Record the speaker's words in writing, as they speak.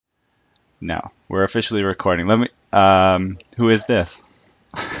No, we're officially recording. Let me. Who is this?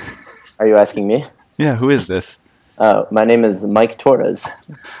 Are you asking me? Yeah, who is this? My name is Mike Torres.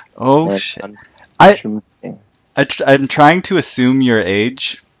 Oh and shit! I'm I, from- I'm trying to assume your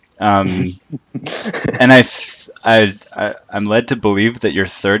age, and I'm led to believe that you're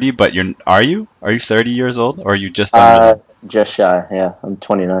 30, but are you? Are you 30 years old, or are you just under that? Just shy. Yeah, I'm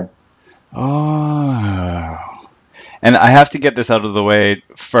 29. Oh, and I have to get this out of the way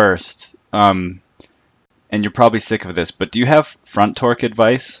first. And you're probably sick of this, but do you have front torque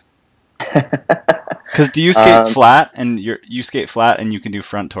advice? Because do you skate Um, flat and you skate flat and you can do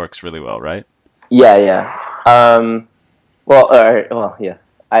front torques really well, right? yeah, yeah. Well, all right, well, yeah.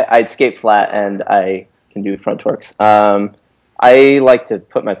 I skate flat and I can do front torques. I like to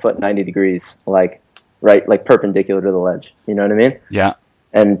put my foot 90 degrees, like like perpendicular to the ledge. You know what I mean? Yeah.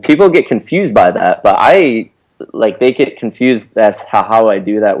 And people get confused by that, but they get confused as how I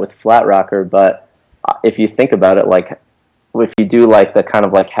do that with flat rocker. But if you think about it, like if you do like the kind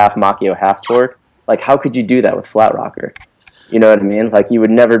of like half Machio, half torque, like how could you do that with flat rocker? You know what I mean? Like you would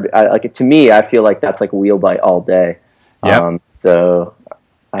never like to me. I feel like that's like wheel bite all day. Yep. So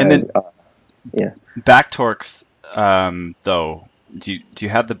And then yeah. back torques, though, do you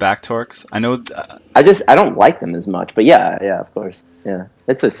have the back torques? I know. I don't like them as much, but yeah, of course, yeah.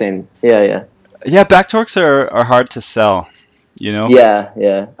 It's the same. Yeah. Yeah, back torques are hard to sell. You know.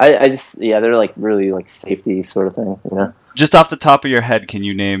 Yeah. I just they're like really like safety sort of thing. You know. Just off the top of your head, can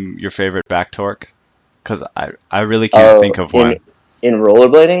you name your favorite back torque? Because I really can't think of one. In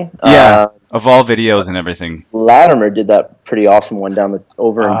rollerblading. Yeah, of all videos and everything. Latimer did that pretty awesome one down the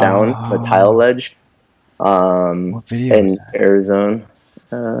over and down the tile ledge. What video In was that? Arizona.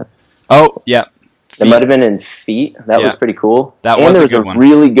 Oh, yeah. It might have been in feet. That was pretty cool. That and was there a was good one.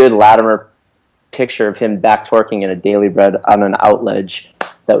 really good Latimer picture of him back torquing in a daily bread on an out ledge.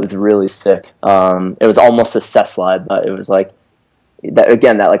 That was really sick. It was almost a set slide, but it was like that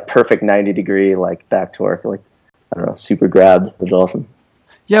again. That like perfect 90-degree like back torque. Like I don't know, super grabbed. It was awesome.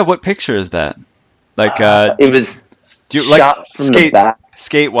 Yeah, what picture is that? Like, It was do you shot like from the back.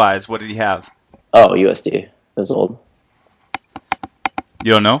 skate wise? What did he have? Oh, USD. It was old.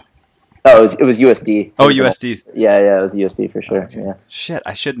 You don't know? Oh, it was USD. Oh, It was an USD. Yeah, it was USD for sure. Okay. Yeah. Shit,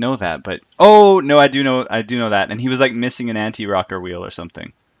 I should know that, but oh no, I do know that. And he was like missing an anti-rocker wheel or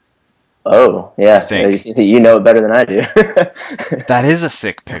something. Oh, yeah. I think. You know it better than I do. That is a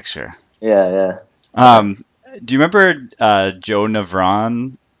sick picture. Yeah. Do you remember Joe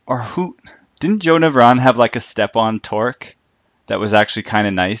Navron or who? Didn't Joe Navron have like a step-on torque that was actually kind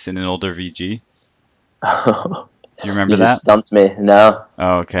of nice in an older VG? Do you remember You that? just stumped me. No.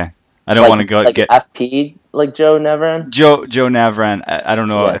 Oh, okay. I don't want to go like get FP like Joe Neveran. Joe Navran. I don't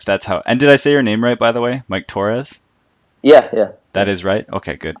know Yeah. if that's how. And did I say your name right, by the way? Mike Torres? Yeah. That is right?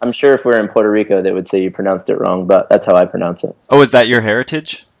 Okay, good. I'm sure if we're in Puerto Rico, they would say you pronounced it wrong, but that's how I pronounce it. Oh, is that your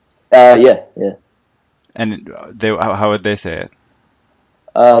heritage? Yeah. And how would they say it?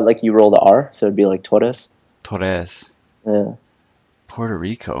 Like you roll the R, so it'd be like Torres. Torres. Yeah. Puerto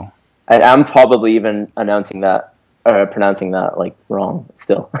Rico. I'm probably even pronouncing that like wrong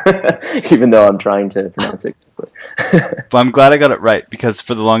still, even though I'm trying to pronounce it correctly. But I'm glad I got it right because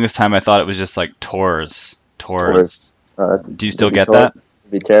for the longest time I thought it was just like Tours. Do you still get that?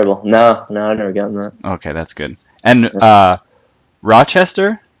 It'd be terrible. No, I've never gotten that. Okay, that's good. And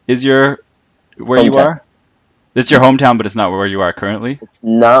Rochester is where you Hometown. are? It's your hometown, but it's not where you are currently? It's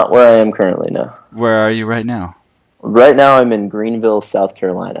not where I am currently, no. Where are you right now? Right now I'm in Greenville, South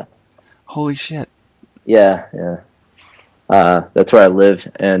Carolina. Holy shit. Yeah. That's where I live,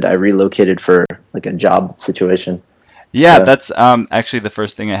 and I relocated for like a job situation. Yeah, So- that's actually the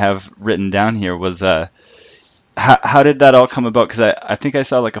first thing I have written down here was how did that all come about? Because I think I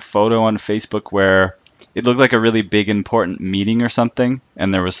saw like a photo on Facebook where it looked like a really big important meeting or something,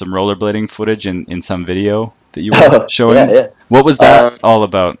 and there was some rollerblading footage in some video that you were showing. Yeah. What was that all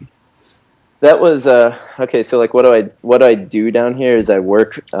about? That was okay. So like, what do I do down here? Is I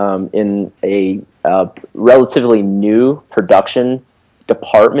work in a relatively new production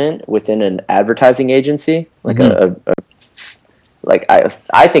department within an advertising agency. Like like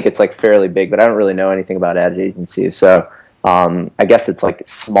I think it's like fairly big, but I don't really know anything about ad agencies. So I guess it's like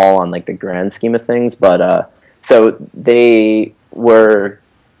small on like the grand scheme of things. But so they were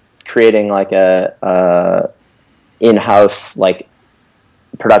creating like a in-house like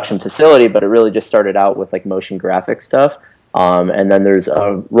production facility, but it really just started out with like motion graphic stuff. And then there's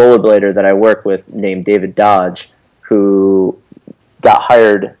a rollerblader that I work with named David Dodge, who got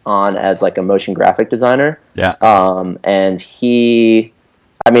hired on as like a motion graphic designer. Yeah. And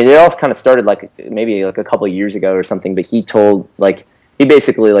it all kind of started like maybe like a couple of years ago or something, but he told like he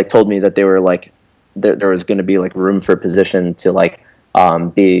basically like told me that they were like there was going to be like room for a position to like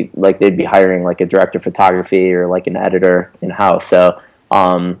be like they'd be hiring like a director of photography or like an editor in house. So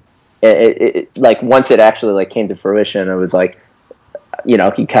like once it actually like came to fruition, it was like, you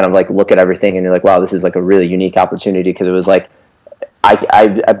know, you kind of like look at everything and you're like, wow, this is like a really unique opportunity, because it was like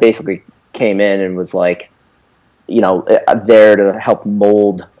I basically came in and was like, you know, there to help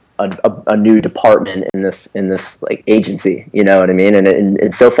mold a new department in this like agency, you know what I mean?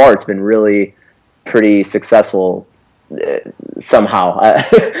 And so far it's been really pretty successful somehow.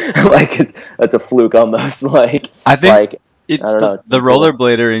 Like it's a fluke almost. Like I think like it's I don't know. the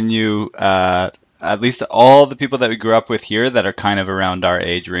rollerblader in you. At least all the people that we grew up with here that are kind of around our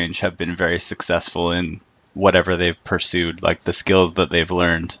age range have been very successful in whatever they've pursued, like the skills that they've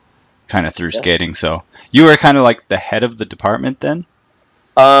learned kind of through skating. So you were kind of like the head of the department then?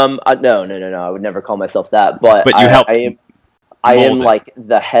 No. I would never call myself that, but you helped. I am like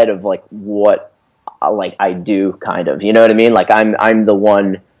the head of like what like I do, kind of. You know what I mean? Like I'm the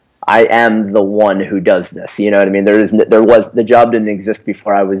one. I am the one who does this. You know what I mean? The job didn't exist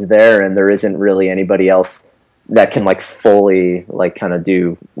before I was there, and there isn't really anybody else that can like fully like kind of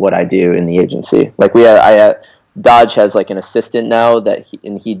do what I do in the agency. Like Dodge has like an assistant now that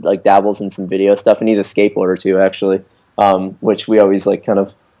he like dabbles in some video stuff, and he's a skateboarder too, actually. Which we always like kind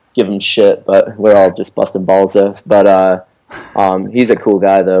of give him shit, but we're all just busting balls though. But he's a cool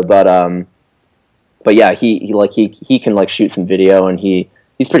guy though. But yeah, he can like shoot some video, and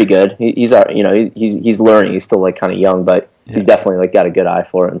he's pretty good. He's learning. He's still like kind of young, but he's definitely like got a good eye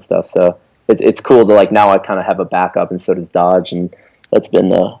for it and stuff. So it's cool to like now I kind of have a backup, and so does Dodge, and that's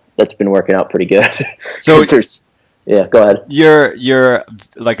been working out pretty good. So yeah, go ahead. You're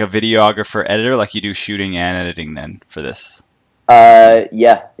like a videographer editor, like you do shooting and editing then for this.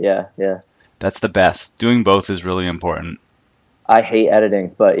 Yeah. That's the best. Doing both is really important. I hate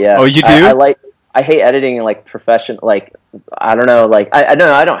editing, but yeah. Oh, you do? I hate editing and like profession. Like I don't know. Like I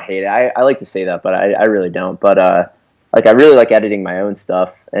don't hate it. I like to say that, but I really don't. But like I really like editing my own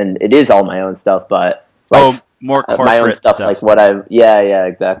stuff, and it is all my own stuff. But like, more corporate my own stuff. Like what yeah,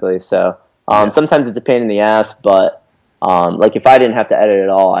 exactly. So sometimes it's a pain in the ass, but like if I didn't have to edit at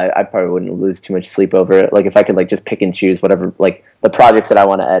all, I probably wouldn't lose too much sleep over it. Like if I could like just pick and choose whatever, like the projects that I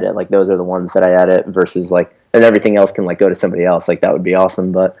want to edit, like those are the ones that I edit versus like, and everything else can like go to somebody else. Like that would be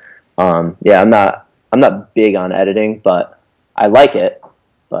awesome. But yeah, I'm not big on editing, but I like it.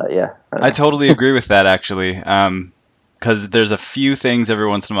 But yeah, I totally agree with that actually. Because there's a few things every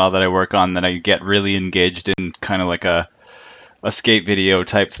once in a while that I work on that I get really engaged in, kind of like a skate video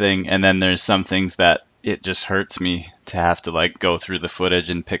type thing, and then there's some things that it just hurts me to have to like go through the footage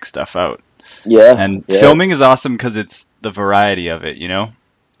and pick stuff out. Yeah. And filming is awesome because it's the variety of it, you know,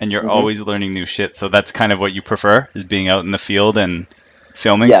 and you're always learning new shit. So that's kind of what you prefer, is being out in the field and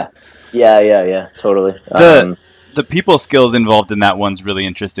filming. Yeah, totally. The people skills involved in that one's really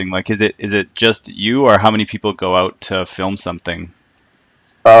interesting. Like, is it just you, or how many people go out to film something?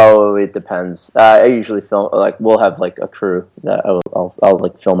 Oh, it depends. I usually film, like, we'll have like a crew that I'll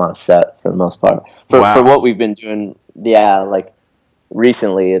like film on a set for the most part. For what we've been doing, yeah, like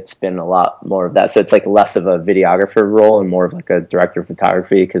recently it's been a lot more of that. So it's like less of a videographer role and more of like a director of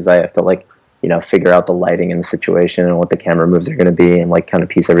photography, because I have to like, you know, figure out the lighting and the situation and what the camera moves are going to be and like kind of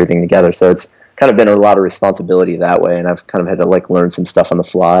piece everything together. So it's kind of been a lot of responsibility that way, and I've kind of had to like learn some stuff on the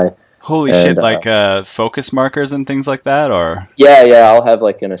fly. Holy shit, like focus markers and things like that, or? Yeah, I'll have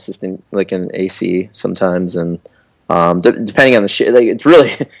like an assistant, like an AC sometimes, and depending on the shoot, like it's really,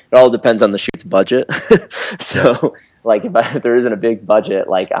 it all depends on the shoot's budget. So like if there isn't a big budget,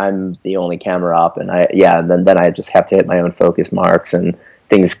 like I'm the only camera op, and then I just have to hit my own focus marks, and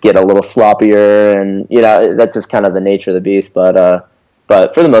things get a little sloppier, and you know, that's just kind of the nature of the beast. But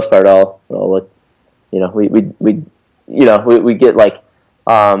for the most part, I'll look, you know, we get like,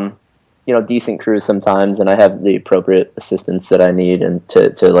 you know, decent crews sometimes, and I have the appropriate assistance that I need, and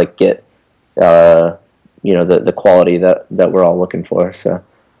to like get, you know, the quality that we're all looking for. So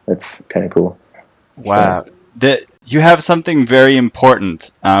that's kind of cool. Wow. So. You have something very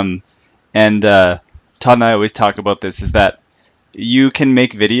important, and Todd and I always talk about this, is that you can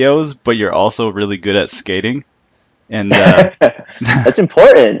make videos, but you're also really good at skating. And that's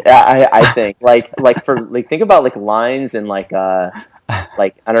important. I think like for like, think about like lines and like I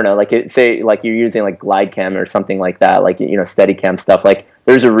don't know, like say like you're using like glide cam or something like that, like, you know, steady cam stuff. Like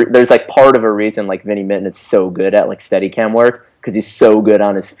there's like part of a reason like Vinnie Minton is so good at like steady cam work, because he's so good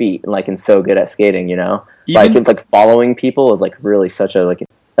on his feet and like, and so good at skating, you know. Like it's like following people is like really such a like,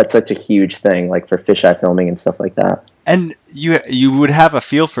 that's such a huge thing, like for fisheye filming and stuff like that. And you would have a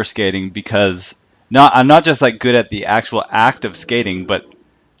feel for skating, because I'm not just like good at the actual act of skating, but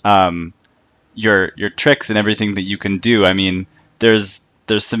um, your tricks and everything that you can do. I mean, there's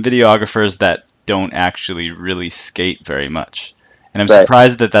some videographers that don't actually really skate very much, and I'm Right,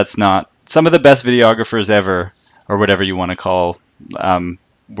 surprised that that's not some of the best videographers ever, or whatever you want to call,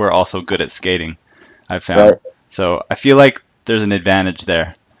 were also good at skating. I've found. right. So I feel like there's an advantage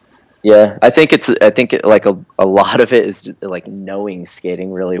there. Yeah, like a lot of it is just, like knowing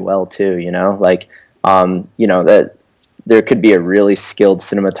skating really well too, you know? Like that there could be a really skilled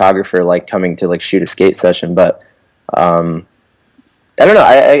cinematographer like coming to like shoot a skate session, but um I don't know.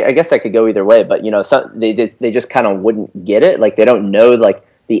 I guess I could go either way, but they just kind of wouldn't get it. Like they don't know like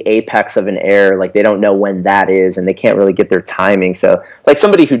the apex of an air. Like they don't know when that is, and they can't really get their timing. So like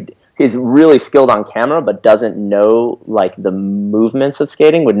somebody who is really skilled on camera but doesn't know like the movements of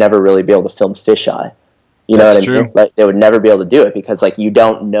skating would never really be able to film fisheye. You know That's what I mean? true. Like they would never be able to do it because like you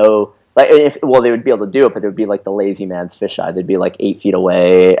don't know. Like if well, they would be able to do it, but it would be like the lazy man's fisheye. They'd be like 8 feet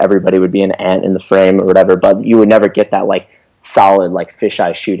away. Everybody would be an ant in the frame or whatever, but you would never get that like solid like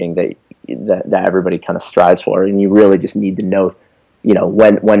fisheye shooting that everybody kind of strives for. And you really just need to know,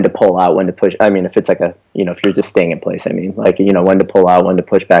 when to pull out, when to push. I mean, if it's like if you're just staying in place, I mean, like when to pull out, when to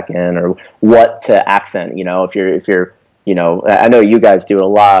push back in, or what to accent. If you're I know you guys do it a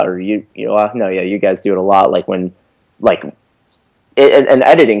lot, or no, yeah, you guys do it a lot. Like when like and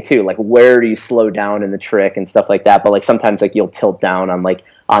editing too, like where do you slow down in the trick and stuff like that. But like sometimes like you'll tilt down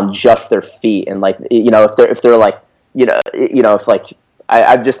on just their feet, and like if they're like if like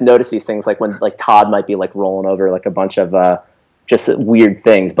I've just noticed these things like when like Todd might be like rolling over like a bunch of just weird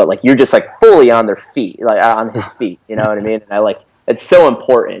things, but like you're just like fully on their feet, like on his feet, you know what I mean? And I like it's so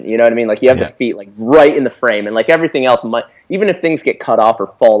important, you know what I mean? Like you have the Yeah. feet like right in the frame, and like everything else might, even if things get cut off or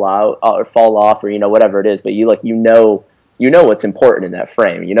fall out or fall off or whatever it is, but what's important in that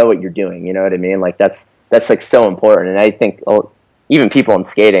frame. You know what you're doing. You know what I mean? Like that's like so important. And I think even people in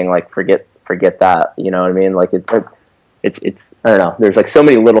skating like forget that. You know what I mean? Like it's I don't know. There's like so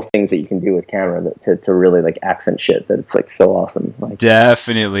many little things that you can do with camera to really like accent shit that it's like so awesome. Like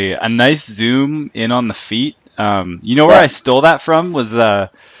Definitely. A nice zoom in on the feet. You know where yeah, I stole that from was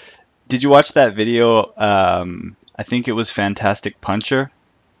did you watch that video? I think it was Fantastic Puncher.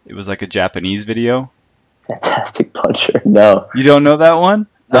 It was like a Japanese video. fantastic puncher. No, You don't know that one?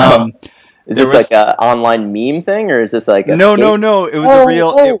 no. Is There this like was a online meme thing, or is this like a no, skate? no, no. It was a Oh,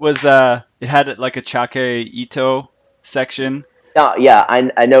 real. oh. It had like a Chake Ito section. No, yeah,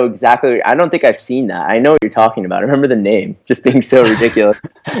 I know exactly. I don't think I've seen that. I know what you're talking about. I remember the name just being so ridiculous.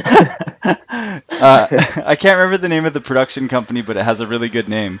 I can't remember the name of the production company, but it has a really good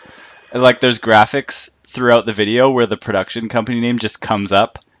name. And, like there's graphics throughout the video where the production company name just comes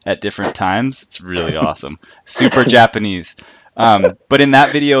up at different times. It's really awesome. Super Japanese. But in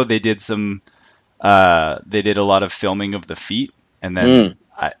that video, they did a lot of filming of the feet, and then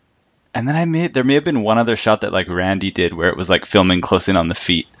Mm, there may have been one other shot that like Randy did where it was like filming close in on the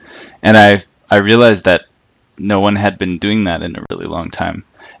feet, and I realized that no one had been doing that in a really long time.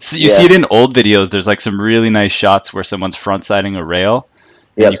 So you see yeah. it in old videos. There's like some really nice shots where someone's front siding a rail,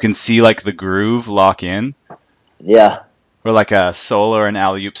 and you Yep. can see like the groove lock in, Yeah. or like a sole or an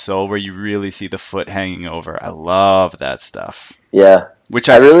alley-oop sole where you really see the foot hanging over. I love that stuff. Yeah. Which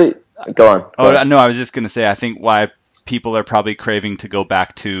I I really go on. Go Oh on. no, I was just gonna say I think why people are probably craving to go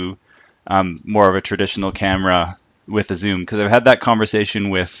back to more of a traditional camera with a zoom, because I've had that conversation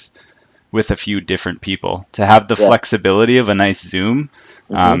with a few different people. To have the Yeah. flexibility of a nice zoom,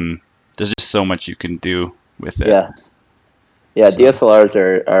 Hmm. there's just so much you can do with it. Yeah. Yeah. So DSLRs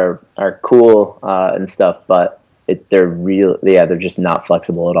are cool and stuff, but they're just not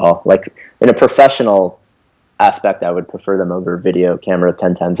flexible at all. Like in a professional aspect, I would prefer them over video camera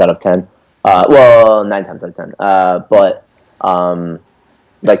 10 times out of 10. Well, 9 times out of 10. But um,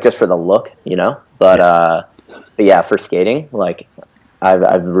 like just for the look, you know. yeah, But yeah, for skating, like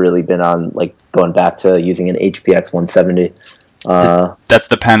I've really been on like going back to using an HPX 170. that's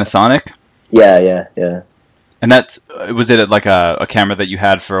the Panasonic, Yeah, yeah, yeah. and that's was it like a camera that you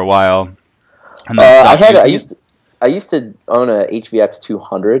had for a while and then I stopped had using it? I used to own a HVX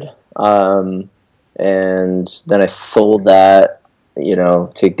 200, and then I sold that,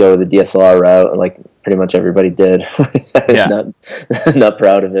 to go the DSLR route, like pretty much everybody did. Yeah. not not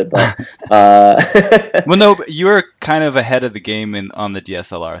proud of it, but Well, no, but you were kind of ahead of the game on the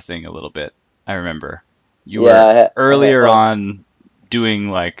DSLR thing a little bit. I remember you yeah, were I earlier well, on doing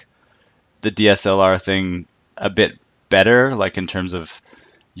like the DSLR thing a bit better, like in terms of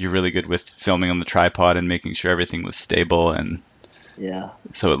you're really good with filming on the tripod and making sure everything was stable, and yeah,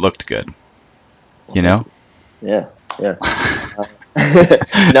 so it looked good, you well, thank know? you. Yeah, Yeah.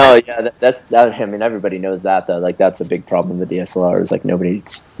 No, yeah, that's that. I mean, everybody knows that though. Like, that's a big problem with DSLR is like nobody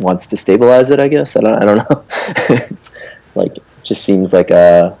wants to stabilize it. I guess I don't know. It's like just seems like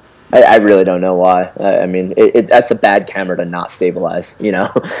a. I really don't know why. I mean, that's a bad camera to not stabilize. You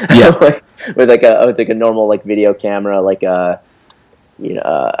know, Yeah. like, with like a normal like video camera, like you know,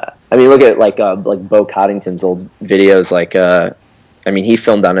 I mean, look at like Bo Coddington's old videos. Like, I mean, he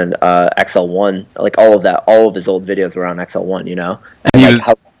filmed on an XL1. Like all of his old videos were on XL1. You know, And and he like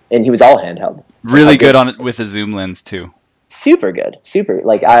was and he was all handheld. Like how really good on it with a zoom lens too. super good, super.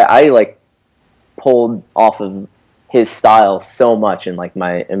 Like I like pulled off of his style so much in like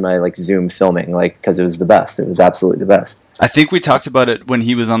my like Zoom filming, like because it was the best. It was absolutely the best. I think we talked about it when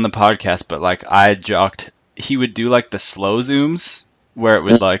he was on the podcast, but like I jocked, he would do like the slow zooms where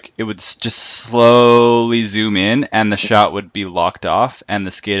it would just slowly zoom in and the shot would be locked off and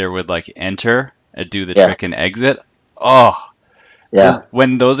the skater would like enter and do the Yeah, trick and exit. Oh, yeah,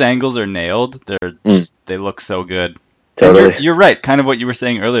 when those angles are nailed, mm, they look so good. And totally. you're right, kind of what you were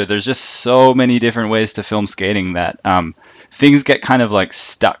saying earlier. There's just so many different ways to film skating that things get kind of like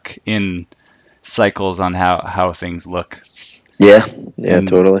stuck in cycles on how things look. Yeah, yeah, And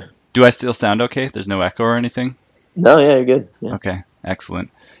totally. do I still sound okay? There's no echo or anything? No, yeah, you're good. Yeah, Okay, excellent.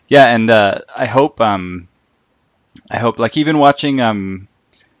 Yeah, and I hope like even watching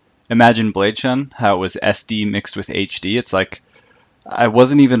Imagine Blade Shun, how it was SD mixed with HD. It's like I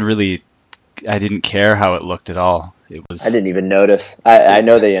wasn't even really I didn't care how it looked at all. It I didn't was even notice. I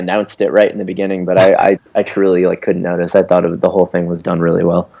know they announced it right in the beginning, but I truly like couldn't notice. I thought the whole thing was done really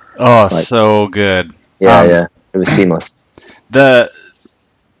well. oh Like, so good. yeah, yeah, it was seamless. The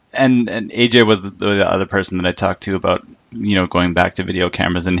and AJ was the other person that I talked to about going back to video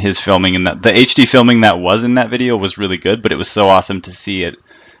cameras and his filming and that the HD filming that was in that video was really good, but it was so awesome to see it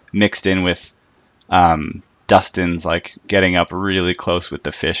mixed in with Dustin's like getting up really close with the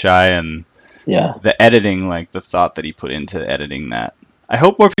fisheye and Yeah, the editing, like the thought that he put into editing that. I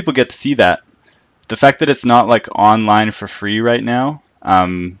hope more people get to see that. The fact that it's not like online for free right now,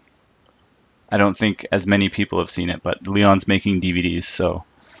 I don't think as many people have seen it, but Leon's making DVDs, so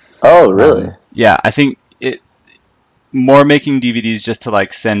oh, really? yeah, I think it more making DVDs just to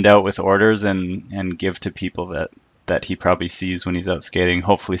like send out with orders and give to people that he probably sees when he's out skating.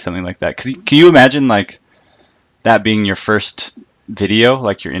 Hopefully something like that. Can you imagine like that being your first video,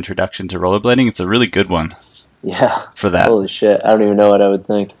 like your introduction to rollerblading? It's a really good one Yeah. for that. Holy shit! I don't even know what I would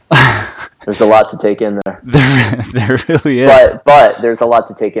think. There's a lot to take in there, There really is. but there's a lot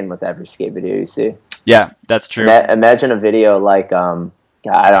to take in with every skate video you see. Yeah, that's true. Imagine a video like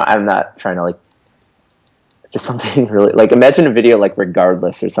yeah, I'm not trying to like just something really like imagine a video like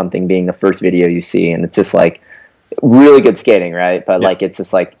Regardless or something being the first video you see, and it's just like really good skating, right? But Yeah. like it's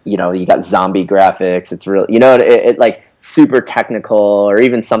just like you got zombie graphics. It's real, it like super technical, or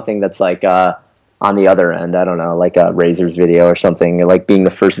even something that's like on the other end. I don't know, like a Razor's video or something. Like being the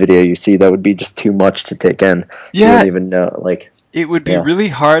first video you see, that would be just too much to take in. You Yeah, wouldn't even know. Like it would be yeah, really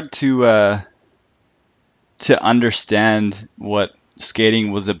hard to understand what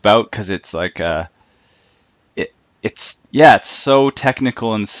skating was about because it's like it's so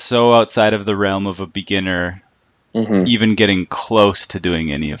technical and so outside of the realm of a beginner hmm even getting close to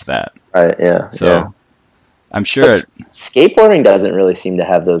doing any of that. right, yeah, So yeah. I'm sure But skateboarding doesn't really seem to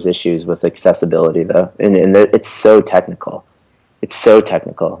have those issues with accessibility, though, and it's so technical. It's so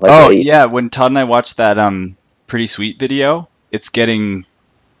technical. Like, oh yeah, when Todd and I watched that Pretty Sweet video, it's getting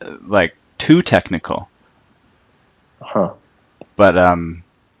like too technical. huh? But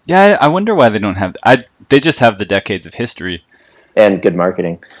yeah, I wonder why they don't have they just have the decades of history. And good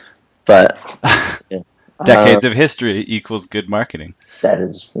marketing, but yeah, Decades of history equals good marketing. that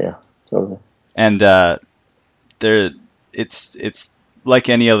is yeah, totally. And there it's like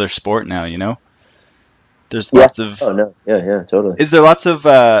any other sport now, There's Yeah. lots of Oh no. Yeah. Yeah. Totally. is there lots of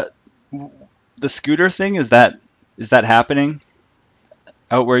the scooter thing, is that happening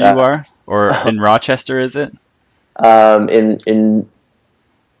out where you are or in Rochester, is it? In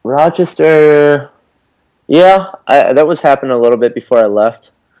Rochester, yeah, that was happening a little bit before I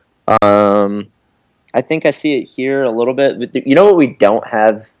left. I think I see it here a little bit. But you know what we don't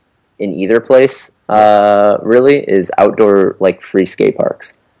have in either place, really, is outdoor like free skate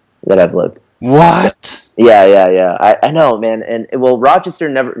parks that I've lived. What? Yeah, yeah, yeah. I know, man. And well, Rochester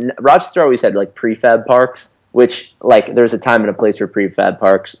always had like prefab parks, which like there's a time and a place for prefab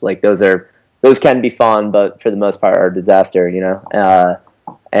parks. Like those can be fun, but for the most part are a disaster.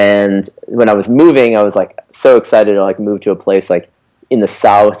 And when I was moving, I was like so excited to like move to a place like in the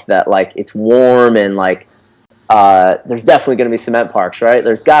South that like it's warm and like there's definitely going to be cement parks, right?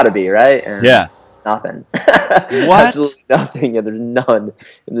 There's got to be, right? And Yeah. nothing. What? Absolutely nothing. Yeah, there's none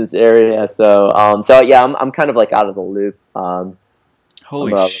in this area. So yeah, I'm kind of like out of the loop. I'm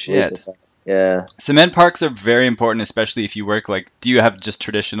Holy out of the loop shit. with that. Yeah. Cement parks are very important, especially if you work like, do you have just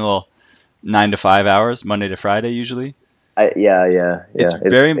traditional 9 to 5 hours, Monday to Friday usually? Yeah. It's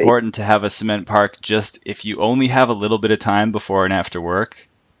very important to have a cement park just if you only have a little bit of time before and after work,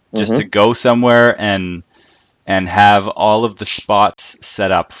 just to Mhm. go somewhere and have all of the spots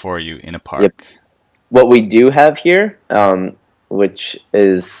set up for you in a Yep. park. What we do have here, which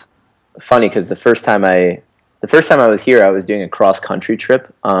is funny because the first time I was here, I was doing a cross country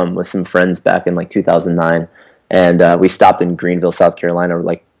trip with some friends back in like 2009, and we stopped in Greenville, South Carolina,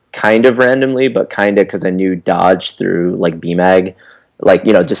 like kind of randomly, but kind of because I knew Dodge through like BMAG, like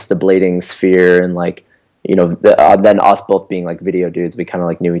just the blading sphere and like then us both being like video dudes, we kind of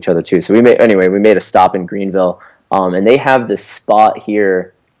like knew each other too. So we made a stop in Greenville, and they have this spot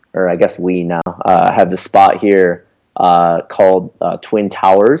here, or I guess we now have the spot here called Twin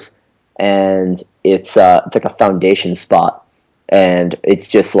Towers, and it's like a foundation spot, and it's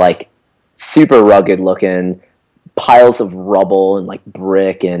just like super rugged looking, piles of rubble and like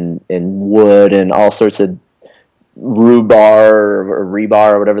brick and wood and all sorts of rebar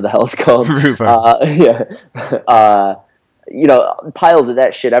or whatever the hell it's called. Rhubarb. Yeah. uh, piles of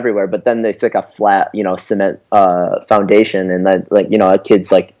that shit everywhere. But then there's like a flat, cement foundation, and then like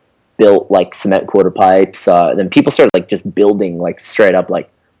kids like built like cement quarter pipes. Then people started like just building like straight up like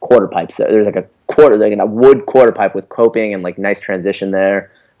quarter pipes. There's like a wood quarter pipe with coping and like nice transition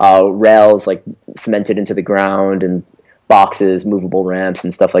there. Rails like cemented into the ground and boxes, movable ramps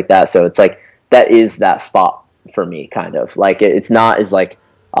and stuff like that. So it's like that is that spot for me, kind of like it's not as like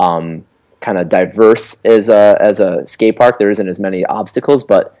kind of diverse as a skate park. There isn't as many obstacles,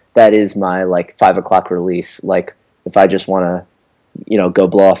 but that is my like 5 o'clock release. Like if I just want to go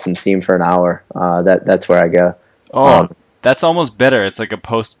blow off some steam for an hour, that's where I go. Oh, that's almost better. It's like a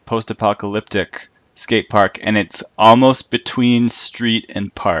post-apocalyptic skate park, and it's almost between street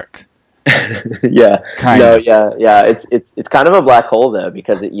and park. Yeah, Kind no, of. yeah. It's kind of a black hole though,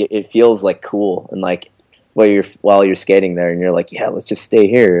 because it feels like cool, and like while you're skating there, and you're like, yeah, let's just stay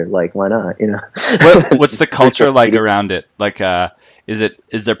here. Like, why not? What's the culture like around it? Like,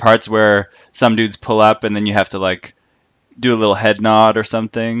 is there parts where some dudes pull up and then you have to like do a little head nod or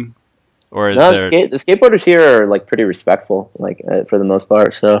something? Or is No, there? the skateboarders here are like pretty respectful, like for the most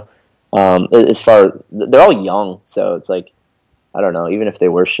part. So, as far they're all young, so it's like I don't know. Even if they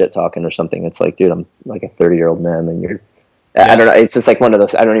were shit talking or something, it's like, dude, I'm like a 30-year-old man, and you're. I Yeah. don't know. It's just like one of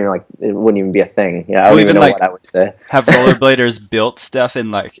those. I don't even like. It wouldn't even be a thing. Yeah, I Well, don't even even know like what I would say. have rollerbladers built stuff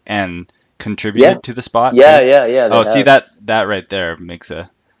and Yeah, contributed to the spot yeah, too? yeah. They Oh, see have. that right there makes a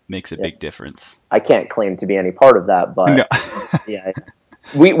Yeah, big difference. I can't claim to be any part of that, No. but yeah,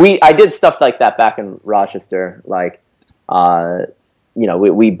 I did stuff like that back in Rochester. Like, uh,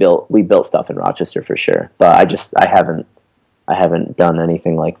 we built stuff in Rochester for sure, but I haven't done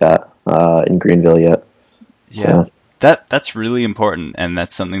anything like that in Greenville yet. Yeah. So That's really important, and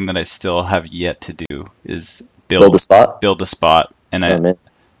that's something that I still have yet to do is build a spot. build a spot. And Oh man,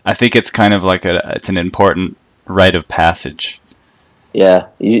 I think it's kind of like it's an important rite of passage. yeah.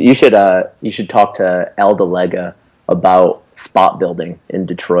 You should talk to Al DeLega about spot building in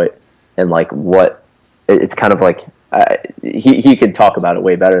Detroit, and like what it's kind of like. He could talk about it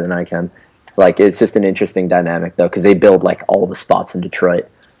way better than I can. Like it's just an interesting dynamic though, because they build like all the spots in Detroit.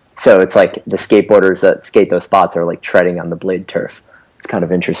 So it's like the skateboarders that skate those spots are like treading on the blade turf. It's kind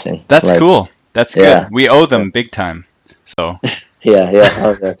of interesting. That's Like, cool. That's yeah, good. We owe them big time. So, yeah.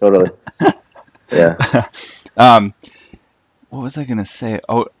 Oh, yeah, totally. Yeah. um, what was I gonna say?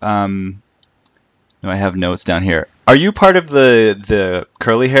 Oh, no, I have notes down here. Are you part of the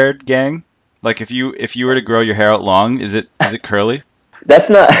curly haired gang? Like if you were to grow your hair out long, is it curly? That's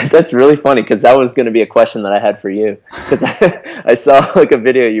really funny because that was going to be a question that I had for you because I saw like a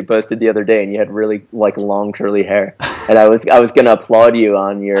video you posted the other day and you had really like long curly hair, and I was going to applaud you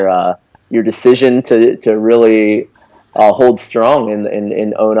on your decision to really hold strong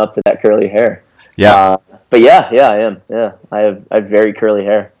and own up to that curly hair. Yeah. But yeah, I am. Yeah, I have very curly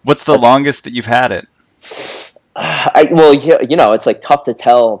hair. What's the That's longest that you've had it? well, yeah, it's like tough to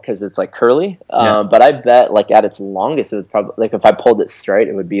tell because it's like curly. Yeah. But I bet like at its longest, it was probably like if I pulled it straight,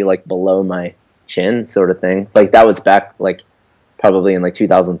 it would be like below my chin, sort of thing. Like that was back like probably in like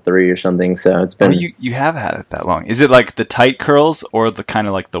 2003 or something. So it's Oh, been you have had it that long. Is it like the tight curls or the kind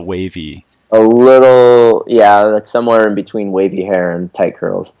of like the wavy? a little, yeah, like somewhere in between wavy hair and tight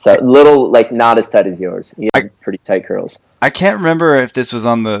curls. So little, like not as tight as yours. You have pretty tight curls. I can't remember if this was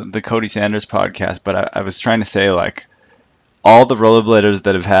on the Cody Sanders podcast, but I was trying to say like all the rollerbladers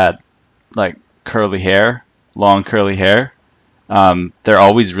that have had like curly hair, long curly hair, they're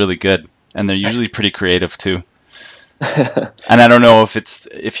always really good, and they're usually pretty creative too. And I don't know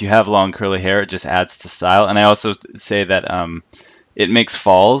if you have long curly hair, it just adds to style. And I also say that it makes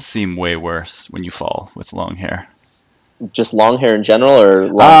falls seem way worse when you fall with long hair. Just long hair in general, or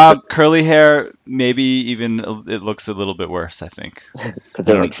long? Curly hair, maybe even it looks a little bit worse, I think. Because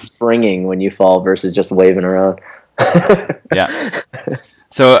they're like springing when you fall versus just waving around. Yeah.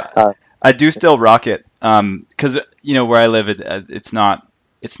 So I do still rock it, because where I live, it's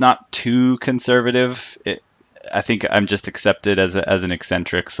not too conservative. I think I'm just accepted as an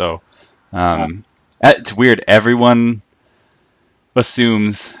eccentric. So it's weird. Everyone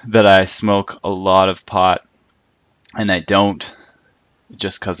assumes that I smoke a lot of pot, and I don't,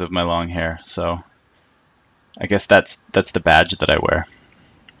 just because of my long hair. So I guess that's the badge that I wear.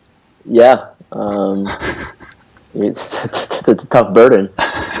 Yeah. It's a tough burden.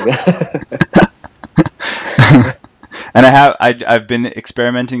 And I've been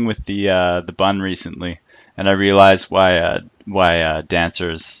experimenting with the bun recently, and I realized why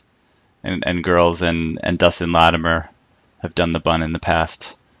dancers and girls and Dustin Latimer have done the bun in the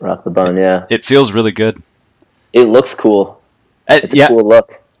past. Rock the bun, yeah. It feels really good. It looks cool. It's a cool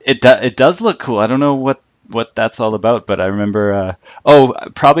look. It does look cool. I don't know what that's all about, but I remember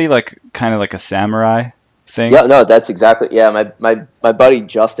probably like kind of like a samurai thing. Yeah, no, that's exactly. Yeah, my buddy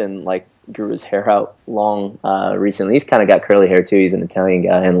Justin like grew his hair out long recently. He's kind of got curly hair too. He's an Italian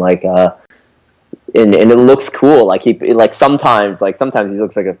guy, and like and it looks cool. Like sometimes he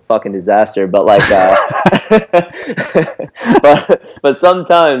looks like a fucking disaster, but like but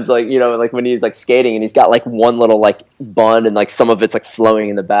sometimes like like when he's like skating and he's got like one little like bun and like some of it's like flowing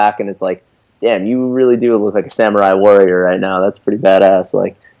in the back, and it's like, damn, you really do look like a samurai warrior right now. That's pretty badass.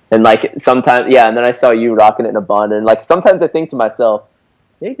 Like, and like sometimes, yeah. And then I saw you rocking it in a bun, and like sometimes I think to myself,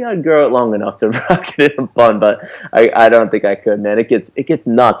 maybe I'd grow it long enough to rock it in a bun, but I don't think I could, man. It gets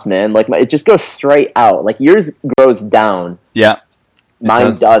nuts, man. Like it just goes straight out. Like yours grows down. Yeah.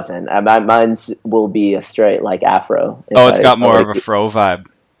 Mine doesn't. Mine's will be a straight like afro. Oh, it's got more of a fro vibe.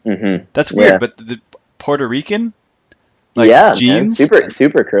 Mm-hmm. That's weird, but the Puerto Rican, like jeans, man.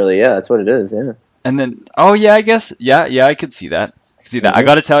 super curly. Yeah, that's what it is. Yeah. And then, I guess, yeah, I could see that. Mm-hmm. I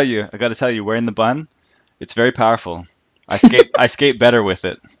got to tell you, wearing the bun, it's very powerful. I skate better with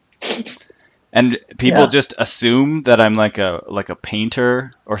it. And people just assume that I'm like a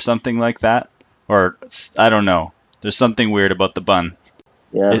painter or something like that, or I don't know. There's something weird about the bun.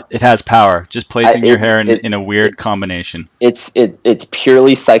 Yeah, it has power. Just placing your hair in a weird combination. It's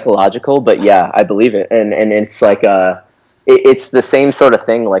purely psychological, but yeah, I believe it. And it's like it's the same sort of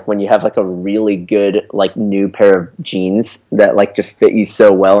thing. Like when you have like a really good like new pair of jeans that like just fit you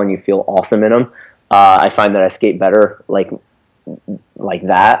so well and you feel awesome in them. I find that I skate better like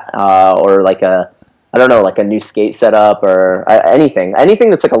that, or like I don't know, like a new skate setup or anything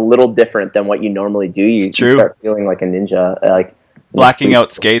that's like a little different than what you normally do. You start feeling like a ninja. Like blacking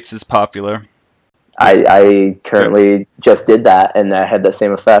out skates is popular. I currently just did that, and I had the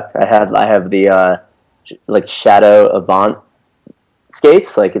same effect. I have the like Shadow Avant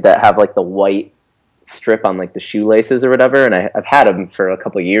skates, like that have like the white strip on like the shoelaces or whatever, and I've had them for a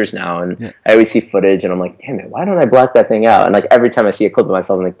couple of years now, and I always see footage and I'm like, damn it, why don't I black that thing out? And like every time I see a clip of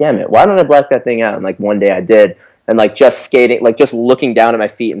myself, I'm like, damn it, why don't I black that thing out? And like one day I did, and like just skating, like just looking down at my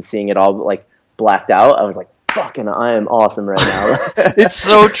feet and seeing it all like blacked out, I was like, fucking, I am awesome right now. It's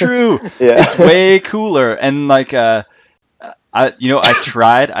so true. Yeah. It's way cooler. And like I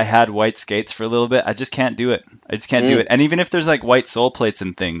had white skates for a little bit. I just can't do it. Do it. And even if there's like white sole plates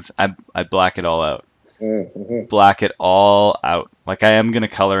and things, I black it all out. Mm-hmm. Black it all out. Like I am gonna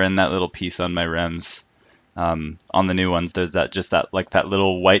color in that little piece on my rims. On the new ones, there's that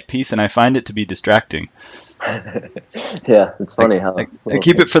little white piece, and I find it to be distracting. Yeah, it's funny how I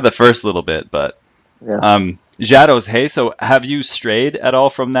keep it for the first little bit, but Jados, hey, so have you strayed at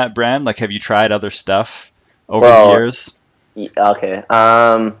all from that brand? Like, have you tried other stuff over the years? Okay.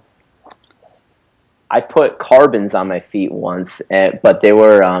 I put carbons on my feet once, but they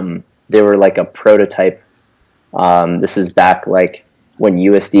were like a prototype. This is back like when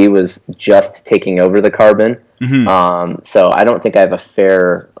USD was just taking over the carbon. Mm-hmm. So I don't think I have a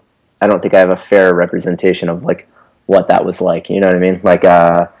fair representation of like what that was like. You know what I mean? Like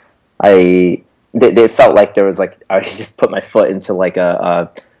they felt like there was like I just put my foot into like a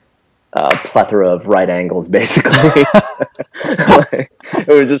plethora of right angles, basically. It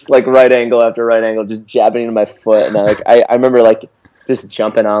was just like right angle after right angle, just jabbing into my foot, and I remember like just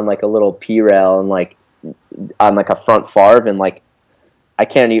jumping on like a little P rail and like on like a front farv, and like I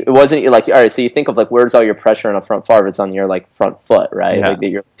can't even, it wasn't like, all right, so you think of like where's all your pressure on a front farv? It's on your like front foot, right? Yeah. Like that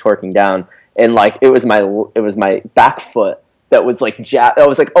you're torquing down, and like it was my back foot that was like I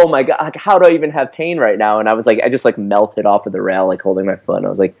was like, oh my god, like, how do I even have pain right now? And I was like, I just like melted off of the rail, like holding my foot. And I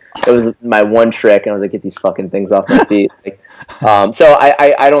was like, it was my one trick, and I was like, get these fucking things off my feet. Like, so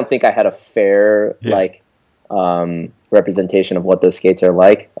I don't think I had a fair like representation of what those skates are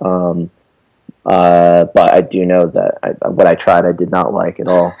like. But I do know that what I tried, I did not like at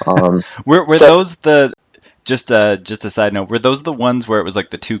all. Were those the just a side note? Were those the ones where it was like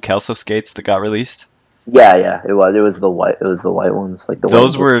the two Kelso skates that got released? Yeah, it was the white ones, like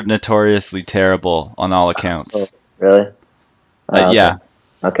those were notoriously terrible on all accounts. Oh, really? Yeah.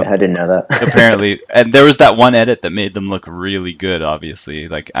 Okay, I didn't know that. Apparently, and there was that one edit that made them look really good. Obviously,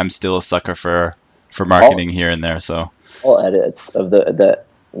 like I'm still a sucker for marketing here and there. So all edits of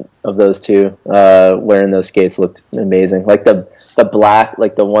of those two wearing those skates looked amazing. Like the black,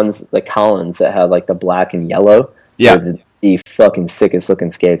 like the ones like Collins that had like the black and yellow. Yeah. The fucking sickest looking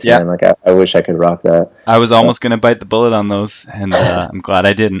skates, man. Like I wish I could rock that. I was almost gonna bite the bullet on those, and I'm glad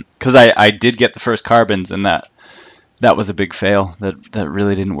I didn't, because I did get the first carbons, and that was a big fail. That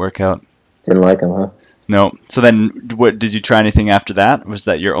really didn't work out. Didn't like them, huh? No. So then, what did you try anything after that? Was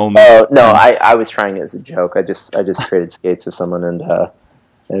that your only? Oh no, I was trying it as a joke. I just traded skates with someone, and that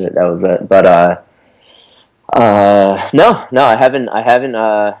was it. But no,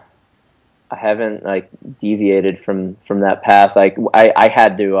 I haven't like deviated from that path. Like I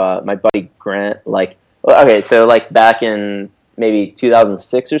had to my buddy Grant, like, okay, so like back in maybe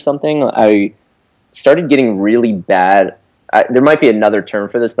 2006 or something, I started getting really bad. There might be another term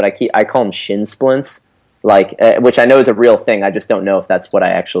for this, but I call them shin splints, like which I know is a real thing. I just don't know if that's what I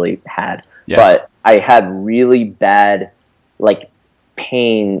actually had. Yeah. But I had really bad like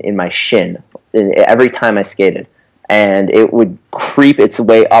pain in my shin every time I skated. And it would creep its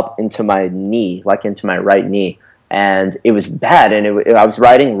way up into my knee, like into my right knee, and it was bad. And I was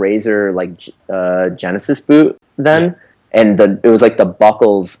riding Razor like Genesis boot then, and it was like the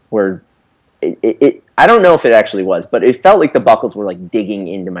buckles were. I don't know if it actually was, but it felt like the buckles were like digging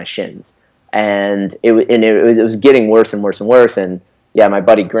into my shins, and it was getting worse and worse and worse. And yeah, my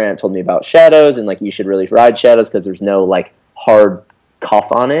buddy Grant told me about Shadows, and like you should really ride Shadows because there's no like hard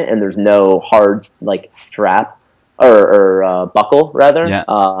cuff on it, and there's no hard like strap. Or buckle rather. Yeah.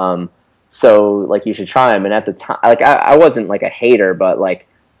 So like you should try them. And at the time, like I wasn't like a hater, but like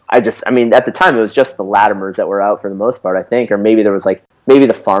at the time it was just the Latimers that were out for the most part, I think, or maybe there was like maybe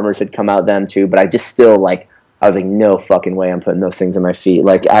the Farmers had come out then too. But I just still like I was like, no fucking way I'm putting those things in my feet.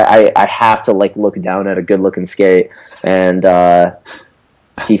 Like I have to like look down at a good looking skate. And I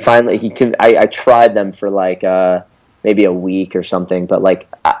tried them for like maybe a week or something, but like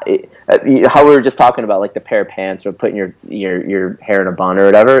how we were just talking about like the pair of pants or putting your hair in a bun or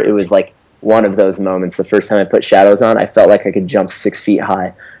whatever, it was like one of those moments. The first time I put Shadows on, I felt like I could jump 6 feet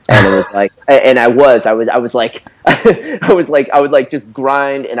high, and it was like, and I was like I would like just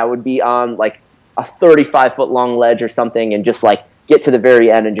grind, and I would be on like a 35-foot long ledge or something, and just like get to the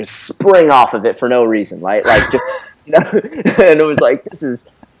very end and just spring off of it for no reason, like just and it was like, this is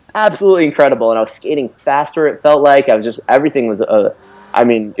absolutely incredible. And I was skating faster, it felt like. I was just, everything was that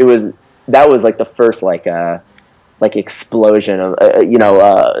was like the first like explosion of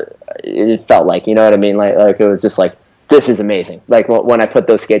it felt like, you know what I mean, like it was just like, this is amazing. Like when I put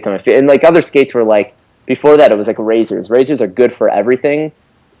those skates on my feet, and like other skates were like, before that it was like razors are good for everything,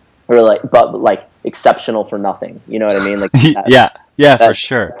 or like, but like exceptional for nothing, you know what I mean, like for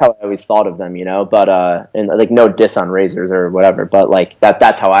sure. That's how I always thought of them, you know. But and like no diss on razors or whatever, but like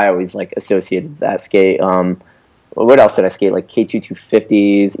that's how I always like associated that skate. What else did I skate? Like K2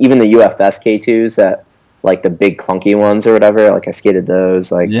 250s, even the UFS K2s, that like the big clunky ones or whatever. Like I skated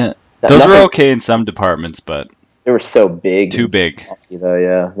those. Like those were okay in some departments, but they were so big, too big. Clunky, though,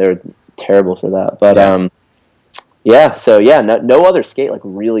 yeah, they were terrible for that. But no other skate like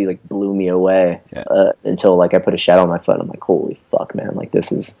really like blew me away until like I put a Shadow on my foot. And I'm like, holy fuck, man! Like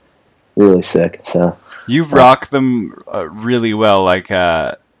this is really sick. So you rock them really well. Like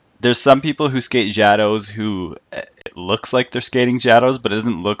there's some people who skate Shadows who it looks like they're skating Shadows, but it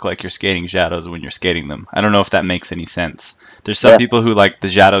doesn't look like you're skating Shadows when you're skating them. I don't know if that makes any sense. There's some people who like the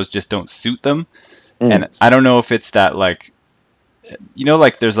Shadows just don't suit them, and I don't know if it's that like, you know,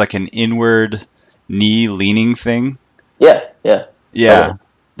 like there's like an inward knee leaning thing. Yeah. Totally.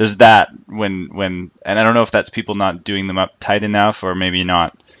 There's that when and I don't know if that's people not doing them up tight enough, or maybe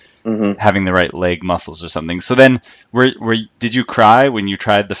not having the right leg muscles or something. So then did you cry when you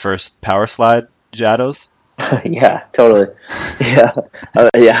tried the first Power Slide Shadows? Yeah, totally. Yeah.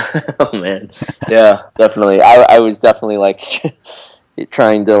 Oh man. Yeah, definitely. I was definitely like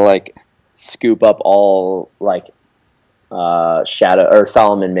trying to like scoop up all like Shadow or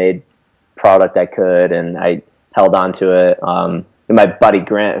Salomon made product I could, and I held on to it. And my buddy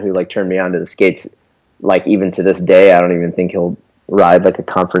Grant, who like turned me on to the skates, like even to this day, I don't even think he'll ride like a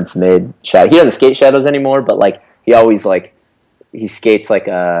conference made shadow. He doesn't skate shadows anymore, but like he always like he skates like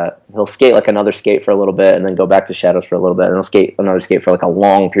he'll skate like another skate for a little bit and then go back to shadows for a little bit, and he'll skate another skate for like a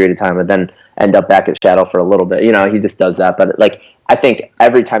long period of time and then end up back at shadow for a little bit. You know, he just does that. But like I think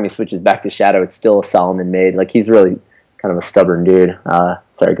every time he switches back to shadow, it's still a Salomon made. Like he's really kind of a stubborn dude.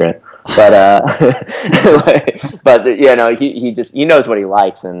 Sorry, Grant. But but you know, he knows what he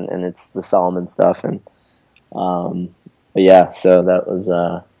likes, and it's the Salomon stuff. And but yeah, so that was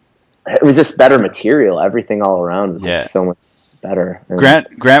it was just better material. Everything all around was like so much better. And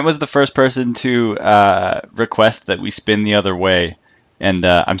Grant was the first person to request that we spin the other way, and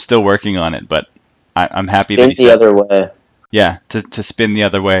I'm still working on it, but I'm happy that he spin the other way. Yeah, to spin the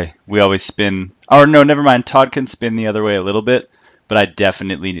other way. We always spin. Oh no, never mind. Todd can spin the other way a little bit, but I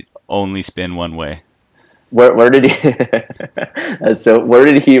definitely only spin one way. Where did he? So where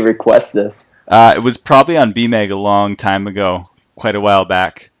did he request this? It was probably on BMag a long time ago, quite a while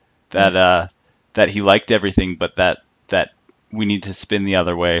back. That he liked everything, but that we need to spin the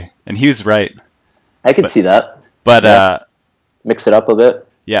other way, and he was right. I could see that. But mix it up a bit.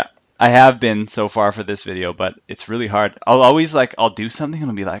 Yeah, I have been so far for this video, but it's really hard. I'll always I'll do something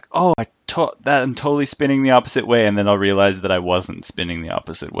and I'll be like, oh, I'm totally spinning the opposite way, and then I'll realize that I wasn't spinning the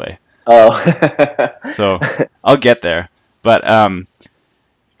opposite way. Oh. So I'll get there. But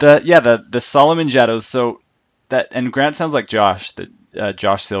the Salomon Shadows. So that, and Grant sounds like Josh. That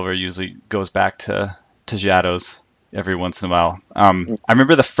Josh Silver usually goes back to Shadows every once in a while. I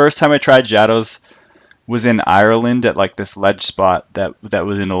remember the first time I tried Shadows was in Ireland at like this ledge spot that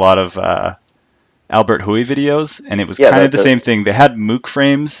was in a lot of Albert Hui videos, and it was kind of the same thing. They had Mook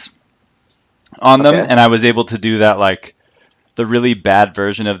frames on them, and I was able to do that like the really bad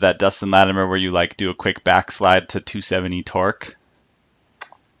version of that Dustin Latimer where you like do a quick backslide to 270 torque.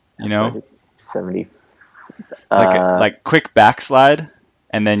 You know, 70. Like quick backslide,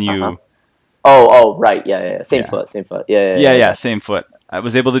 and then you. Oh, right, yeah. Same foot. Yeah, same foot. I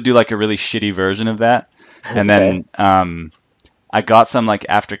was able to do like a really shitty version of that, and then I got some like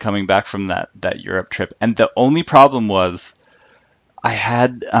after coming back from that Europe trip, and the only problem was I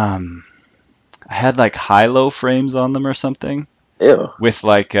had like high-low frames on them or something. Ew. With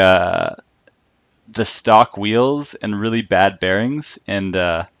like the stock wheels and really bad bearings, and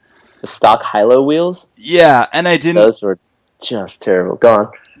the stock high-low wheels. Yeah, and I didn't. Those were just terrible. Go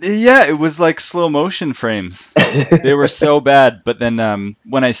on. Yeah, it was like slow motion frames. They were so bad. But then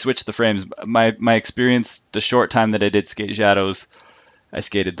when I switched the frames, my experience, the short time that I did skate Shadows, I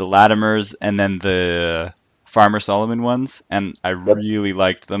skated the Latimers and then the Farmer Solomon ones, and I really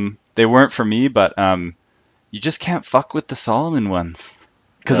liked them. They weren't for me, but you just can't fuck with the Solomon ones.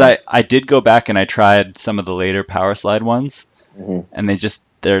 Because I did go back and I tried some of the later Power Slide ones, and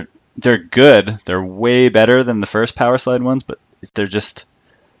they're good. They're way better than the first Power Slide ones, but they're just...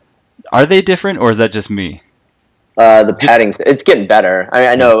 Are they different, or is that just me? The padding, it's getting better.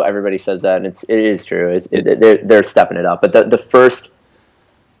 I know everybody says that, and it is true. They're stepping it up. But the first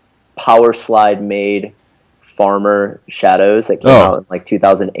Power Slide made Farmer Shadows that came out in like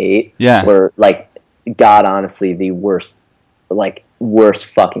 2008 were like, God, honestly, the worst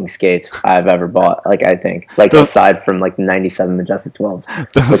fucking skates I've ever bought. Like, I think, like, aside from like 97 Majestic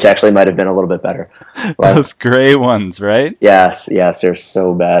 12s, which actually might have been a little bit better. Like, those gray ones, right? Yes, they're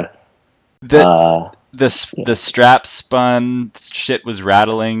so bad. The strap spun, shit was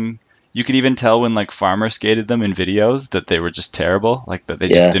rattling. You could even tell when like Farmer skated them in videos that they were just terrible, like that they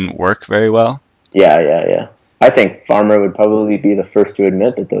just didn't work very well. Yeah. I think Farmer would probably be the first to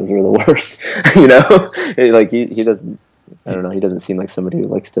admit that those were the worst. You know, like he doesn't. I don't know. He doesn't seem like somebody who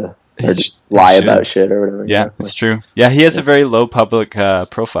likes to lie about shit or whatever. Yeah, it's true. Yeah, he has a very low public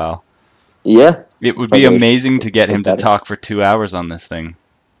profile. Yeah, it would be amazing to get him to talk for 2 hours on this thing.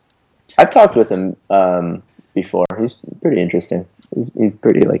 I've talked with him before. He's pretty interesting. He's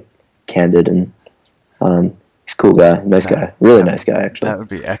pretty like candid, and he's a cool guy, nice guy, really nice guy actually. That would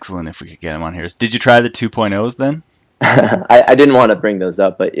be excellent if we could get him on here. Did you try the 2.0s then? I didn't want to bring those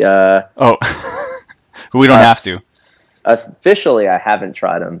up, but we don't have to. Officially, I haven't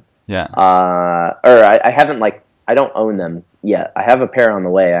tried them. Yeah. Or I haven't I don't own them yet. I have a pair on the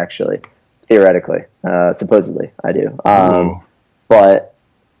way actually, theoretically, supposedly I do. But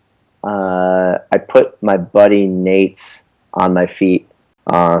I put my buddy Nate's on my feet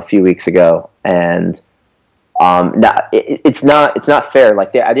a few weeks ago, and it's not fair.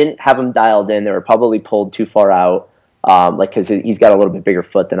 Like I didn't have them dialed in; they were probably pulled too far out. Because he's got a little bit bigger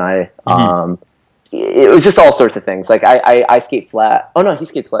foot than I. It was just all sorts of things. Like I skate flat. Oh no, he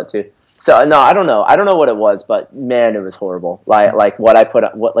skates flat too. So no, I don't know. I don't know what it was, but man, it was horrible. Like what I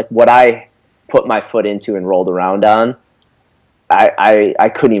put my foot into and rolled around on.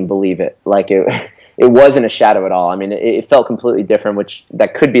 I couldn't even believe it. Like it wasn't a shadow at all. I mean, it felt completely different, which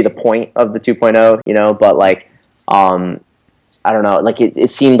that could be the point of the 2.0, you know. But like, I don't know. Like it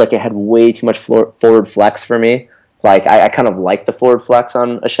seemed like it had way too much forward flex for me. Like I kind of like the forward flex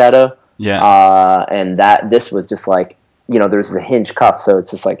on a shadow. Yeah. And this was just like, you know, there's the hinge cuff, so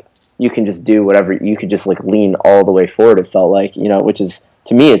it's just like you can just do whatever. You could just like lean all the way forward. It felt like, you know, which is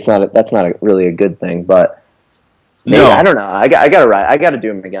to me, that's not really a good thing, but. Maybe, no, I don't know. I gotta do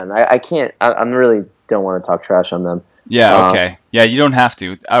them again. I can't. I really don't want to talk trash on them. Yeah. Okay. Yeah, you don't have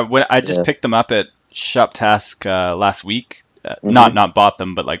to. I just picked them up at Shoptask last week. Not bought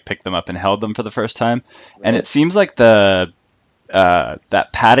them, but like picked them up and held them for the first time. Right. And it seems like that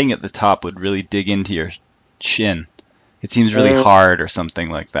padding at the top would really dig into your shin. It seems really hard or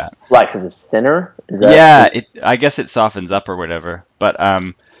something like that. Why? Because it's thinner. I guess it softens up or whatever. But I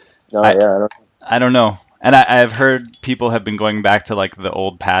don't know. And I've heard people have been going back to like the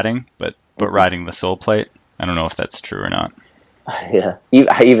old padding, but riding the sole plate. I don't know if that's true or not. Yeah,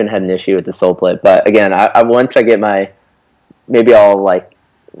 I even had an issue with the sole plate, but again, I once I get maybe I'll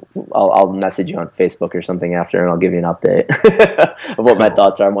message you on Facebook or something after, and I'll give you an update of what my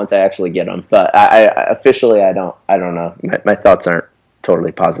thoughts are once I actually get them. But I officially I don't know. My thoughts aren't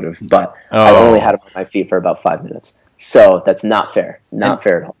totally positive, but I only had them on my feet for about 5 minutes, so that's not fair. Not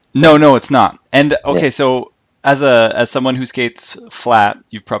fair at all. No, it's not. And okay, so as someone who skates flat,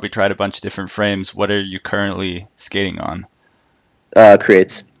 you've probably tried a bunch of different frames. What are you currently skating on?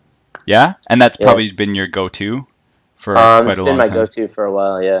 Creates. Yeah, and that's probably been your go-to for quite a long time. It's been my go-to for a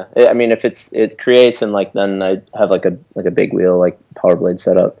while. Yeah, I mean, if it creates, and like then I have like a big wheel like Power Blade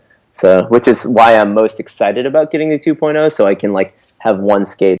setup. So, which is why I'm most excited about getting the 2.0, so I can like have one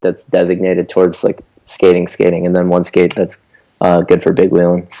skate that's designated towards like skating, and then one skate that's good for big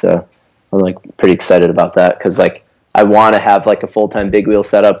wheeling. So I'm like pretty excited about that because like I want to have like a full-time big wheel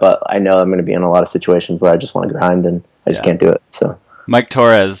setup, but I know I'm going to be in a lot of situations where I just want to grind and I just can't do it. So Mike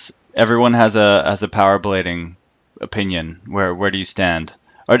Torres, everyone has a power blading opinion. Where do you stand?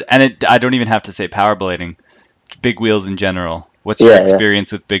 I don't even have to say power blading, big wheels in general. What's your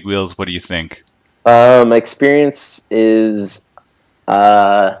experience with big wheels? What do you think? My experience is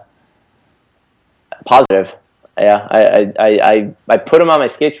positive. Yeah, I put them on my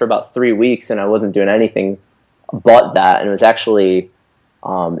skates for about 3 weeks, and I wasn't doing anything but that. And it was actually,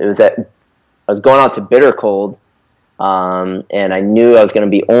 I was going out to Bitter Cold, and I knew I was going to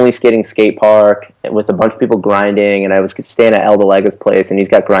be only skating skate park with a bunch of people grinding, and I was staying at Elba Lega's place, and he's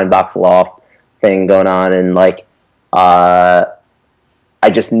got Grindbox Loft thing going on, and like, I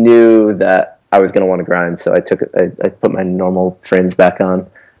just knew that I was going to want to grind, so I put my normal frames back on.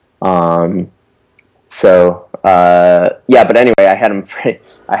 But anyway, I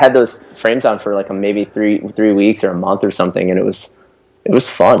had those frames on for like maybe three weeks or a month or something, and it was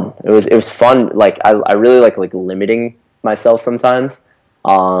fun. It was fun. Like I really like limiting myself sometimes,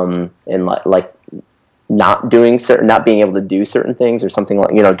 and like not being able to do certain things or something,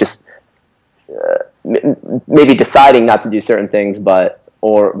 like, you know, just maybe deciding not to do certain things,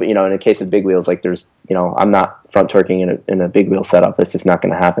 or you know, in the case of big wheels, like there's, you know, I'm not front torquing in a big wheel setup. It's just not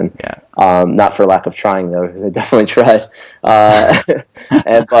going to happen. Yeah. Not for lack of trying though, because I definitely tried. And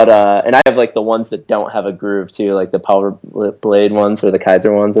I have like the ones that don't have a groove too, like the Power Blade ones or the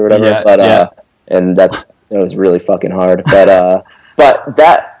Kaiser ones or whatever. Yeah, and that was really fucking hard. But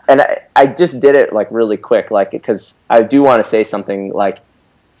that, and I just did it like really quick, like, because I do want to say something. Like,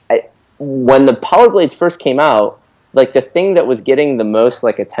 when the Power Blades first came out, like the thing that was getting the most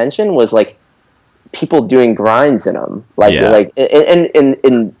like attention was like people doing grinds in them,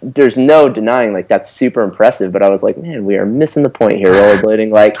 and there's no denying like that's super impressive. But I was like, man, we are missing the point here,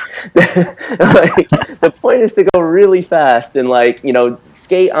 rollerblading. Like, the point is to go really fast and like, you know,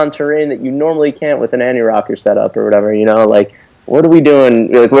 skate on terrain that you normally can't with an anti-rocker setup or whatever. You know, like, what are we doing?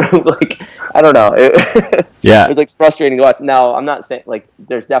 Like, I don't know. It was like frustrating to watch. Now, I'm not saying like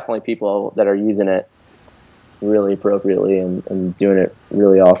there's definitely people that are using it really appropriately and doing it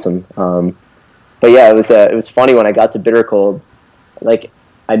really awesome. But yeah, it was funny when I got to Bitter Cold. Like,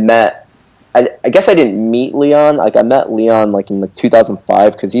 I guess I didn't meet Leon. Like, I met Leon like in like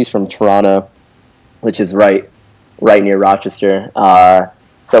 2005 because he's from Toronto, which is right near Rochester.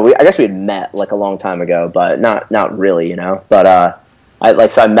 So I guess we had met like a long time ago, but not really, you know. But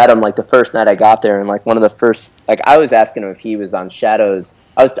I met him like the first night I got there, and like one of the first, like, I was asking him if he was on Shadows.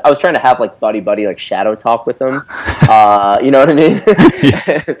 I was trying to have like buddy like shadow talk with him. You know what I mean?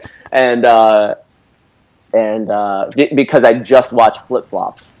 and because I just watched Flip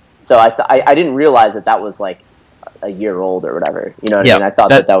Flops, So I didn't realize that was like a year old or whatever. You know what I Yeah, mean? I thought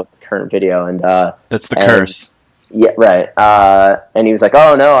that was the current video, and that's the curse. yeah, right. And he was like,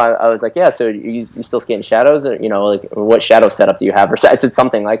 "Oh no," I was like, "Yeah." So you still skating shadows, or like what shadow setup do you have? Or I said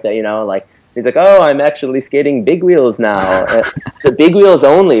something like that, like. He's like, "Oh, I'm actually skating big wheels now. The big wheels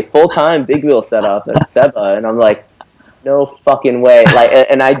only, full-time big wheel setup at Seba." And I'm like, "No fucking way!" Like,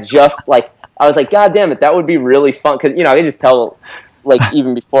 and I just I was like, "God damn it, that would be really fun." Because I could just tell, like,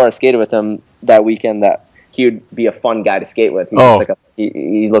 even before I skated with him that weekend, that he would be a fun guy to skate with. He's just like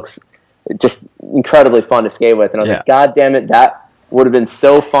he looks just incredibly fun to skate with, and I was like, "God damn it, that would have been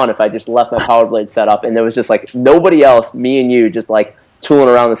so fun if I just left my power blade set up and there was just like nobody else, me and you, just like." Tooling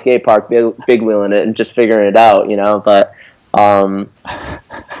around the skate park, big wheeling it, and just figuring it out, But I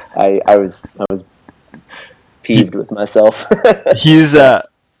was peeved with myself. He's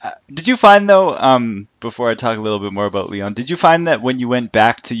Did you find though, before I talk a little bit more about Leon, did you find that when you went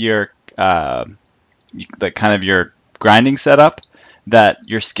back to your like kind of your grinding setup, that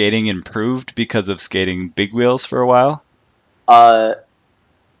your skating improved because of skating big wheels for a while?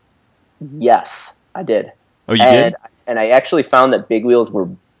 Yes, I did. Oh, you did? And I actually found that big wheels were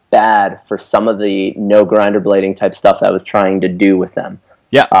bad for some of the no grinder blading type stuff that I was trying to do with them.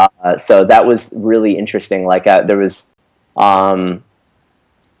 Yeah. So that was really interesting. Like there was, I'm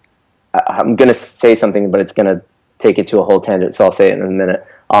going to say something, but it's going to take it to a whole tangent. So I'll say it in a minute.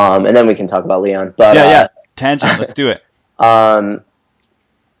 And then we can talk about Leon. But yeah. Tangent. Let's do it.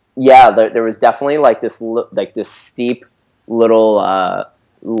 Yeah, there was definitely like this steep little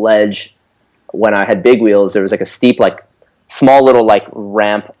ledge. When I had big wheels, there was like a steep, like small little like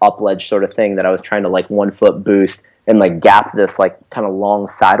ramp up ledge sort of thing that I was trying to like 1 foot boost and like gap this like kind of long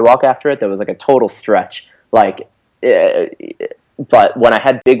sidewalk after it. That was like a total stretch. But when I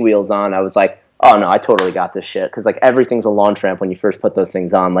had big wheels on, I was like, oh no, I totally got this shit. Cause like everything's a launch ramp when you first put those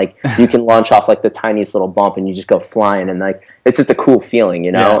things on. Like you can launch off like the tiniest little bump and you just go flying, and like it's just a cool feeling,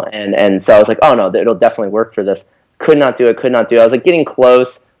 Yeah. And so I was like, oh no, it'll definitely work for this. Could not do it. I was like getting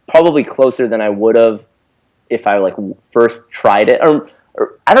close. Probably closer than I would have if I like first tried it, or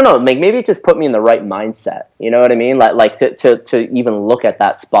I don't know. Maybe it just put me in the right mindset. You know what I mean? Like to even look at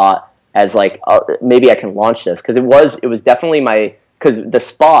that spot as like maybe I can launch this, because it was definitely because the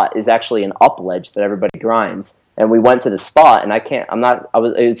spot is actually an up ledge that everybody grinds, and we went to the spot, and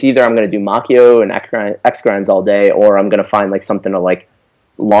it's either I'm going to do Machio and X grinds all day, or I'm going to find like something to like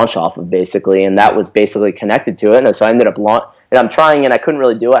launch off of basically, and that was basically connected to it, and so I ended up and I'm trying, and I couldn't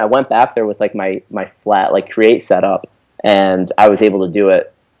really do it. I went back there with like my flat like create setup, and I was able to do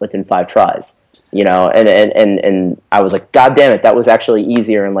it within 5 tries, and I was like, God damn it, that was actually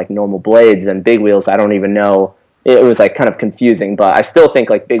easier in like normal blades than big wheels. I don't even know. It was like kind of confusing, but I still think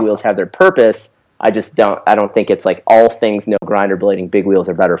like big wheels have their purpose. I don't think it's like all things no grinder blading big wheels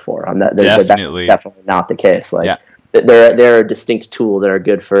are better for. That's definitely not the case. Like they're a distinct tool that are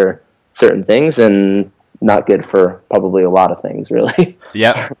good for certain things and not good for probably a lot of things, really.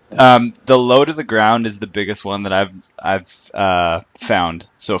 Yep. The low to the ground is the biggest one that I've found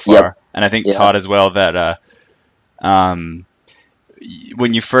so far, yep. And I think Todd as well. That when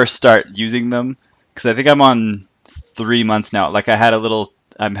you first start using them, because I think I'm on 3 months now. Like I'm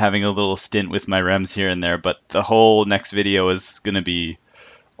having a little stint with my rems here and there, but the whole next video is going to be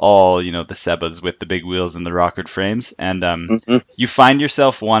all the Sebas with the big wheels and the rockered frames, and you find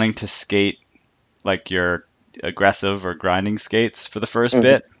yourself wanting to skate like your aggressive or grinding skates for the first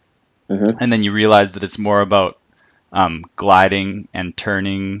bit, and then you realize that it's more about gliding and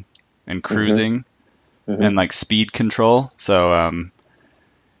turning and cruising and like speed control. So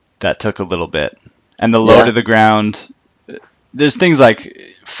that took a little bit. And the low to the ground, there's things like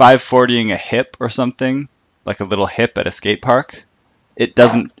 540ing a hip or something, like a little hip at a skate park. It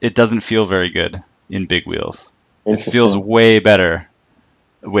doesn't feel very good in big wheels. It feels way better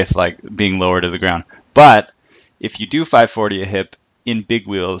with like being lower to the ground. But if you do 540 a hip in big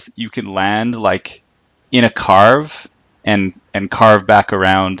wheels, you can land like in a carve and carve back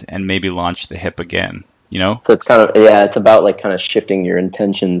around and maybe launch the hip again, So it's kind of, it's about like kind of shifting your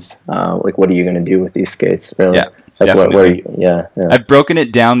intentions. Like what are you going to do with these skates, really? Yeah, like definitely. I've broken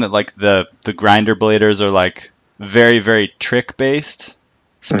it down that like the grinder bladers are like very, very trick based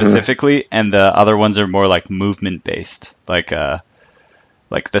specifically, and the other ones are more like movement based. Like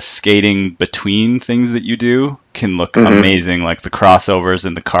the skating between things that you do can look amazing, like the crossovers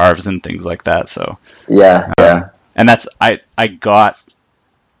and the carves and things like that. So and that's I got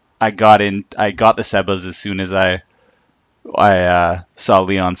the Sebas as soon as I saw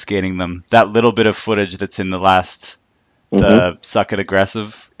Leon skating them. That little bit of footage that's in the last the Suck It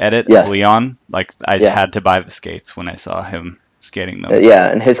Aggressive edit of Leon, like I had to buy the skates when I saw him skating them.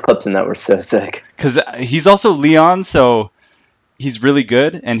 Yeah, and his clips in that were so sick. Because he's also Leon, so he's really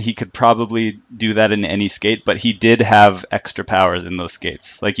good, and he could probably do that in any skate, but he did have extra powers in those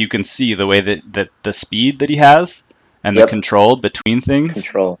skates. Like, you can see the way that the speed that he has and the control between things.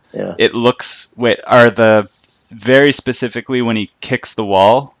 Control, yeah. It looks, very specifically when he kicks the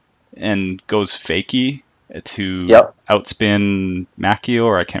wall and goes fakie to outspin Macchio,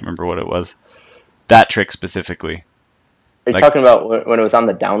 or I can't remember what it was. That trick specifically. Are you talking about when it was on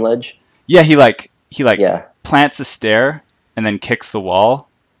the down ledge? Yeah, he plants a stair and then kicks the wall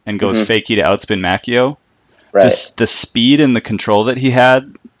and goes fakie to outspin Macchio. Right. Just the speed and the control that he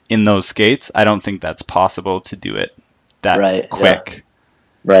had in those skates, I don't think that's possible to do it that quick. Yeah.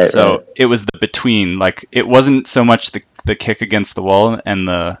 Right. So it was the between. Like, it wasn't so much the kick against the wall and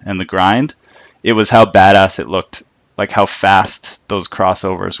the grind. It was how badass it looked, like how fast those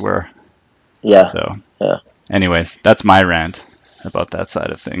crossovers were. Yeah. So yeah. Anyways, that's my rant about that side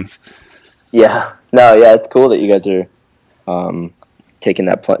of things. Yeah. No, yeah, it's cool that you guys are taking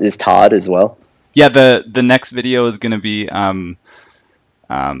that is Todd as well? Yeah, the next video is going to be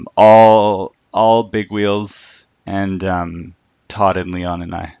all Big Wheels and Todd and Leon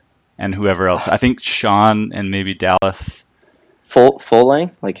and I and whoever else. I think Sean and maybe Dallas. Full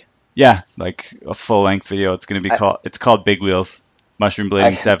length, like. Yeah, like a full length video. It's going to be called Big Wheels Mushroom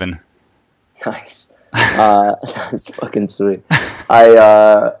Blading 7. Nice. That's fucking sweet.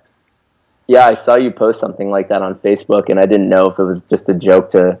 I saw you post something like that on Facebook, and I didn't know if it was just a joke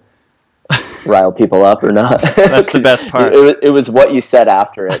to rile people up or not. That's the best part. It was what you said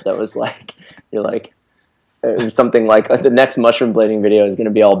after it that was like, you're like, it was something like the next mushroom blading video is going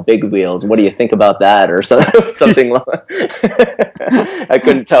to be all Big Wheels. What do you think about that? Or something like I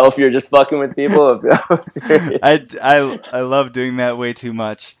couldn't tell if you're just fucking with people. Or if that was serious. I love doing that way too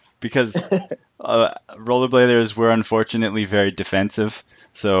much because rollerbladers were unfortunately very defensive.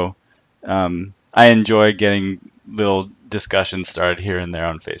 So I enjoy getting little discussions started here and there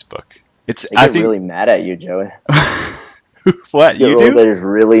on Facebook. I think really mad at you, Joey. What, you do? Rollerbladers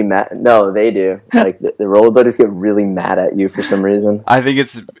really mad. No, they do. Like the rollerbladers get really mad at you for some reason. I think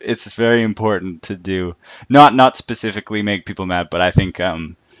it's very important to do. Not specifically make people mad, but I think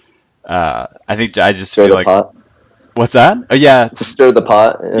I just stir feel the like pot. What's that? Oh yeah, to stir the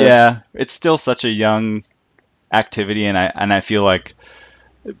pot. Yeah, it's still such a young activity, and I feel like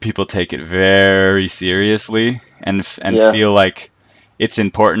people take it very seriously and feel like it's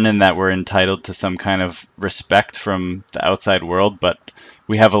important and that we're entitled to some kind of respect from the outside world, but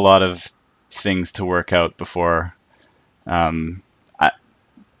we have a lot of things to work out before I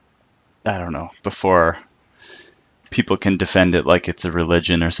don't know, before people can defend it like it's a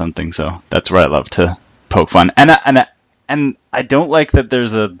religion or something. So that's where I love to poke fun. And I don't like that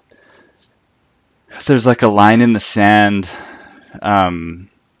there's like a line in the sand.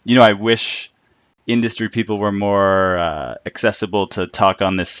 I wish industry people were more accessible to talk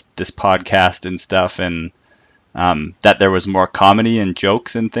on this podcast and stuff, and that there was more comedy and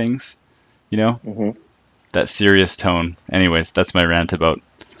jokes and things, that serious tone. Anyways, that's my rant about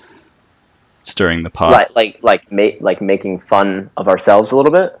stirring the pot. Right, like making fun of ourselves a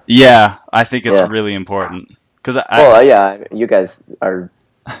little bit. Yeah, I think it's really important because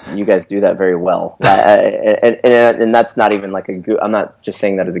you guys do that very well, and that's not even like a goof. I'm not just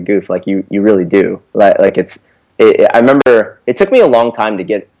saying that as a goof. Like you really do. Like I remember it took me a long time to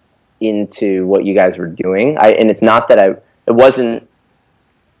get into what you guys were doing. And it's not that it wasn't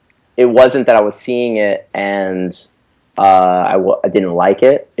that I was seeing it and I didn't like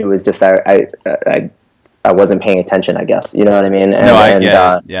it. It was just I wasn't paying attention, I guess. You know what I mean? I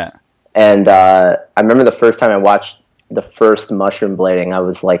get it. Yeah. And I remember the first time I watched the first mushroom blading, I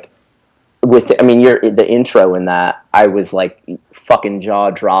was like, the intro in that, I was like fucking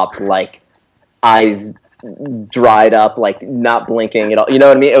jaw dropped, like eyes dried up, like not blinking at all. You know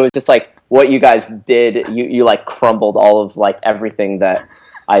what I mean? It was just like what you guys did. You like crumbled all of like everything that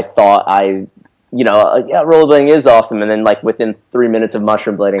I thought rollerblading is awesome. And then like within 3 minutes of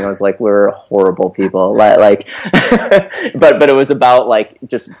mushroom blading, I was like, we're horrible people. Like, but it was about like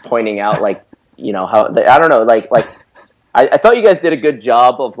just pointing out like, how I don't know, like I thought you guys did a good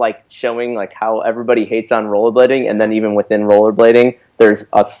job of like showing like how everybody hates on rollerblading, and then even within rollerblading, there's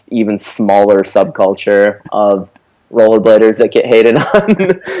a even smaller subculture of rollerbladers that get hated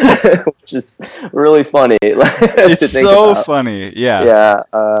on, which is really funny. It's so funny, yeah. Yeah.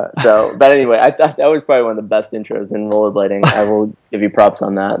 But anyway, I thought that was probably one of the best intros in rollerblading. I will give you props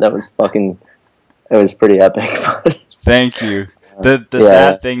on that. That was it was pretty epic. Thank you. The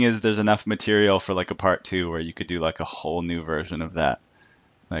sad thing is there's enough material for like a part 2 where you could do like a whole new version of that.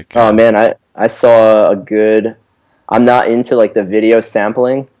 Like, man, I saw a good. I'm not into like the video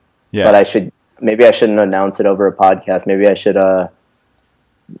sampling, Yeah. but maybe I shouldn't announce it over a podcast. Maybe I should.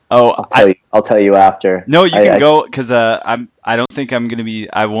 I'll tell you after. No, you can go, because I don't think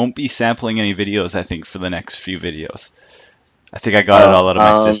I won't be sampling any videos, I think, for the next few videos. I think I got it all out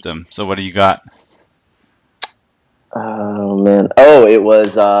of my system. So what do you got? Oh man. Oh, it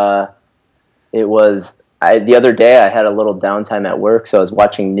was the other day I had a little downtime at work, so I was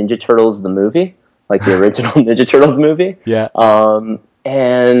watching Ninja Turtles the movie, like the original Ninja Turtles movie. Yeah.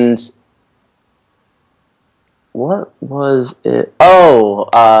 And what was it? Oh,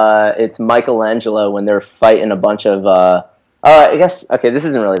 it's Michelangelo when they're fighting a bunch of I guess, okay, this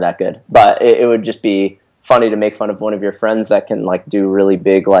isn't really that good, but it would just be funny to make fun of one of your friends that can like do really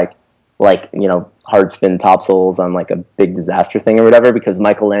big like hard spin topsouls on like a big disaster thing or whatever, because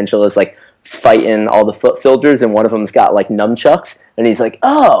Michelangelo is like fighting all the foot soldiers and one of them's got like nunchucks and he's like,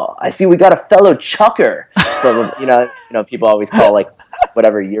 oh, I see we got a fellow chucker. So, people always call like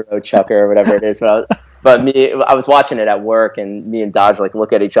whatever Euro chucker or whatever it is. But I was watching it at work and me and Dodge like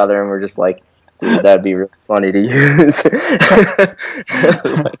look at each other and we're just like, dude, that'd be really funny to use.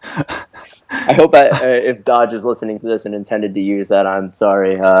 I hope if Dodge is listening to this and intended to use that, I'm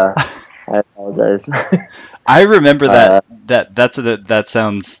sorry. I apologize. I remember that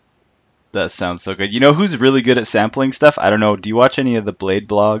sounds so good. You know who's really good at sampling stuff? I don't know. Do you watch any of the Blade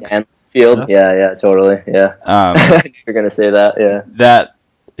blog? Field? Stuff? Yeah, totally. Yeah. You're gonna say that, yeah.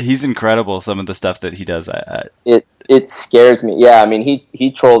 He's incredible. Some of the stuff that he does. It scares me. Yeah, I mean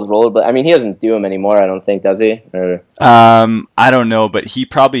he trolls rollerblade. I mean he doesn't do them anymore. I don't think, does he? Or... I don't know, but he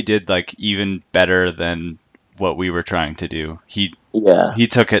probably did like even better than what we were trying to do. He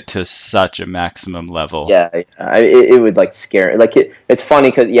took it to such a maximum level. Yeah, it would like scare. Like it's funny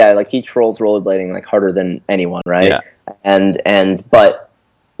because like he trolls rollerblading like harder than anyone, right? Yeah. And but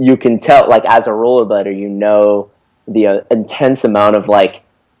you can tell like as a rollerblader, the intense amount of like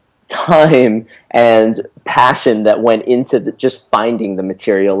time and passion that went into just finding the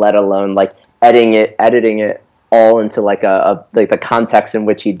material, let alone like editing it all into like like the context in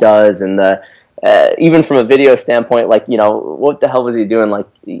which he does, and the even from a video standpoint, like what the hell was he doing? Like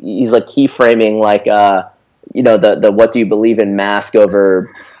he's like keyframing like the what do you believe in mask over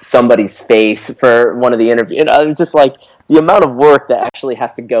somebody's face for one of the interviews. It's just like the amount of work that actually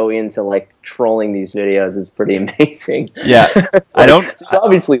has to go into like trolling these videos is pretty amazing. Yeah, I don't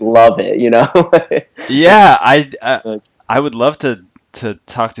obviously love it, Yeah, I would love to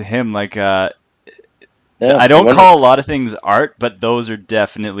talk to him. Like, I don't call a lot of things art, but those are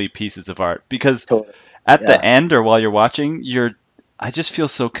definitely pieces of art, because at the end or while you're watching, I just feel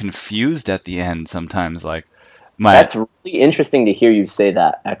so confused at the end sometimes. Like, that's really interesting to hear you say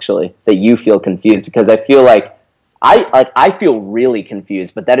that, actually, that you feel confused, because I feel like I feel really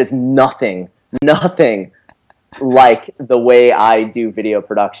confused, but that is nothing like the way I do video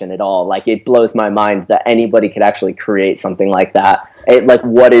production at all. Like, it blows my mind that anybody could actually create something like that. Like,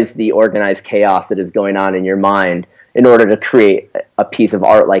 what is the organized chaos that is going on in your mind in order to create a piece of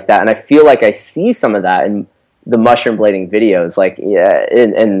art like that? And I feel like I see some of that in the mushroom blading videos. Like, yeah,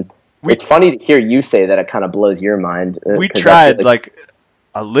 and it's funny to hear you say that it kind of blows your mind. We tried, like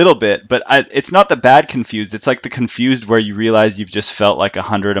a little bit, but it's not the bad confused. It's like the confused where you realize you've just felt like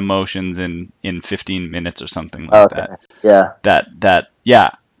 100 emotions in 15 minutes or something like that. Yeah. Yeah.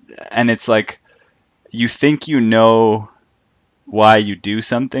 And it's like, you think you know why you do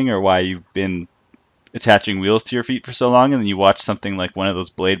something or why you've been attaching wheels to your feet for so long, and then you watch something like one of those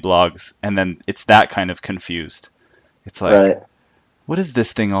Blade blogs, and then it's that kind of confused. It's like, what is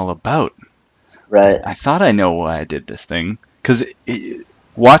this thing all about? Right. I thought I know why I did this thing. Because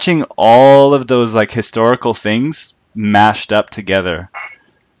watching all of those like historical things mashed up together,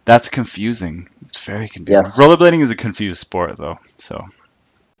 that's confusing. It's very confusing. Yes. Rollerblading is a confused sport, though. So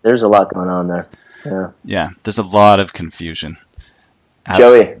there's a lot going on there. Yeah, there's a lot of confusion.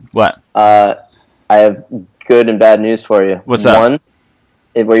 Joey, what? I have good and bad news for you. What's that? One,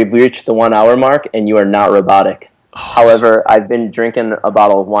 we've reached the 1 hour mark, and you are not robotic. However, I've been drinking a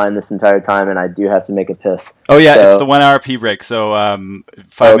bottle of wine this entire time, and I do have to make a piss. Oh yeah, it's the 1 hour pee break. So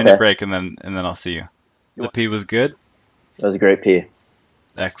 5-minute break, and then I'll see you. The pee was good? It was a great pee.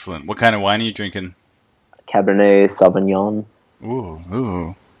 Excellent. What kind of wine are you drinking? Cabernet Sauvignon.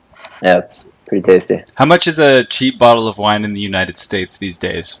 Ooh. Yeah, it's pretty tasty. How much is a cheap bottle of wine in the United States these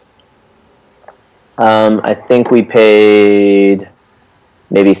days? I think we maybe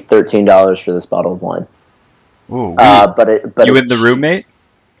 $13 for this bottle of wine. Ooh, but you and the roommate?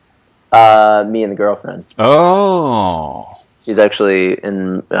 Me and the girlfriend. Oh. She's actually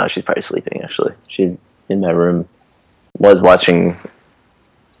she's probably sleeping, actually. She's in my room. Was watching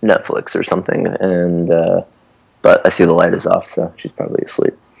Netflix or something, and but I see the light is off, so she's probably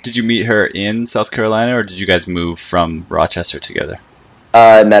asleep. Did you meet her in South Carolina, or did you guys move from Rochester together?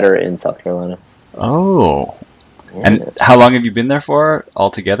 I met her in South Carolina. Oh. Yeah. And how long have you been there for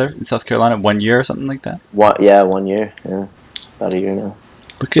altogether in South Carolina? 1 year or something like that? 1 year. Yeah, about a year now.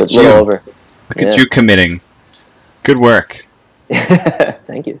 Look at A little you. over. Look at you committing. Good work.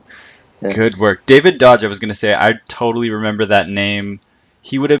 Thank you. Yeah. Good work. David Dodge, I was going to say, I totally remember that name.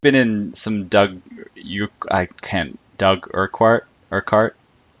 He would have been in some Doug Urquhart? Doug Urquhart,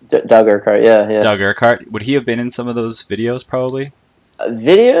 yeah. Doug Urquhart. Would he have been in some of those videos, probably?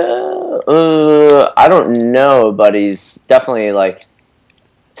 Video? I don't know, but he's definitely like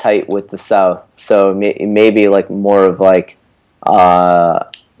tight with the South. So maybe like more of like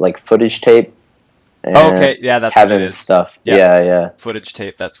footage tape. And Okay, yeah, that's what it Kevin's is. stuff. Yeah. Yeah. Footage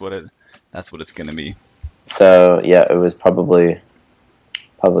tape, that's what it's going to be. So yeah, it was probably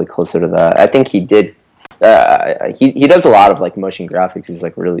closer to that. I think he did. He does a lot of like motion graphics.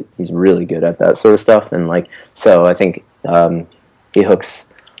 He's really good at that sort of stuff, and like so I think he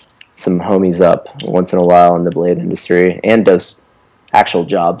hooks some homies up once in a while in the blade industry and does actual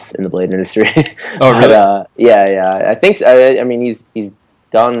jobs in the blade industry. Oh, really? But, yeah. I think I mean he's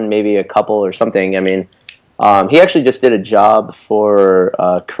done maybe a couple or something. I mean. He actually just did a job for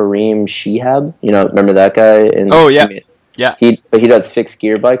Kareem Shihab. You know, remember that guy? Oh, yeah. Yeah. He does fixed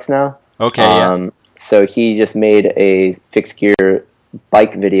gear bikes now. Okay, yeah. So he just made a fixed gear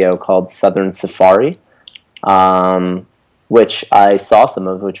bike video called Southern Safari, which I saw some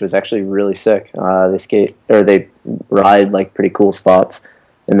of, which was actually really sick. They ride like pretty cool spots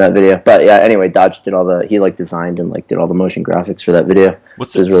in that video. But yeah, anyway, Dodge did he designed and like did all the motion graphics for that video.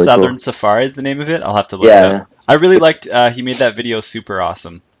 What's it? Really Southern cool. Safari is the name of it? I'll have to look it up. I really liked he made that video super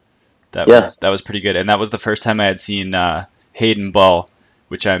awesome. That was pretty good. And that was the first time I had seen Hayden Ball,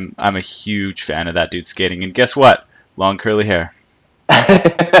 which I'm a huge fan of that dude skating. And guess what? Long curly hair.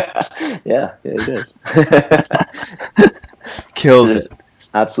 Yeah, it is. Kills it.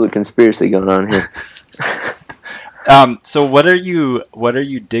 Absolute conspiracy going on here. So what are you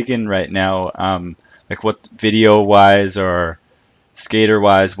digging right now? Like what video wise or skater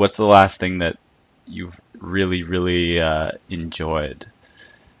wise, what's the last thing that you've really, really enjoyed?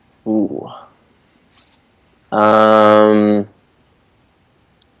 Ooh. Oh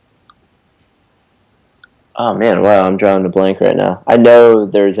man, wow, I'm drawing a blank right now. I know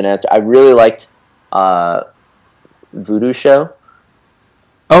there's an answer. I really liked Voodoo Show.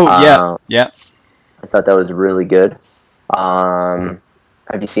 Oh yeah. I thought that was really good. Have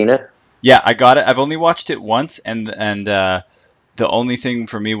you seen it? Yeah, I got it. I've only watched it once, and the only thing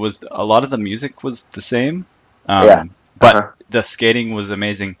for me was a lot of the music was the same. But the skating was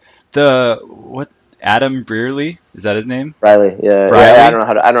amazing. Adam Brearley, is that his name? Riley, yeah. Riley?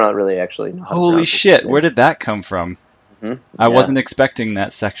 Yeah, I don't really actually know how to Holy shit, where did that come from? I wasn't expecting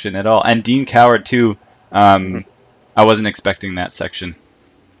that section at all. And Dean Coward too. I wasn't expecting that section.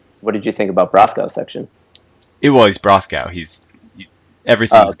 What did you think about Broskow's section? He's Broskow.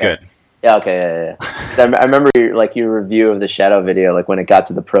 Everything's good. Yeah, okay, yeah. So I remember your review of the Shadow video, like when it got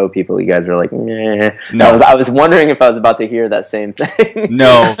to the pro people, you guys were like, meh. No. I was wondering if I was about to hear that same thing.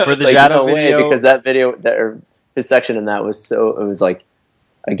 No, for the Shadow video, because that video, his section in that was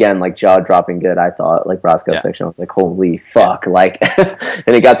again, like jaw-dropping good, I thought. Like Broskow's section, I was like, holy fuck. Like,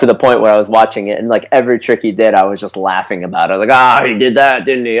 and it got to the point where I was watching it, and like every trick he did, I was just laughing about it. I was like, he did that,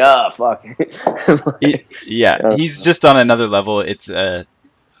 didn't he? Oh, fuck. He's just on another level.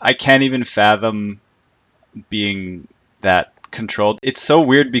 I can't even fathom being that controlled. It's so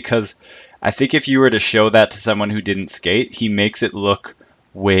weird because I think if you were to show that to someone who didn't skate, he makes it look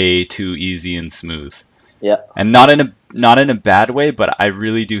way too easy and smooth. Yeah. And not in a bad way, but I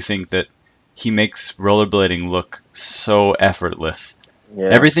really do think that he makes rollerblading look so effortless. Yeah.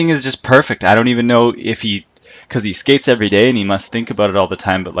 Everything is just perfect. I don't even know if because he skates every day and he must think about it all the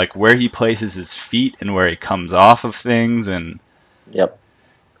time, but like where he places his feet and where he comes off of things and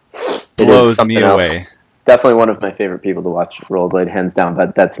blows me away. Definitely one of my favorite people to watch rollerblade, hands down,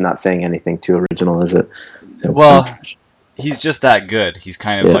 but that's not saying anything too original, is it? Well, he's just that good. He's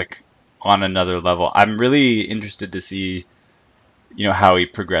kind of like on another level. I'm really interested to see, how he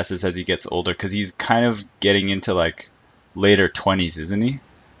progresses as he gets older, because he's kind of getting into like later 20s, isn't he?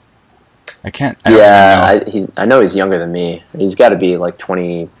 I know he's younger than me. He's got to be like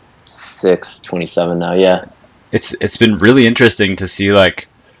 26, 27 now. Yeah. It's been really interesting to see like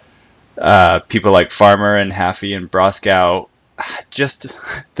people like Farmer and Haffey and Broskow,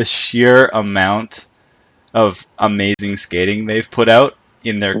 just the sheer amount of amazing skating they've put out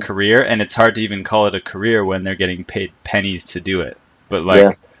in their career, and it's hard to even call it a career when they're getting paid pennies to do it. But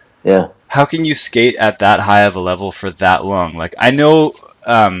like, how can you skate at that high of a level for that long? Like I know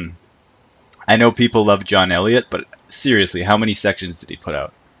people love John Elliott, but seriously, how many sections did he put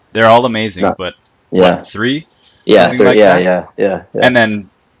out? They're all amazing, No. but Yeah. what, three? Yeah. Something like yeah. that? Yeah. Yeah. Yeah. And then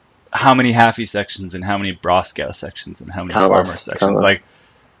how many Haffy sections and how many Broscow sections and how many Farmer sections? Countless. Like,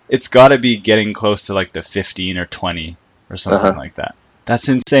 it's got to be getting close to like the 15 or 20 or something like that. That's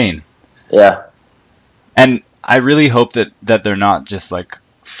insane. Yeah. And I really hope that they're not just like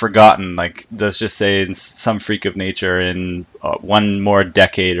forgotten. Like, let's just say in some freak of nature in one more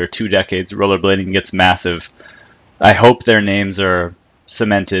decade or 2 decades, rollerblading gets massive. I hope their names are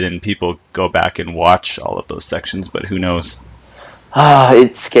cemented and people go back and watch all of those sections, but who knows?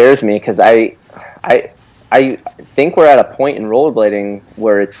 It scares me because I think we're at a point in rollerblading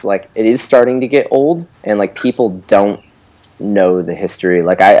where it's like it is starting to get old, and like people don't know the history.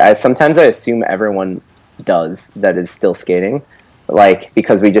 Like I sometimes I assume everyone does that is still skating, like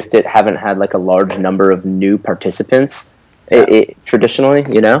because we just haven't had like a large number of new participants traditionally,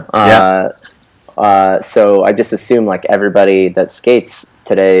 you know. So I just assume like everybody that skates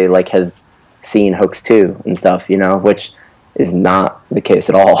today like has seen Hoax 2 and stuff, you know, which is not the case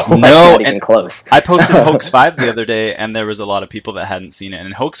at all. No, not even close. I posted Hoax 5 the other day, and there was a lot of people that hadn't seen it.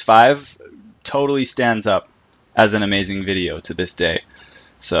 And Hoax 5 totally stands up as an amazing video to this day.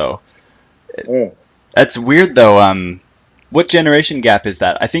 So that's weird, though. What generation gap is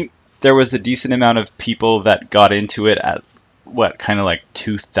that? I think there was a decent amount of people that got into it at what, kind of like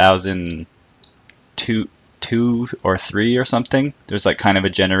 2002 or 3 or something. There's like kind of a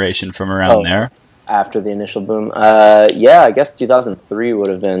generation from around there. After the initial boom, yeah, I guess 2003 would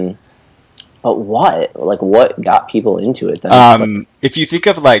have been. But what? Like, what got people into it then? If you think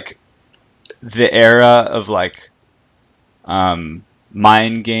of like the era of like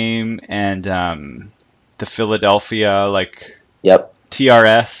Mind Game and the Philadelphia, like Yep.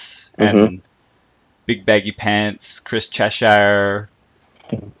 TRS and Big Baggy Pants, Chris Cheshire,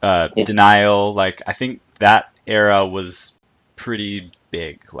 Denial, like I think that era was pretty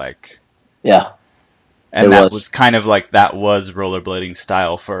big, like Yeah. and that was kind of like that was rollerblading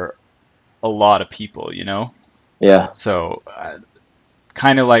style for a lot of people, you know? Yeah. So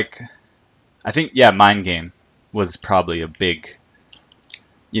kind of like I think Mind Game was probably a big,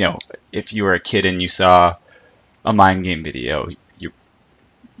 you know, if you were a kid and you saw a Mind Game video, you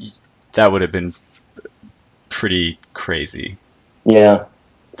that would have been pretty crazy. Yeah.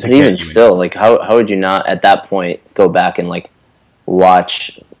 But even still, like how would you not at that point go back and like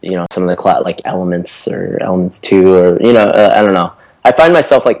watch, you know, some of the like Elements or Elements 2 or, you know, I don't know. I find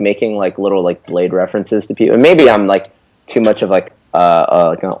myself like making like little like Blade references to people. And maybe I'm like too much of like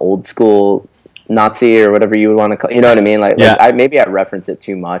an old school Nazi or whatever you would want to call, you know what I mean? Like maybe I reference it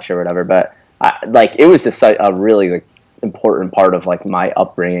too much or whatever, but like it was just a really like important part of like my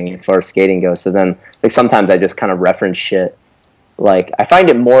upbringing as far as skating goes. So then like sometimes I just kind of reference shit. Like I find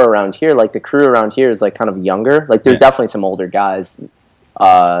it more around here. Like the crew around here is like kind of younger. Like there's definitely some older guys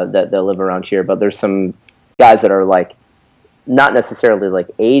that live around here, but there's some guys that are like not necessarily like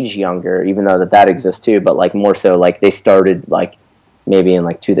age younger, even though that exists too, but like more so like they started like maybe in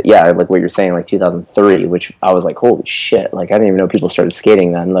like like what you're saying, like 2003, which I was like, holy shit, like I didn't even know people started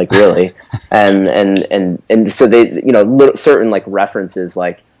skating then, like really. and so they, you know, certain like references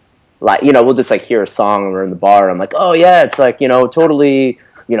like you know, we'll just like hear a song and we're in the bar and I'm like, oh yeah, it's like, you know, totally,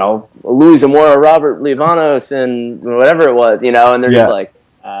 you know, Luis Zamora, Robert Livanos and whatever it was, you know, and they're just like,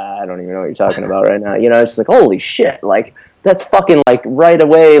 I don't even know what you're talking about right now, you know. It's just like, holy shit, like that's fucking like right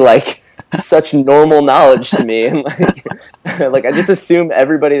away like such normal knowledge to me, and like like I just assume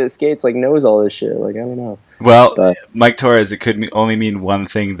everybody that skates like knows all this shit. Like I don't know. Well, Mike Torres, it could only mean one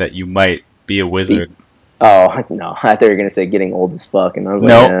thing, that you might be a wizard. Oh no! I thought you were gonna say getting old as fuck, and I was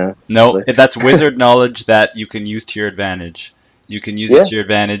like, no, that's wizard knowledge that you can use to your advantage. You can use it to your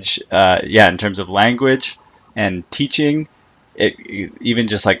advantage, in terms of language and teaching. Even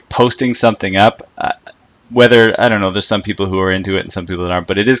just like posting something up. Whether, I don't know, there's some people who are into it and some people that aren't,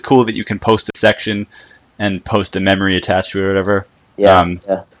 but it is cool that you can post a section and post a memory attached to it or whatever.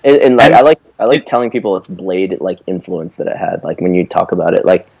 And I like telling people it's Blade like influence that it had. Like when you talk about it,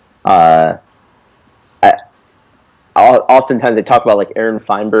 like oftentimes they talk about like Aaron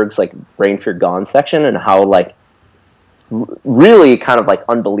Feinberg's like Brain Fear Gone section and how like really kind of like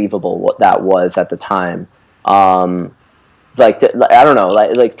unbelievable what that was at the time. Like I don't know,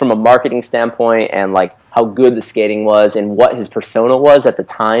 like from a marketing standpoint and like how good the skating was and what his persona was at the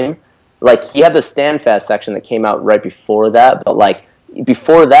time. Like he had the Standfast section that came out right before that, but like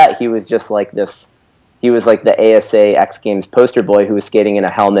before that he was just like this. He was like the ASA X Games poster boy who was skating in a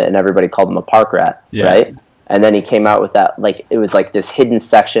helmet and everybody called him a park rat, right? and then he came out with that, like, it was like this hidden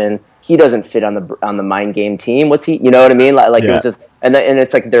section. He doesn't fit on the Mind Game team. What's he? You know what I mean? Like it was just, and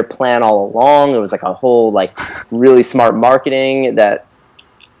it's like their plan all along. It was like a whole like really smart marketing that.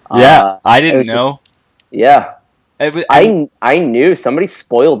 I didn't know. I knew somebody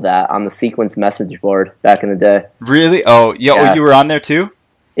spoiled that on the Sequence message board back in the day. Really? Oh, yeah. Yes. Oh, you were on there too?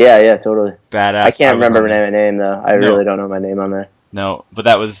 Yeah, totally. Badass. I can't remember my name though. I really don't know my name on there. No, but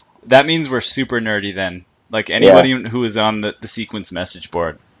that means we're super nerdy then. Like anybody who is on the Sequence message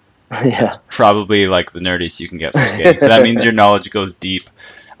board. It's probably like the nerdiest you can get for skating. So that means your knowledge goes deep.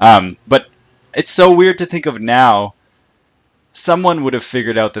 But it's so weird to think of now. Someone would have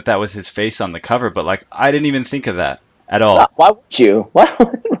figured out that was his face on the cover, but like I didn't even think of that at all. Why would you?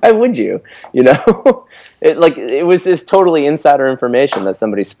 Why would you? You know, it was this totally insider information that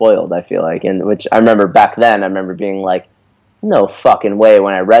somebody spoiled. I feel like, and which I remember back then. I remember being like, no fucking way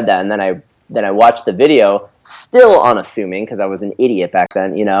when I read that, and then I watched the video, still unassuming because I was an idiot back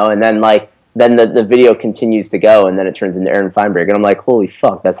then, you know. And then the video continues to go, and then it turns into Aaron Feinberg, and I'm like, holy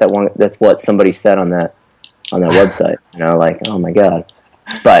fuck, that's what somebody said on that website, you know, like, oh my god.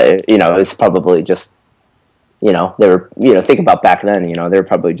 But you know, it's probably just, you know, they were, you know, think about back then, you know, they were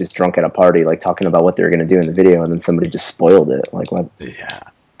probably just drunk at a party, like talking about what they were going to do in the video, and then somebody just spoiled it. Like, what? Yeah,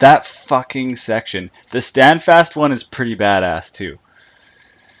 that fucking section. The Stand Fast one is pretty badass too.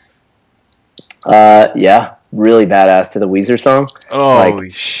 Yeah, really badass to the Weezer song. Holy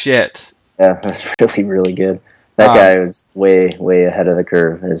shit! Yeah, that's really, really good. That guy was way ahead of the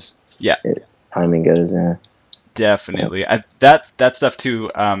curve as timing goes. Yeah, definitely. That stuff too.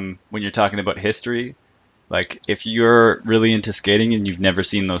 When you're talking about history, like if you're really into skating and you've never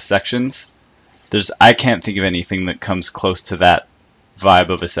seen those sections, I can't think of anything that comes close to that vibe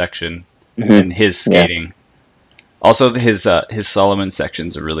of a section in his skating. Yeah. Also, his Solomon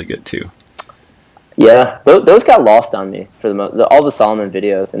sections are really good too. Yeah, those got lost on me for all the Solomon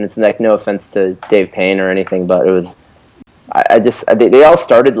videos, and it's like no offense to Dave Payne or anything, but it was, they all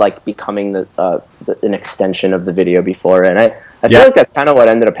started like becoming an extension of the video before, and I feel like that's kind of what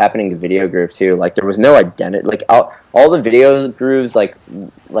ended up happening to Video Groove too. Like there was no identity, like all the video grooves, like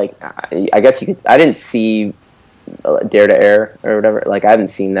I guess I didn't see Dare to Air or whatever. Like I haven't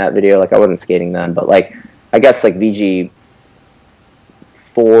seen that video. Like I wasn't skating then, but like I guess like VG4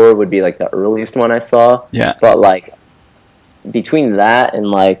 would be like the earliest one I saw. Yeah. But like between that and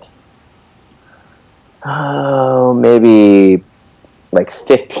like maybe like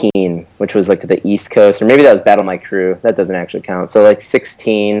 15, which was like the East Coast, or maybe that was Battle My Crew. That doesn't actually count. So like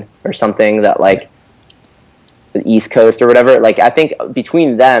 16 or something, that like the East Coast or whatever. Like I think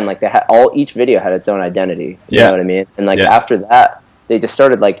between then, like they had each video had its own identity. You know what I mean? And like after that, they just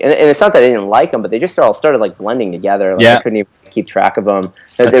started like, and it's not that I didn't like them, but they just all started like blending together. Like I couldn't even keep track of them.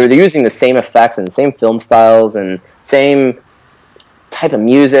 They were using the same effects and the same film styles and same type of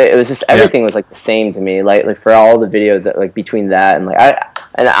music. It was just everything was like the same to me. Like for all the videos that like between that and like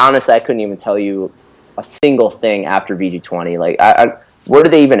and honestly I couldn't even tell you a single thing after VG20. Like where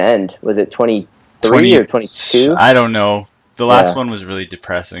did they even end? Was it 23 or 22? I don't know. The last one was really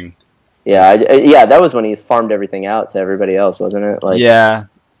depressing. Yeah, that was when he farmed everything out to everybody else, wasn't it? Like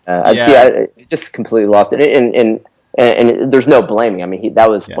I just completely lost it. And there's no blaming. I mean, that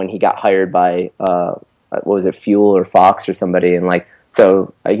was when he got hired by what was it, Fuel or Fox or somebody, and like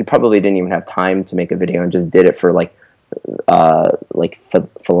so he probably didn't even have time to make a video and just did it for like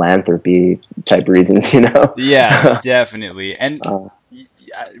philanthropy type reasons, you know? Yeah, definitely. And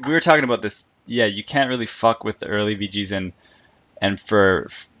we were talking about this. Yeah, you can't really fuck with the early VGs, and for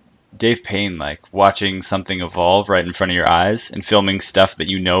Dave Payne, like watching something evolve right in front of your eyes and filming stuff that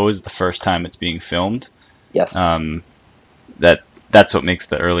you know is the first time it's being filmed. Yes. That's what makes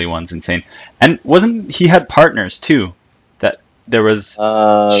the early ones insane. And he had partners too? That there was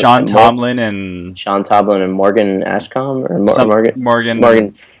Sean Tomlin and Morgan Ashcombe or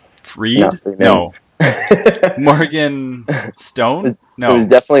Morgan Freed? No. Morgan Stone? No. It was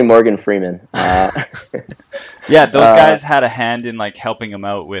definitely Morgan Freeman. Yeah, those guys had a hand in like helping him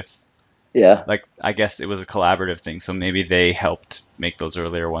out with. Yeah. Like I guess it was a collaborative thing, so maybe they helped make those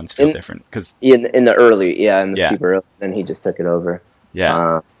earlier ones feel different. Because in the early, super early, then he just took it over.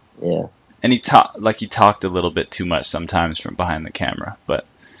 Yeah. And he talked a little bit too much sometimes from behind the camera, but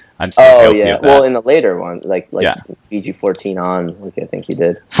I'm still guilty of that. Well, in the later one, like VG14 on, like I think he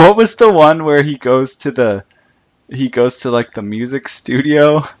did. What was the one where he goes to like the music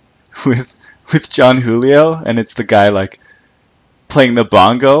studio with John Julio, and it's the guy like playing the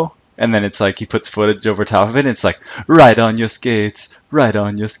bongo, and then it's like he puts footage over top of it, and it's like, right on your skates, right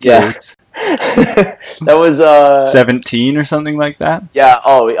on your skates. That was 17 or something like that. yeah.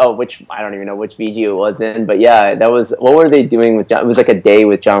 Which I don't even know which video it was in, but yeah, that was. What were they doing with John? It was like a day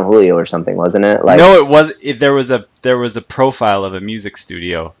with John Julio or something, wasn't it? Like, No, there was a profile of a music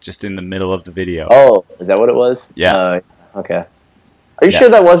studio just in the middle of the video. oh, is that what it was? Yeah. Okay. Are you Yeah. sure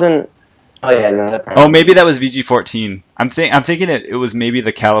that wasn't? Oh yeah, no. That Oh, maybe that was VG14. I'm thinking it was maybe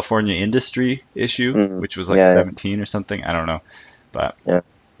the California Industry issue, which was like Yeah, yeah. 17 or something. I don't know, but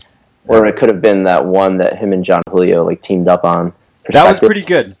Or it could have been that one that him and John Julio like teamed up on. that was Perspectives. pretty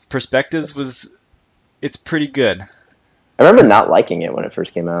good. Perspectives it's pretty good. I remember not liking it when it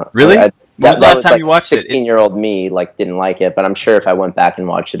first came out. Really? When was the last time you watched it? 16-year-old me like didn't like it, but I'm sure if I went back and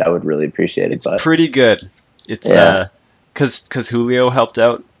watched it, I would really appreciate it. It's pretty good. It's because Julio helped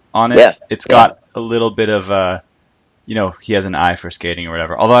out on it. Yeah. It's got a little bit of he has an eye for skating or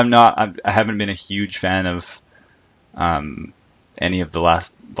whatever. Although I haven't been a huge fan of any of the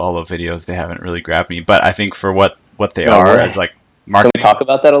last Volo videos. They haven't really grabbed me, but I think for what they are as like marketing. Can we talk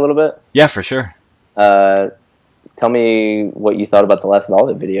about that a little bit? Yeah, for sure. Tell me what you thought about the last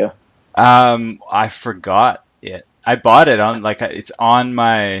Volo video. I forgot it. I bought it on it's on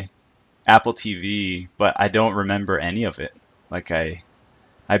my Apple TV, but I don't remember any of it. Like I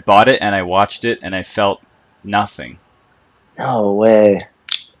bought it and I watched it and I felt nothing. No way.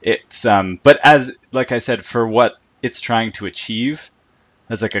 It's but as like I said, for what it's trying to achieve,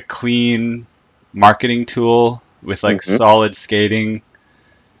 as like a clean marketing tool with like solid skating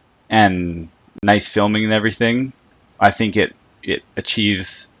and nice filming and everything, I think it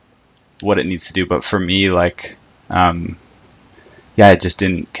achieves what it needs to do. But for me, like I just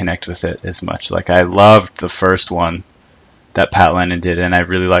didn't connect with it as much. Like I loved the first one that Pat Lennon did, and I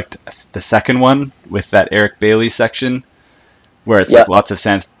really liked the second one with that Eric Bailey section where it's like lots of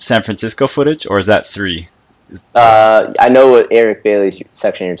San Francisco footage. Or is that 3? I know what Eric Bailey's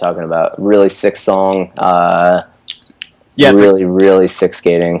section you're talking about. Really sick song. Yeah, it's really sick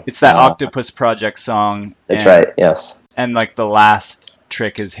skating. It's that Octopus Project song. That's right. Yes. And like the last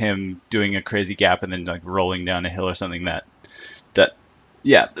trick is him doing a crazy gap and then like rolling down a hill or something.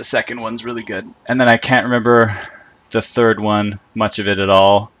 The second one's really good. And then I can't remember the third one, much of it at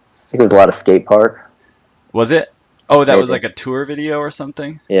all. I think it was a lot of skate park. Was it? Oh, that was like a tour video or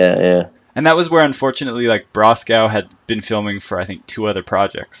something? Yeah. And that was where, unfortunately, like Broskow had been filming for, I think, 2 other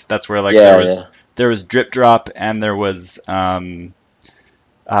projects. That's where like there was Drip Drop and there was On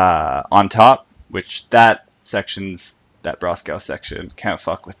Top, which that Broskow section, can't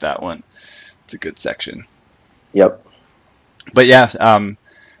fuck with that one. It's a good section. Yep. But yeah,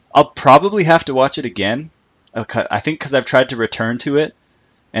 I'll probably have to watch it again. I think because I've tried to return to it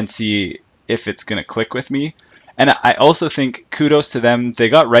and see if it's going to click with me. And I also think kudos to them. They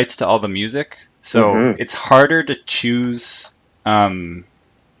got rights to all the music. So it's harder to choose. You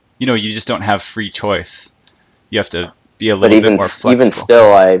just don't have free choice. You have to be a little bit more flexible. Even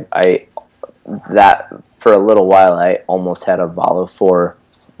still, I that for a little while, I almost had a Volo 4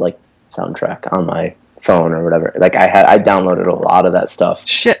 like soundtrack on my phone or whatever. Like I downloaded a lot of that stuff.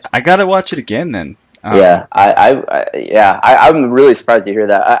 Shit, I gotta watch it again then. I'm really surprised to hear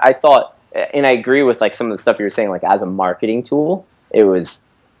that. I thought, and I agree with like some of the stuff you were saying. Like as a marketing tool, it was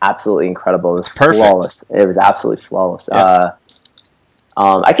absolutely incredible. It was perfect. Flawless. It was absolutely flawless. Yeah.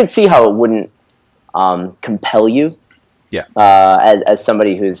 I can see how it wouldn't compel you. Yeah. As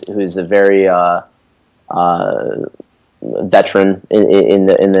somebody who's a very veteran in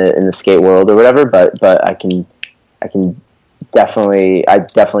the skate world or whatever, but I definitely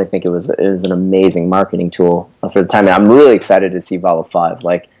think it was an amazing marketing tool for the time, and I'm really excited to see Volo 5.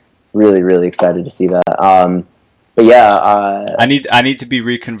 Like, really, really excited to see that. But yeah, I need to be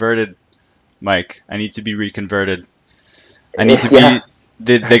reconverted, Mike. I need to be reconverted. I need to be.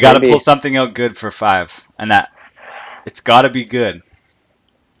 They got to pull something out good for 5, and that it's got to be good.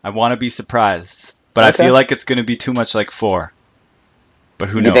 I want to be surprised, but I feel like it's going to be too much like 4. But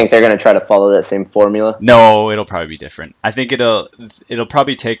who knows? You think they're going to try to follow that same formula? No, it'll probably be different. I think it'll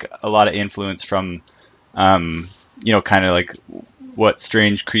probably take a lot of influence from, kind of like what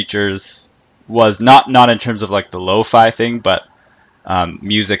Strange Creatures was. Not in terms of like the lo-fi thing, but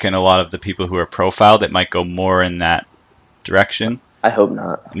music and a lot of the people who are profiled. It might go more in that direction. I hope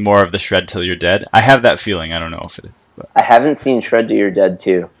not. More of the Shred Till You're Dead. I have that feeling. I don't know if it is. But. I haven't seen Shred Till You're Dead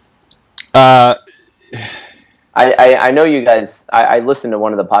 2. I know you guys. I listened to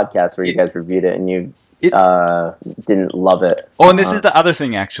one of the podcasts where you guys reviewed it, and you didn't love it. Oh, and this is the other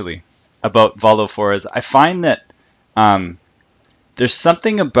thing actually about Volo 4 is I find that there's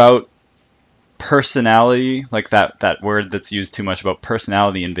something about personality, like that word that's used too much about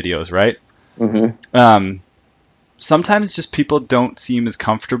personality in videos, right? Mm-hmm. sometimes just people don't seem as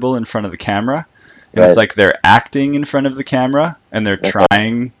comfortable in front of the camera. And Right. it's like they're acting in front of the camera and they're Okay.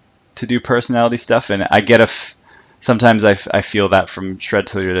 trying to do personality stuff. And I get sometimes I feel that from Shred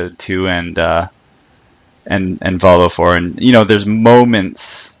Till You're Dead 2 and Volvo 4. And, you know, there's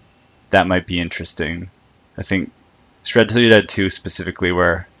moments that might be interesting. I think Shred Till You're Dead 2 specifically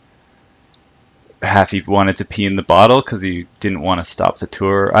where Haffy wanted to pee in the bottle because he didn't want to stop the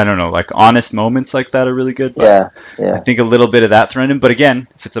tour. I don't know, like honest moments like that are really good. But Yeah, I yeah, think a little bit of that thrown in. But again,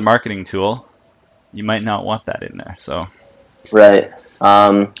 if it's a marketing tool, you might not want that in there. So right.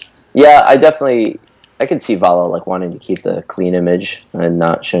 Yeah, I could see Vala like wanting to keep the clean image and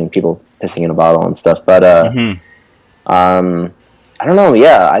not showing people pissing in a bottle and stuff. But mhm. I don't know.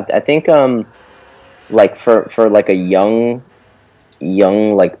 Yeah, I think like for like a young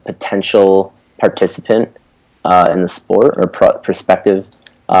like potential participant in the sport or prospective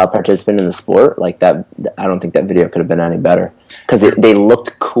participant in the sport, like that, I don't think that video could have been any better because they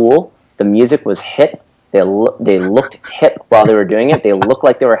looked cool. The music was hit. They looked hip while they were doing it. They looked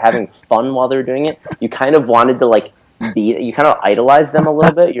like they were having fun while they were doing it. You kind of wanted to like you kind of idolize them a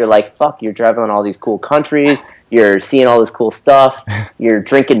little bit. You're like, fuck, you're driving on all these cool countries. You're seeing all this cool stuff. You're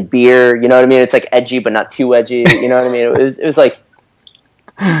drinking beer. You know what I mean? It's like edgy, but not too edgy. You know what I mean? It was like,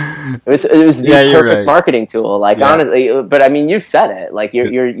 it was the Yeah, you're perfect right. marketing tool. Like Yeah. honestly, but I mean, you said it. Like you're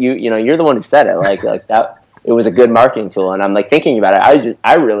the one who said it. Like that. It was a good marketing tool. And I'm like thinking about it.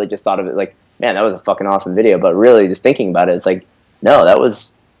 I really just thought of it like, man, that was a fucking awesome video. But really, just thinking about it, it's like, no, it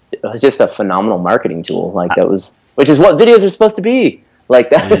was just a phenomenal marketing tool. Like that was, which is what videos are supposed to be. Like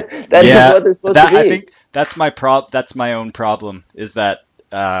that. That is what they're supposed to be. I think that's that's my own problem is that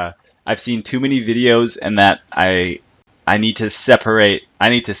I've seen too many videos and that I need to separate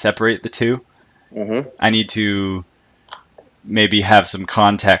the two. Mm-hmm. I need to maybe have some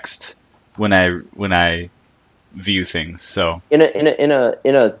context when I view things. So in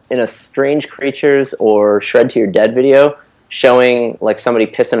a Strange Creatures or Shred to Your Dead video, showing like somebody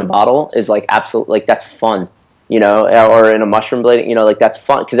piss in a bottle is like absolutely like that's fun, you know, or in a mushroom blade, you know, like that's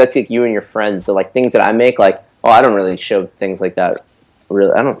fun because that's like you and your friends. So like things that I make, like I don't really show things like that.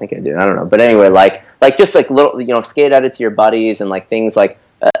 Really, I don't think I do. I don't know, but anyway, like just like little, you know, skate at it to your buddies and like things like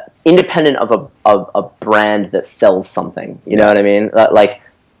independent of a brand that sells something. You know what I mean? Like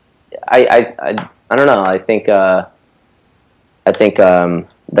I don't know. I think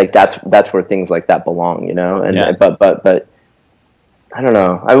like that's where things like that belong, you know. And Yeah. but I don't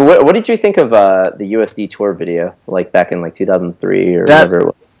know. I mean, what did you think of the USD tour video, like back in like 2003 or whatever it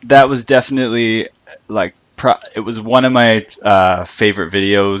was? That was definitely like it was one of my favorite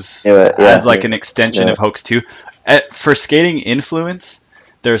videos as like an extension of Hoax 2. For skating influence,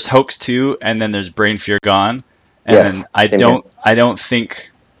 there's Hoax 2 and then there's Brain Fear Gone. And then I don't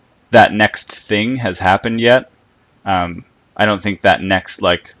think that next thing has happened yet. I don't think that next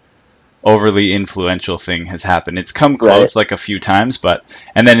like overly influential thing has happened. It's come close like a few times,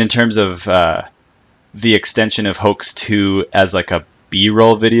 and then in terms of the extension of Hoax 2 as like a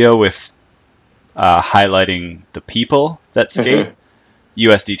B-roll video with highlighting the people that skate,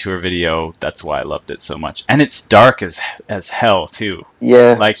 USD tour video, that's why I loved it so much. And it's dark as hell too.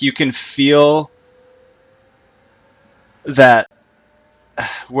 Yeah. Like you can feel that.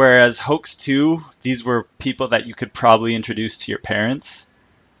 Whereas Hoax 2, these were people that you could probably introduce to your parents,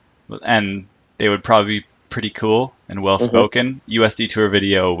 and they would probably be pretty cool and well-spoken. USD Tour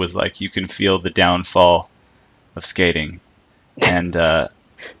video was like, you can feel the downfall of skating. And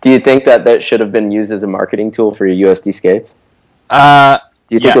do you think that should have been used as a marketing tool for your USD skates? Do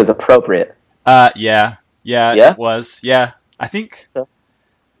you think it was appropriate? Yeah, it was. Yeah, I think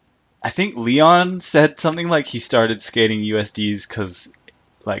Leon said something like he started skating USDs because,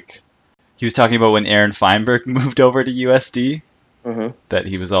 like, he was talking about when Aaron Feinberg moved over to USD, that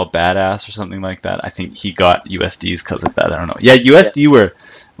he was all badass or something like that. I think he got USDs because of that. I don't know. Yeah, USD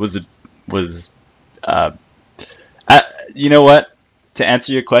was you know what? To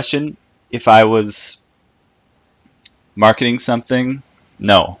answer your question, if I was marketing something,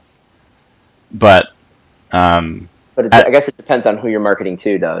 no. But I guess it depends on who you're marketing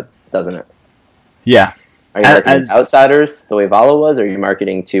to, though, doesn't it? Yeah. Are you marketing outsiders the way Vala was, or are you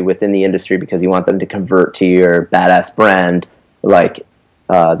marketing to within the industry because you want them to convert to your badass brand like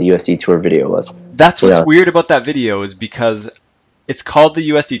the USD Tour video was? That's what's weird about that video is because it's called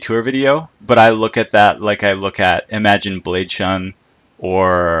the USD Tour video, but I look at that like I look at Imagine Blade Shun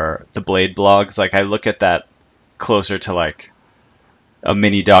or the Blade blogs. Like I look at that closer to like a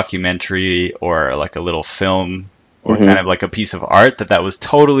mini documentary or like a little film or kind of like a piece of art that was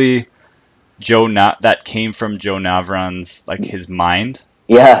totally that came from Joe Navran's like his mind.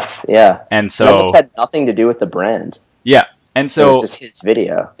 Yes, yeah. And And that just so, had nothing to do with the brand. yeah. And It was so just his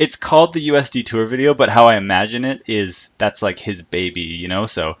video. it's called the USD Tour video, but how I imagine it is that's like his baby, you know?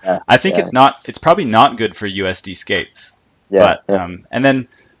 So Yeah, I think yeah, it's probably not good for USD skates. yeah, But, yeah. and then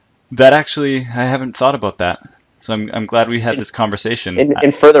that actually, I haven't thought about that. So I'm glad we had In, this conversation.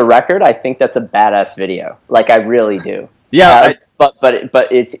 and for the record, I think that's a badass video. Like, I really do. Yeah,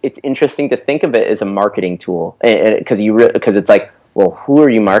 But it's interesting to think of it as a marketing tool, because because it's like, well, who are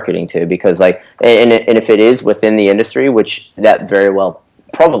you marketing to? Because like, and if it is within the industry, which that very well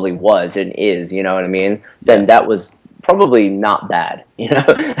probably was and is, you know what I mean? Then that was probably not bad. You know,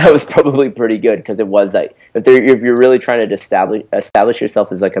 that was probably pretty good, because it was like, if you're really trying to establish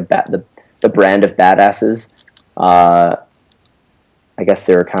yourself as like the brand of badasses. I guess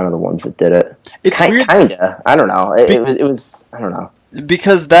they were kind of the ones that did it. it's weird Kinda. I don't know. It was. I don't know.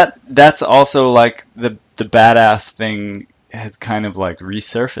 because that's also like the badass thing has kind of like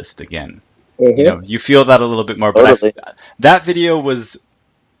resurfaced again. You know, you feel that a little bit more, but Totally. that video was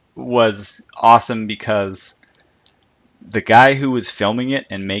awesome because the guy who was filming it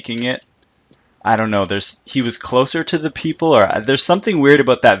and making it, I don't know, he was closer to the people, or there's something weird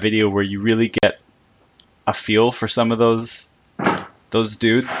about that video where you really get a feel for some of those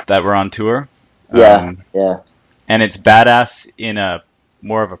dudes that were on tour. Yeah. Yeah. And it's badass in a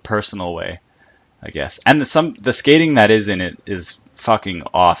more of a personal way, I guess. And the skating that is in it is fucking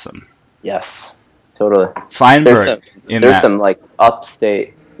awesome. Yes. Totally. Feinberg There's some like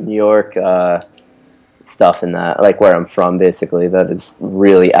upstate New York stuff in that, like where I'm from, basically. That is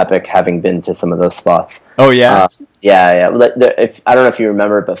really epic. Having been to some of those spots. Oh yeah. Yeah. If I don't know if you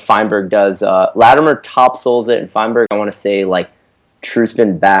remember, but Feinberg does. Latimer top soles it, and Feinberg, I want to say, like,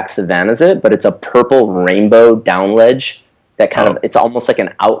 Truespin back Savannah's it, but it's a purple rainbow down ledge that kind of, it's almost like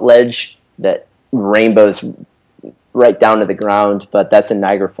an out ledge that rainbows right down to the ground, but that's in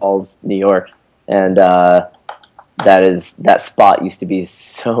Niagara Falls, New York. And that spot used to be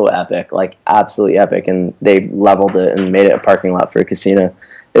so epic, like absolutely epic, and they leveled it and made it a parking lot for a casino.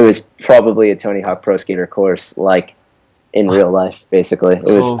 It was probably a Tony Hawk Pro Skater course, like in real life, basically. It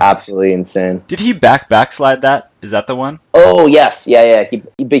was absolutely insane. Did he backslide that? Is that the one? Oh yes, yeah.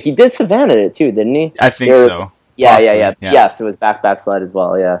 But he did Savannah it too, didn't he? I think so. Yeah. Yeah. Yes, it was backslide as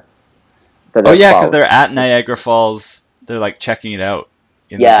well. Yeah. Oh yeah, because they're at Niagara Falls. They're like checking it out.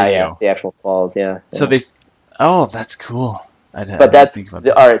 In the video. Yeah, the actual falls. Yeah. So they. Oh, that's cool. But that's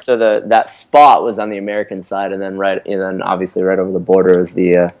all right. So that spot was on the American side, and then obviously right over the border is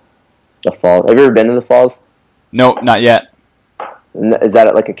the fall. Have you ever been to the falls? No, not yet. Is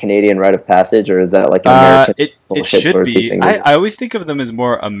that like a Canadian rite of passage, or is that like an American? It should be. I always think of them as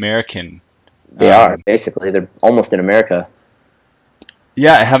more American. They are, basically. They're almost in America.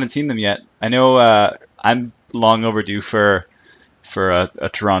 Yeah, I haven't seen them yet. I know I'm long overdue for a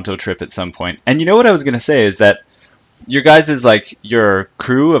Toronto trip at some point. And you know what I was going to say is that your guys is like your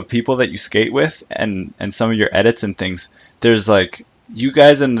crew of people that you skate with, and some of your edits and things, there's like you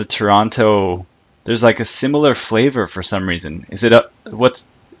guys in the Toronto, there's like a similar flavor for some reason. Is it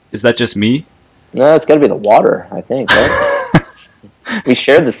is that just me? No, it's got to be the water, I think, right? We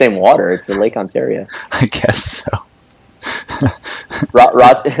share the same water. It's the Lake Ontario. I guess so.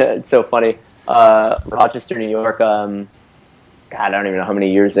 It's so funny. Rochester, New York, God, I don't even know how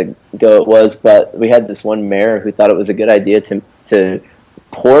many years ago it was, but we had this one mayor who thought it was a good idea to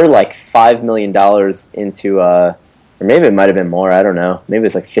pour like $5 million into, or maybe it might have been more, I don't know. Maybe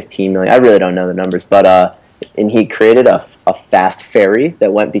it's like 15 million. I really don't know the numbers, but and he created a fast ferry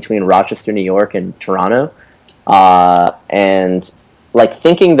that went between Rochester, New York, and Toronto, and like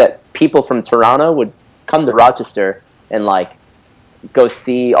thinking that people from Toronto would come to Rochester and like go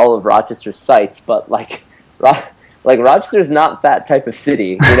see all of Rochester's sites, but like Rochester's not that type of city,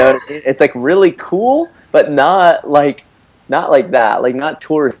 you know. It's like really cool, but not like that, like not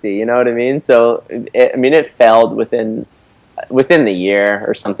touristy, you know what I mean? So it failed within the year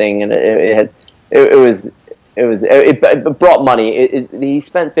or something, and it brought money. He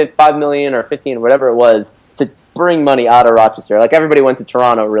spent $5 million or 15, whatever it was, to bring money out of Rochester. Like everybody went to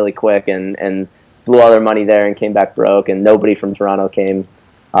Toronto really quick and blew all their money there and came back broke, and nobody from Toronto came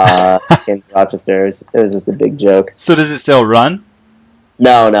to Rochester. It was just a big joke. So does it still run?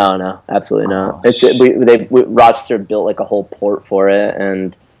 No, absolutely not. Rochester built like a whole port for it,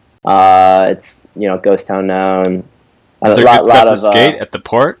 and it's ghost town now. And is there good stuff to skate at the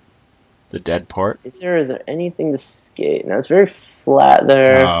port? The dead port? Is there anything to skate? No, it's very flat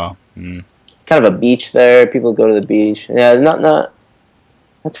there. Oh. Kind of a beach there. People go to the beach. Yeah, not.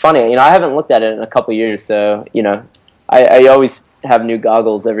 That's funny. I haven't looked at it in a couple years, so I always have new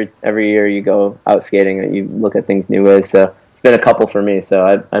goggles every year you go out skating. You look at things new ways. So it's been a couple for me. So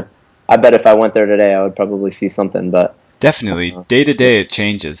I bet if I went there today, I would probably see something. But Definitely, day to day it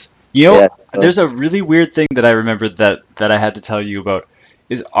changes. You know, yeah, so, there's a really weird thing that I remembered that I had to tell you about.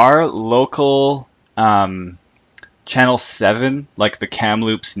 Is our local Channel 7, like the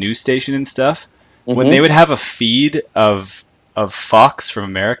Kamloops news station and stuff, when they mhm. would have a feed of Fox from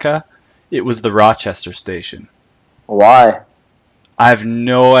America, it was the Rochester station. Why? I have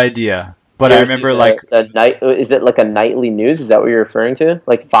no idea, but You I ever see remember like the night? Is it like a nightly news? Is that what you're referring to?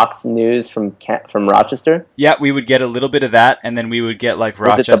 Like Fox News from Rochester? yeah, we would get a little bit of that, and then we would get like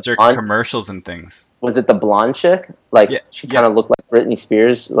Was it the Rochester blonde? commercials and things. Was it the blonde chick? Like Yeah, she kind yeah, of looked like Britney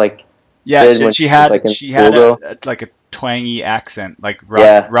Spears, like yeah. did She, when she she was like had in she had school though. like a twangy accent. Like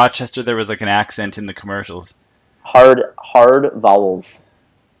Yeah, Rochester, there was like an accent in the commercials. hard vowels.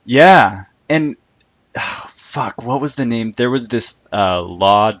 Yeah, and oh, fuck, what was the name? There was this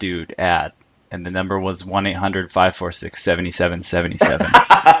law dude ad, and the number was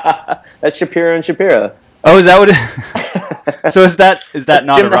 1-800-546-7777. That's Shapiro and Shapiro. Oh, is that what it? So is that That's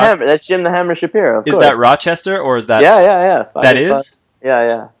not a Jim the Hammer. That's Jim the Hammer Shapiro, of is that course. Rochester or is that Yeah. that is?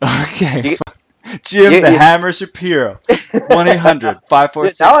 Yeah. Okay. You, Jim you, the you, Hammer Shapiro. 1-800 five four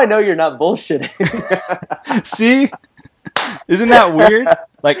Dude, now six. I know you're not bullshitting. See? Isn't that weird?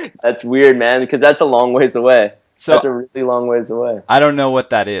 Like, That's weird, man, because that's a long ways away. so That's a really long ways away. I don't know what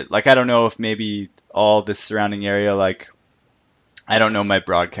that is. Like, I don't know if maybe all this surrounding area, like, I don't know my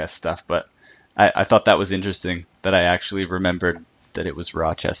broadcast stuff, but I thought that was interesting that I actually remembered that it was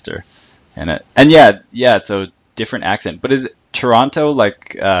Rochester. And yeah, it's a different accent. But is it Toronto,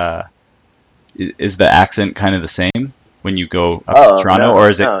 like, is the accent kind of the same when you go up to Oh Toronto, no, or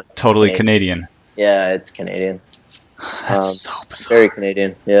is it no, it's totally Canadian. Canadian? Yeah, it's Canadian. That's Um, so very bizarre.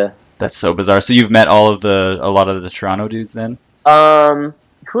 Canadian. Yeah. That's so bizarre. So you've met a lot of the Toronto dudes then? Um,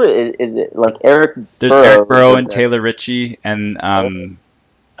 who is it? Like Eric There's Eric Burrow Burrow lives and there. Taylor Ritchie and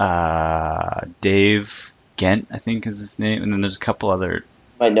Dave Gent, I think is his name, and then there's a couple other,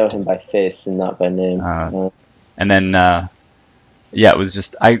 Might know him by face and not by name. uh, and then yeah, it was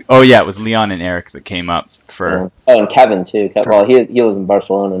just it was Leon and Eric that came up for. Oh, and Kevin too. Well, he lives in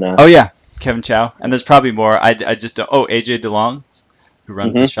Barcelona now. Oh yeah, Kevin Chow, and there's probably more. I just don't. Oh, AJ DeLong, who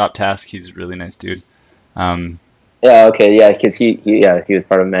runs the hmm Shop Task, he's a really nice dude. Um, Yeah. Okay. Yeah. Because he was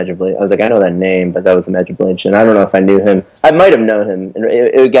part of Magic Blade. I was like, I know that name, but that was a Magic Blade, and I don't know if I knew him. I might have known him. And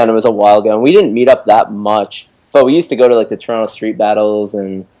again, it was a while ago, and we didn't meet up that much. But we used to go to like the Toronto street battles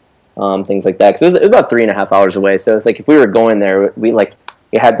and things like that. Because it was about 3.5 hours away. So it's like if we were going there, we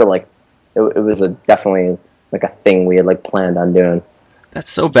had to like it was definitely like a thing we had like planned on doing. that's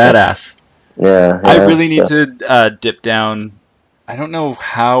so So badass. yeah. I really need So to dip down. I don't know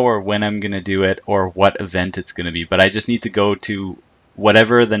how or when I'm gonna do it or what event it's gonna be, but I just need to go to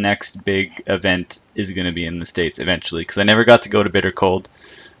whatever the next big event is gonna be in the States eventually, because I never got to go to Bitter Cold, oh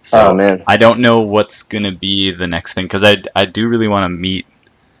so man. I don't know what's gonna be the next thing. Because I do really want to meet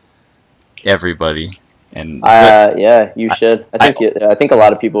everybody, and Yeah, you should. I I think a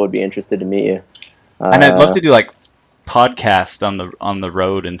lot of people would be interested to meet you. and I'd love Uh, to do like podcast on the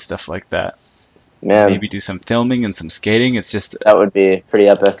road and stuff like that. Man, Maybe do some filming and some skating. It's just that would be pretty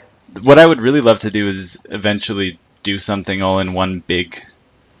epic. what I would really love to do is eventually do something all in one big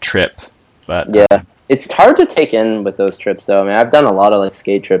trip. But Yeah, it's hard to take in with those trips though. I mean, I've done a lot of like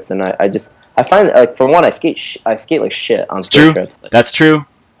skate trips, and I find that, like for one, I skate like shit on it's skate true. trips. That's true.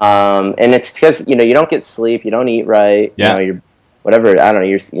 And it's because you don't get sleep, you don't eat right, Yeah. you're whatever. I don't know.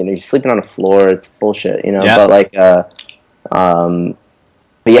 You're sleeping on the floor. It's bullshit, Yeah. But like, um,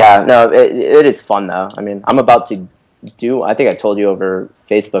 but yeah, no, it is fun though. I mean, I'm about to do. I think I told you over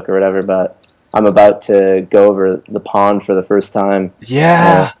Facebook or whatever, but I'm about to go over the pond for the first time.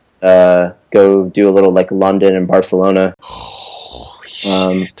 Yeah. Go do a little like London and Barcelona. Holy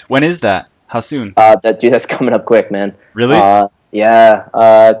Um, shit. When is that? How soon? that's coming up quick, man. Really?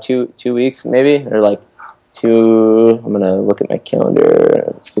 Yeah, 2 weeks maybe, or like two. I'm gonna look at my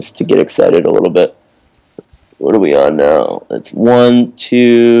calendar just to get excited a little bit. What are we on now? It's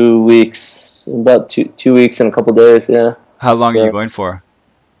 2 weeks, about 2 weeks and a couple days. Yeah, How long are so, you going for?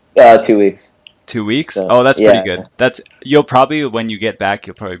 2 weeks. 2 weeks? So Oh, that's yeah, pretty good. You'll probably when you get back,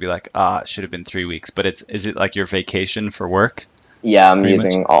 you'll probably be like, it should have been 3 weeks. But is it like your vacation for work? yeah. I'm Pretty much.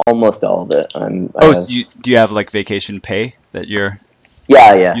 using almost all of it. Oh, so do you have like vacation pay that you're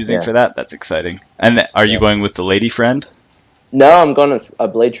Yeah. using for that? That's exciting. And are you Yeah. going with the lady friend? No, I'm going on a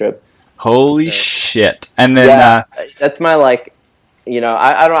blade trip. Holy So shit! And then yeah, that's my like. I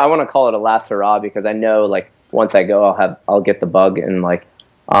don't. I want to call it a last hurrah because I know like once I go, I'll get the bug and like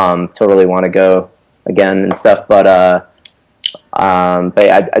totally want to go again and stuff. But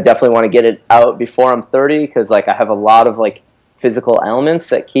I definitely want to get it out before I'm 30 because like I have a lot of like physical elements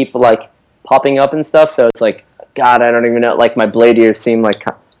that keep like popping up and stuff. So it's like, God, I don't even know. Like my blade ears seem like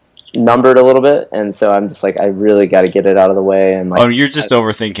numbered a little bit, and so I'm just like, I really got to get it out of the way. And like, Oh, you're just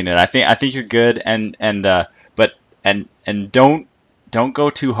overthinking it. I think you're good, and don't go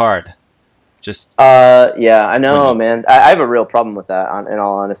too hard. Just yeah, I know, man. I have a real problem with that. In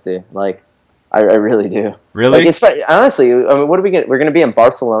all honesty, like, I really do. really. Like, honestly, I mean, what are we gonna? We're gonna be in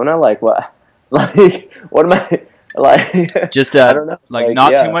Barcelona. Like, what? Like, what am I? Like, Just I don't know. like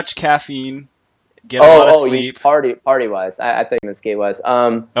not yeah. too much caffeine. Get a lot of sleep. Party wise. I think it's skate wise.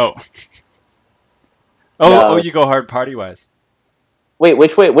 Oh. No. Oh, you go hard party wise. Wait,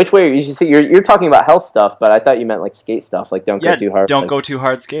 which way? Which way? You see, you're talking about health stuff, but I thought you meant like skate stuff. Like, don't Yeah, go too hard. don't like, go too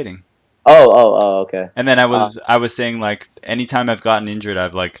hard skating. Okay. And then I was saying like anytime I've gotten injured,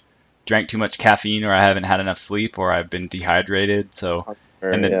 I've like drank too much caffeine, or I haven't had enough sleep, or I've been dehydrated. So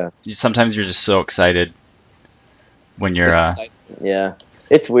and then sometimes you're just so excited when you're yeah.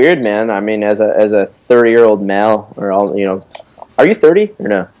 It's weird, man. I mean, as a 30-year-old male, or all, are you 30 or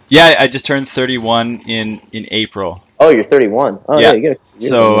no? Yeah, I just turned 31 in April. Oh, you're 31. Oh, yeah, you get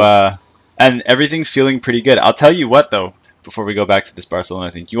so and everything's feeling pretty good. I'll tell you what though, before we go back to this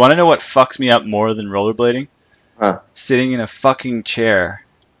Barcelona thing. You want to know what fucks me up more than rollerblading? Huh. Sitting in a fucking chair.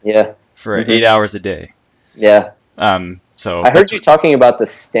 Yeah. For 8 hours a day. Yeah. So I heard you talking about the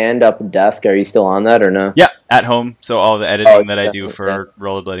stand-up desk. Are you still on that or no? Yeah, at home. So all the editing that I do for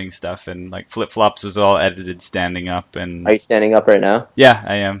rollerblading stuff and like flip-flops was all edited standing up. And are you standing up right now? Yeah,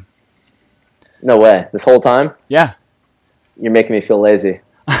 I am. No way. This whole time? Yeah. You're making me feel lazy.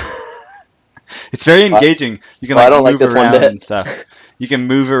 It's very engaging. You can move around and stuff. You can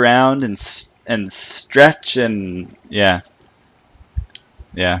move around and stretch and yeah.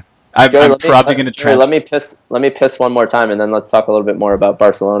 I'm probably going to try. Let me piss one more time, and then let's talk a little bit more about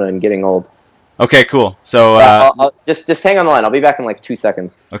Barcelona and getting old. Okay, cool. So I'll just hang on the line. I'll be back in like 2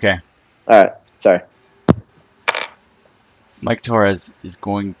 seconds. Okay. All right. Sorry. Mike Torres is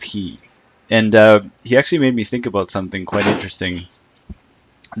going pee, and he actually made me think about something quite interesting.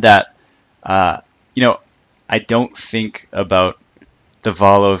 That I don't think about the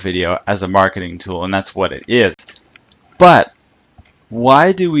Volo video as a marketing tool, and that's what it is. But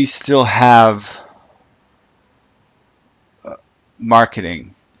why do we still have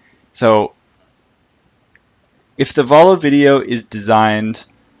marketing? So if the Volo video is designed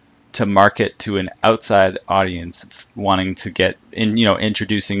to market to an outside audience wanting to get in,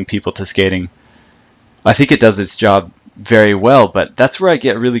 introducing people to skating, I think it does its job very well. But that's where I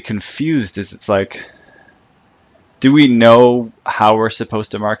get really confused, is it's like, do we know how we're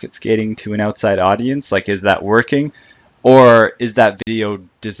supposed to market skating to an outside audience? Like, is that working? Or is that video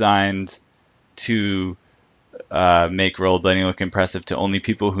designed to make rollerblading look impressive to only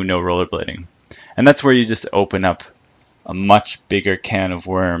people who know rollerblading? And that's where you just open up a much bigger can of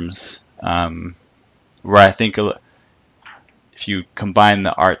worms, where I think if you combine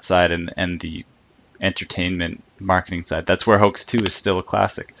the art side and the entertainment marketing side, that's where Hoax 2 is still a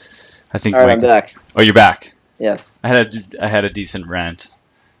classic. I think. All right, I'm back. Oh, you're back. Yes. I had a decent rant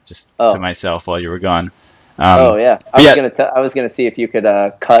just to myself while you were gone. Yeah. I was gonna see if you could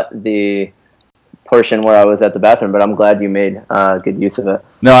cut the portion where I was at the bathroom, but I'm glad you made good use of it.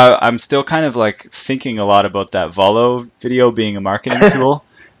 No, I'm still kind of like thinking a lot about that Volo video being a marketing tool,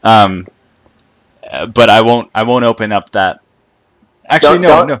 but I won't open up that. Actually,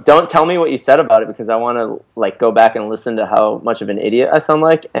 no. Don't tell me what you said about it, because I want to like go back and listen to how much of an idiot I sound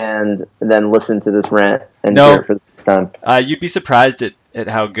like, and then listen to this rant and hear it for the first time. You'd be surprised at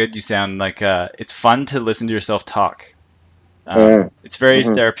how good you sound. Like it's fun to listen to yourself talk. It's very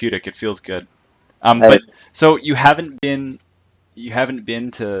therapeutic. It feels good. But so you haven't been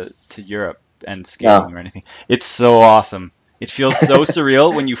to Europe and skating or anything. It's so awesome. It feels so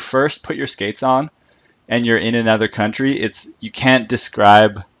surreal when you first put your skates on and you're in another country. You can't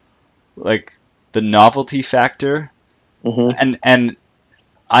describe like the novelty factor. And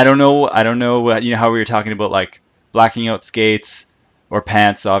I don't know how we were talking about like blacking out skates or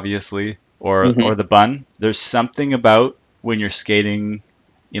pants, obviously, or the bun. There's something about when you're skating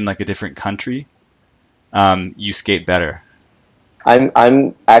in like a different country, you skate better.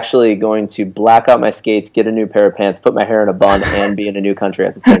 I'm actually going to black out my skates, get a new pair of pants, put my hair in a bun, and be in a new country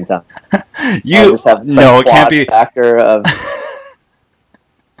at the same time. It can't be factor of.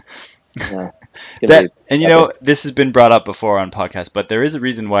 This has been brought up before on podcasts, but there is a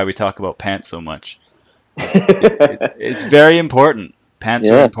reason why we talk about pants so much. It's very important. Pants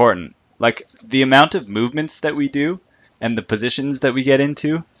are important. Like the amount of movements that we do and the positions that we get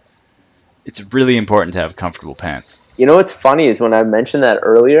into, it's really important to have comfortable pants. You know what's funny is when I mentioned that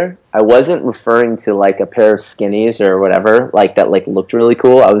earlier, I wasn't referring to like a pair of skinnies or whatever like that like looked really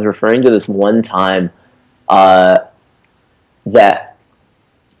cool. I was referring to this one time that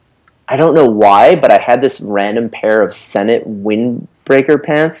I don't know why, but I had this random pair of Senate windbreaker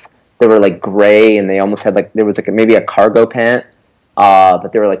pants. They were like gray, and they almost had like there was like maybe a cargo pant,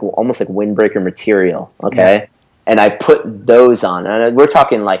 but they were like almost like windbreaker material. Okay, yeah. And I put those on, and we're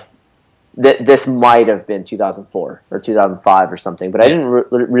talking like this might have been 2004 or 2005 or something, but I didn't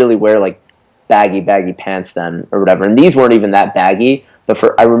really wear like baggy pants then or whatever. And these weren't even that baggy, but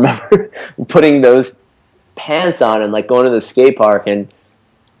I remember putting those pants on and like going to the skate park and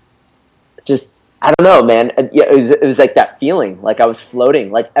just, I don't know, man. Yeah, it was like that feeling, like I was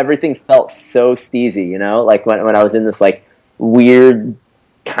floating, like everything felt so steezy, you know, like when I was in this like weird,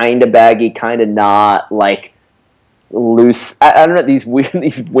 kind of baggy, kind of not, like loose. I don't know, these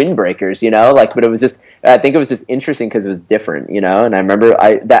windbreakers, you know, like, but it was just, I think it was just interesting because it was different, you know. And I remember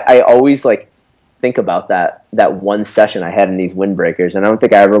I always like think about that one session I had in these windbreakers, and I don't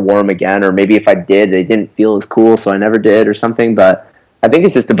think I ever wore them again, or maybe if I did, they didn't feel as cool, so I never did or something. But I think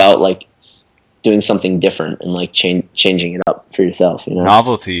it's just about like doing something different and like changing it up for yourself, you know.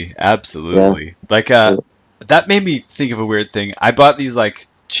 Novelty, absolutely. Yeah. Like that made me think of a weird thing. I bought these like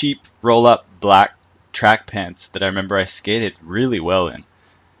cheap roll up black track pants that I remember I skated really well in.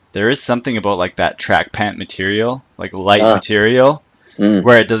 There is something about like that track pant material, like light material,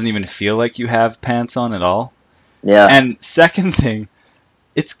 where it doesn't even feel like you have pants on at all. Yeah. And second thing,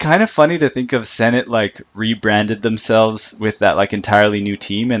 it's kind of funny to think of Senate like rebranded themselves with that like entirely new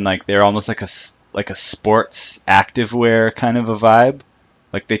team, and like they're almost like a sports activewear kind of a vibe.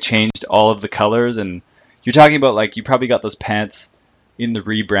 Like they changed all of the colors, and you're talking about like you probably got those pants in the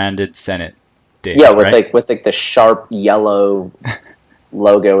rebranded Senate day. Yeah, with right? with the sharp yellow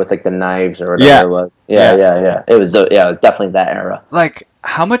logo with like the knives or whatever it was. Yeah. It was it was definitely that era. Like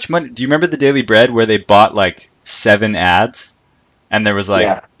how much money? Do you remember the Daily Bread where they bought like 7 ads? And there was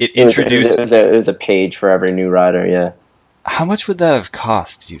like it introduced. It was a page for every new rider. Yeah. How much would that have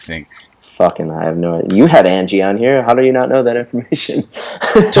cost? Do you think? Fucking, I have no idea. You had Angie on here. How do you not know that information?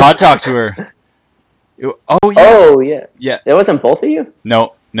 Todd talked to her. Oh yeah. Yeah. It wasn't both of you.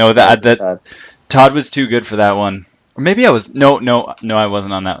 No. That Todd was too good for that one. Or maybe I was. No. I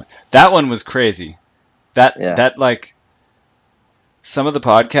wasn't on that one. That one was crazy. That like some of the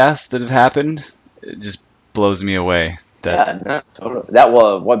podcasts that have happened, it just blows me away. Totally.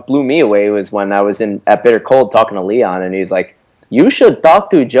 What blew me away was when I was at Bitter Cold talking to Leon, and he's like, "You should talk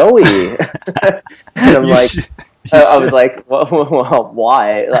to Joey." And I'm I was like, well,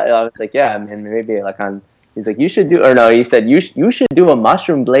 why? I was like, yeah, I mean, maybe like on. He's like, you should do, or no, he said you should do a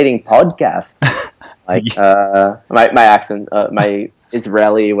mushroom blading podcast. Like my accent, my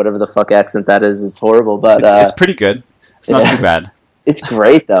Israeli whatever the fuck accent that is horrible, but it's pretty good. It's not too bad. It's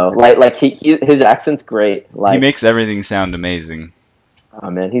great though. Like his accent's great. Like he makes everything sound amazing.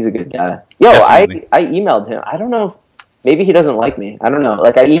 Oh man, he's a good guy. Yo, definitely. I emailed him. I don't know. Maybe he doesn't like me. I don't know.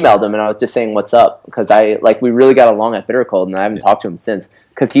 Like I emailed him and I was just saying what's up because we really got along at Bitter Cold and I haven't talked to him since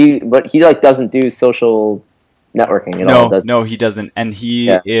because he like doesn't do social networking at all. No, he doesn't, and he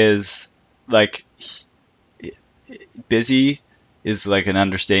is like busy is like an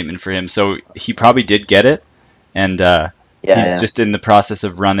understatement for him. So he probably did get it, and he's just in the process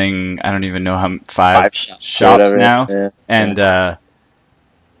of running. I don't even know how 5 shops now, and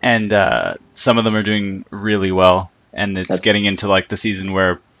some of them are doing really well. And it's getting into like the season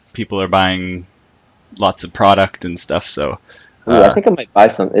where people are buying lots of product and stuff. So I think I might buy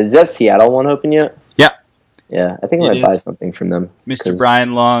some. Is that Seattle one open yet? Yeah. Yeah, I think I might buy something from them. Mr.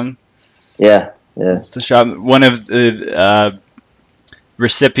 Brian Long. Yeah. It's the shop. One of the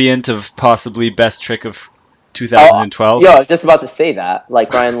recipient of possibly best trick of 2012. I was just about to say that. Like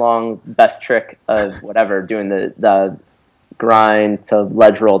Brian Long, best trick of whatever, doing the grind to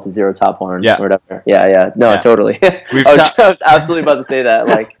ledge roll to zero top horn or whatever. Yeah. No, totally. I was absolutely about to say that.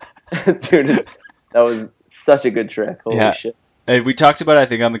 Like, dude, that was such a good trick. Holy shit. We talked about it, I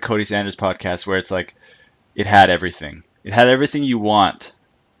think, on the Cody Sanders podcast where it's like, it had everything. It had everything you want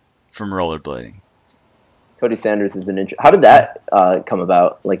from rollerblading. Cody Sanders is an How did that come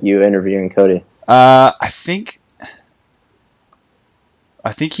about? Like you interviewing Cody? I think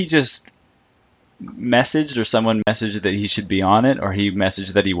he just messaged or someone messaged that he should be on it, or he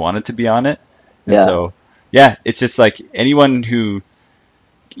messaged that he wanted to be on it. And so it's just like anyone who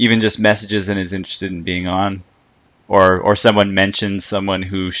even just messages and is interested in being on, or someone mentions someone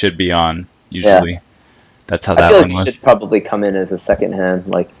who should be on, usually that's how that one was. You should probably come in as a second hand,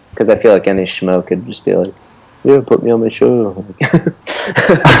 like, because I feel like any schmo could just be like, yeah, put me on my show.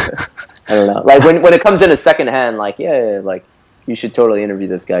 I don't know. Like when it comes in a secondhand, like yeah, like you should totally interview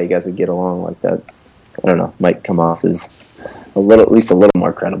this guy. You guys would get along like that. I don't know. Might come off as at least a little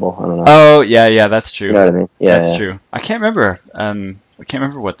more credible. I don't know. Oh yeah, that's true. You know what I mean? Yeah, That's true. I can't remember. I can't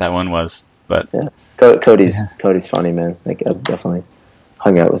remember what that one was, but Yeah. Cody's funny, man. Like I've definitely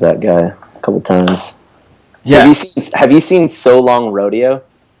hung out with that guy a couple times. yeah. Have you seen So Long Rodeo?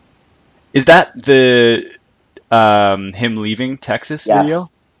 Is that the him leaving Texas video?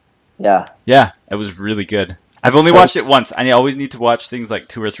 Yes. Yeah. Yeah, it was really good. I've It's only so- watched it once. I always need to watch things like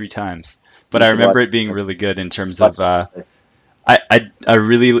 2 or 3 times. But You I should remember watch it being it. really good in terms Watch of this. I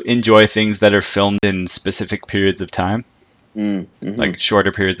really enjoy things that are filmed in specific periods of time, Mhm. like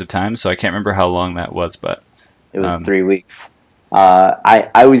shorter periods of time. So I can't remember how long that was, but It was 3 weeks.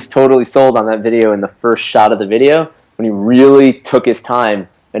 I was totally sold on that video in the first shot of the video when he really took his time,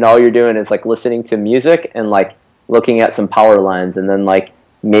 and all you're doing is like listening to music and like looking at some power lines, and then like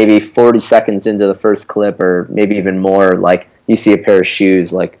maybe 40 seconds into the first clip, or maybe even more, like you see a pair of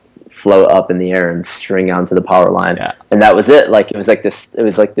shoes like float up in the air and string onto the power line, Yeah. and that was it. Like it was like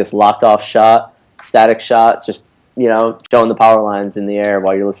this locked off shot, static shot, just showing the power lines in the air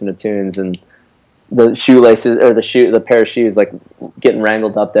while you're listening to tunes, and the shoelaces or the pair of shoes like getting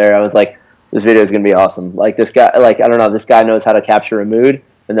wrangled up there. I was like, this video is gonna be awesome. Like this guy, like I don't know, this guy knows how to capture a mood,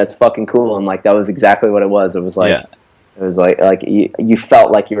 and that's fucking cool. And like that was exactly what it was. It was like Yeah. it was like you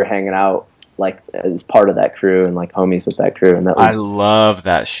felt like you were hanging out like as part of that crew and like homies with that crew, and that I was love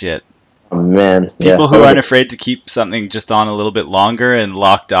that shit. oh, man. People yeah. who aren't afraid to keep something just on a little bit longer and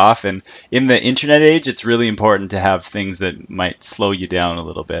locked off. And in the internet age, it's really important to have things that might slow you down a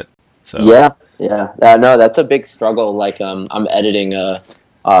little bit. So Yeah. No, that's a big struggle. Like, I'm editing. It's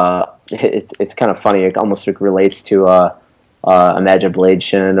kind of funny. It almost like relates to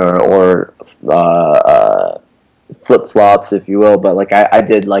Imagination or Flip Flops, if you will. But like, I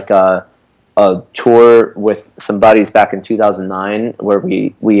did like a tour with some buddies back in 2009 where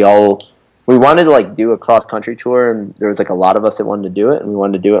we wanted to like do a cross country tour, and there was like a lot of us that wanted to do it, and we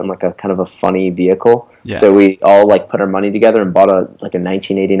wanted to do it in like a kind of a funny vehicle. Yeah. So we all like put our money together and bought a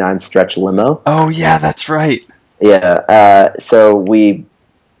 1989 stretch limo. Oh yeah, that's right. Yeah. So we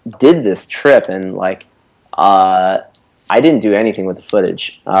did this trip, and like I didn't do anything with the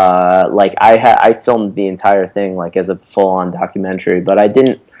footage. Like I filmed the entire thing like as a full on documentary, but I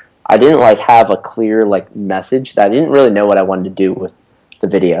didn't like have a clear like message. That I didn't really know what I wanted to do with the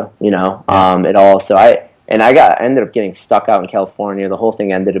video, at all. So I ended up getting stuck out in California. The whole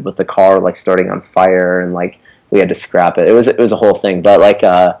thing ended with the car like starting on fire, and like we had to scrap it. It was a whole thing, but like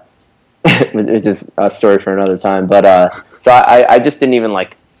it was just a story for another time. But so I just didn't even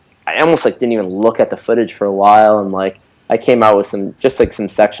like, I almost like didn't even look at the footage for a while, and like I came out with some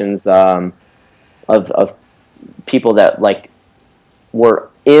sections of people that like were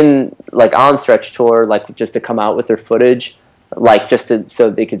in like on Stretch Tour, like just to come out with their footage, like just so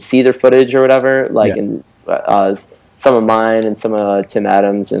they could see their footage or whatever, like Yeah. and some of mine and some of Tim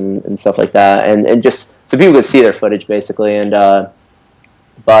Adams and stuff like that, and just so people could see their footage basically. And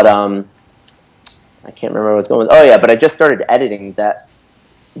but I can't remember what's going on. Oh yeah, but I just started editing that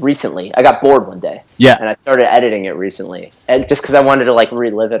recently. I got bored one day, Yeah. and I started editing it recently, and just because I wanted to like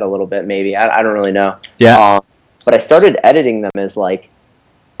relive it a little bit, maybe I don't really know. Yeah. But I started editing them as like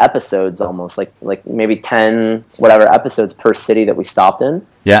episodes, almost like maybe 10 whatever episodes per city that we stopped in.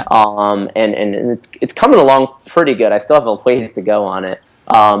 Yeah. And it's coming along pretty good. I still have a ways to go on it.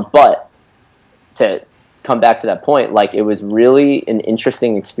 But to come back to that point, like it was really an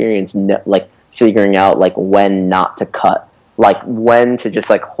interesting experience, like figuring out like when not to cut, like when to just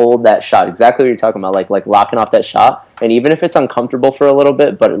like hold that shot. Exactly what you're talking about, like locking off that shot, and even if it's uncomfortable for a little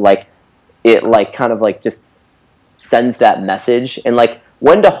bit, but like it like kind of like just sends that message, and like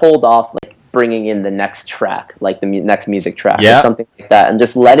when to hold off, like bringing in the next track, like the next music track, Yeah. or something like that, and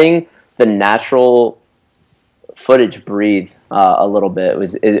just letting the natural footage breathe a little bit.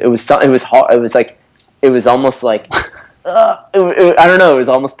 It was hard. It was like it was almost like I don't know. It was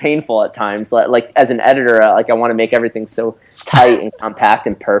almost painful at times. Like as an editor, like I want to make everything so tight and compact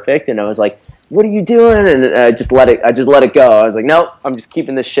and perfect, and I was like, "What are you doing?" And I just let it go. I was like, "Nope, I'm just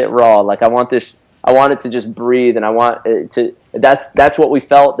keeping this shit raw. Like I want it to just breathe, and I want it to. That's what we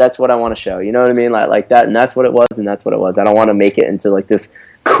felt. That's what I want to show. You know what I mean? Like that, and that's what it was, and that's what it was. I don't want to make it into like this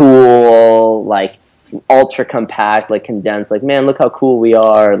cool, like ultra compact, like condensed. Like, man, look how cool we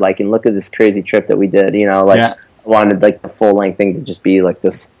are. Like, and look at this crazy trip that we did. Like. Yeah. I wanted like the full length thing to just be like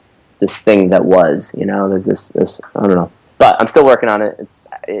this thing that was, there's this I don't know, but I'm still working on it.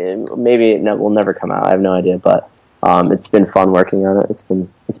 Maybe it will never come out. I have no idea, but it's been fun working on it. It's been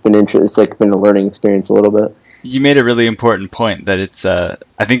interesting. It's like been a learning experience a little bit. you made a really important point that it's I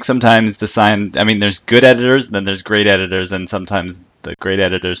think sometimes I mean there's good editors and then there's great editors, and sometimes the great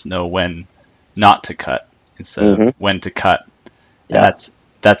editors know when not to cut instead Mm-hmm. of when to cut. And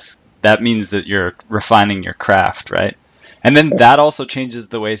Yeah. that means that you're refining your craft, right? And then that also changes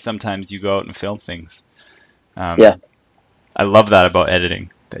the way sometimes you go out and film things. Yeah. I love that about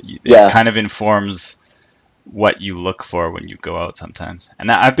editing, that Yeah. it kind of informs what you look for when you go out sometimes.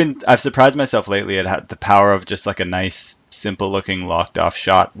 And I've surprised myself lately at the power of just like a nice, simple looking locked off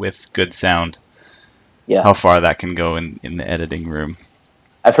shot with good sound. Yeah. How far that can go in the editing room.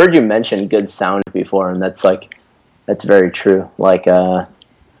 I've heard you mention good sound before, and that's very true. Like,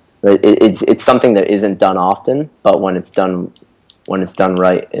 it's something that isn't done often, but when it's done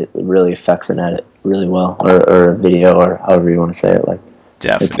right, it really affects an edit really well, or a video, or however you want to say it. Like,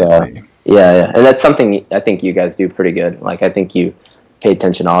 Definitely. yeah, and that's something I think you guys do pretty good. Like, I think you pay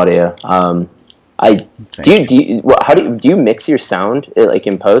attention to audio. Do you mix your sound like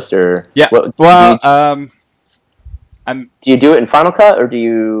in post, or Yeah. Well, do you do it in Final Cut, or do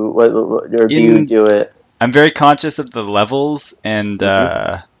you you do it? I'm very conscious of the levels, and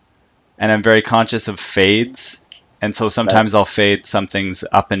Mm-hmm. and I'm very conscious of fades, and so sometimes I'll fade some things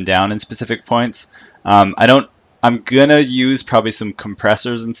up and down in specific points. I'm gonna use probably some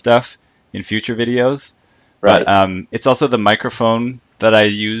compressors and stuff in future videos, Right. but it's also the microphone that I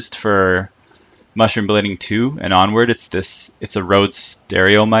used for Mushroom Blading 2 and onward. It's a Rode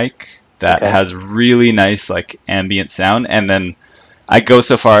stereo mic that has really nice like ambient sound, and then I go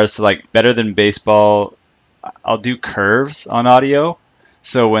so far as to like better than baseball, I'll do curves on audio.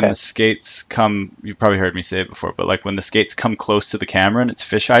 So when the skates come, you probably heard me say it before, but like when the skates come close to the camera and it's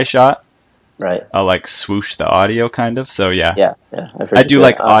fisheye shot, right, I'll like swoosh the audio kind of. So yeah. I've heard I you do say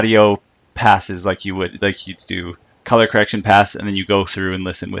like that. audio passes like you do color correction pass, and then you go through and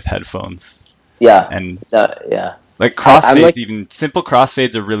listen with headphones. Yeah, And yeah. like crossfades, even simple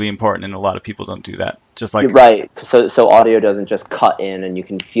crossfades are really important, and a lot of people don't do that. Just like You're right. So audio doesn't just cut in, and you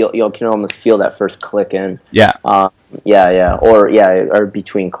can almost feel that first click in. yeah, Or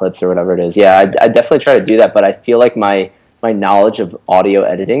between clips or whatever it is. Yeah, I definitely try to do that, but I feel like my knowledge of audio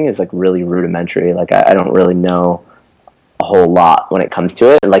editing is like really rudimentary. Like I don't really know a whole lot when it comes to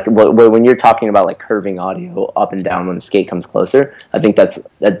it. And like when you're talking about like curving audio up and down when the skate comes closer, I think that's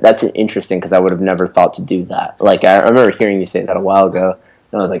interesting, because I would have never thought to do that. Like I remember hearing you say that a while ago,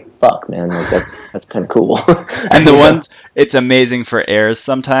 and I was like, "Fuck, man! Like that's kind of cool." and the ones, it's amazing for airs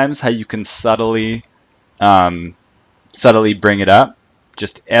sometimes how you can subtly bring it up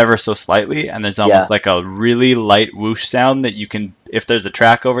just ever so slightly, and there's almost like a really light whoosh sound that you can, if there's a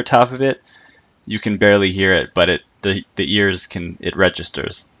track over top of it, you can barely hear it, but the ears it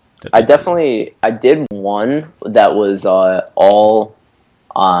registers. I did one that was all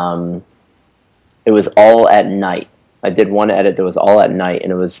it was all at night. I did one edit that was all at night,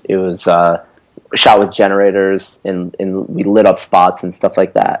 and it was shot with generators, and we lit up spots and stuff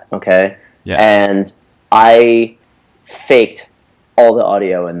like that. Okay, Yeah. and I faked all the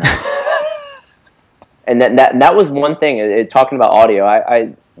audio in that, and that was one thing. Talking about audio,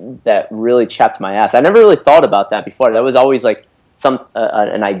 I that really chapped my ass. I never really thought about that before. That was always like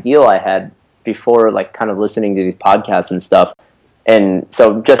an ideal I had before, like kind of listening to these podcasts and stuff. And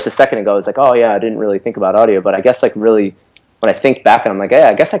so just a second ago, I was like, oh yeah, I didn't really think about audio, but I guess like really when I think back, I'm like, yeah,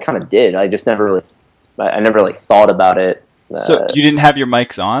 I guess I kind of did. I just never really thought about it. So you didn't have your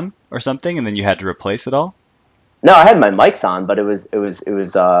mics on or something, and then you had to replace it all? No, I had my mics on, but it was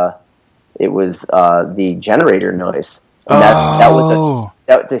the generator noise. And that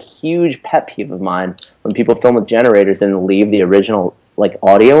was a huge pet peeve of mine, when people film with generators and leave the original like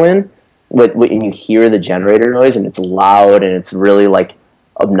audio in, and you hear the generator noise, and it's loud and it's really like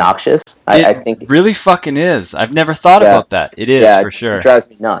obnoxious. I think really fucking is. I've never thought about that. It is for sure. It drives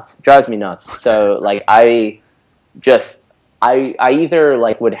me nuts. So like I either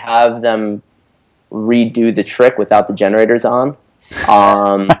like would have them redo the trick without the generators on.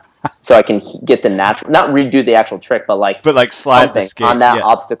 So I can get the natural, not redo the actual trick, but like slide the skates on that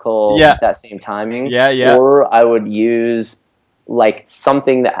obstacle, that same timing. Yeah. Or I would use like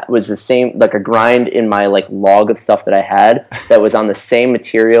something that was the same, like a grind in my like log of stuff that I had that was on the same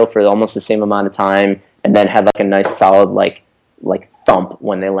material for almost the same amount of time, and then had like a nice solid like thump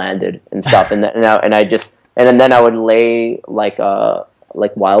when they landed and stuff. And then I would lay like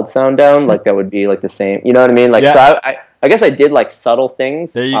wild sound down, like that would be like the same. You know what I mean? Like so I guess I did like subtle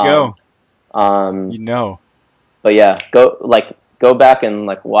things. There you go. But yeah, go back and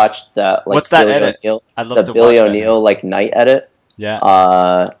like watch that. Like, what's that edit? I'd love to Billy watch O'Neill like night edit.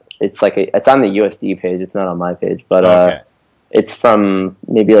 Yeah. It's on the USD page. It's not on my page, but okay. It's from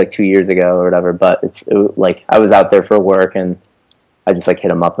maybe like 2 years ago or whatever. But like I was out there for work and I just like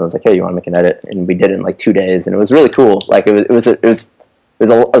hit him up and was like, hey, you want to make an edit? And we did it in like 2 days, and it was really cool. Like it was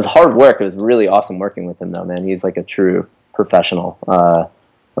hard work. It was really awesome working with him though, man. He's like a true professional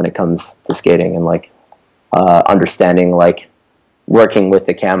when it comes to skating and like understanding like working with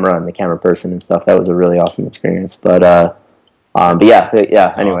the camera and the camera person and stuff. That was a really awesome experience. But yeah. Anyway,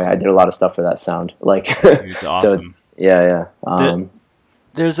 awesome. I did a lot of stuff for that sound. Like, Dude, it's awesome. So, yeah.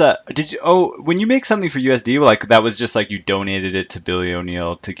 When you make something for USD, like that was just like you donated it to Billy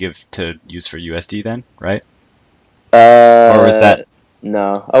O'Neill to use for USD then, right? Or was that?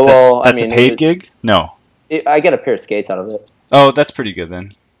 No. Oh, well, that's a paid gig? No. I get a pair of skates out of it. Oh, that's pretty good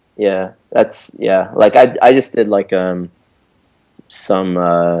then. Yeah, like I just did like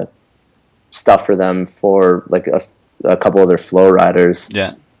some stuff for them for like a couple of their flow riders.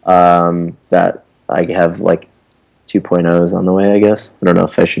 Yeah. That I have like 2.0s on the way, I guess. I don't know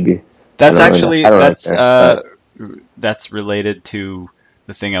if I should be. That's that's related to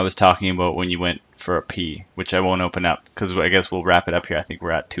the thing I was talking about when you went for a pee, which I won't open up because I guess we'll wrap it up here. I think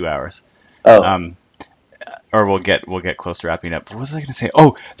we're at 2 hours. Oh. Or we'll get close to wrapping up. What was I going to say?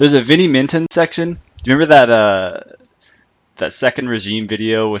 Oh, there's a Vinnie Minton section. Do you remember that Second Regime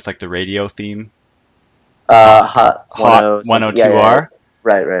video with like the radio theme? Hot 102R. Yeah.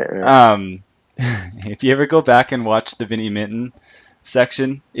 Right. If you ever go back and watch the Vinnie Minton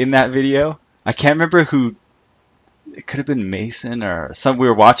section in that video, I can't remember who. It could have been Mason or some. We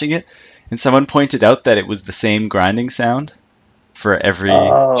were watching it, and someone pointed out that it was the same grinding sound for every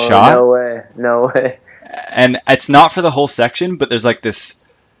shot. No way. And it's not for the whole section, but there's like this.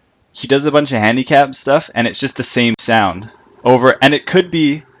 He does a bunch of handicap stuff, and it's just the same sound over. And it could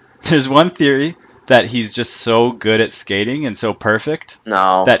be. There's one theory that he's just so good at skating and so perfect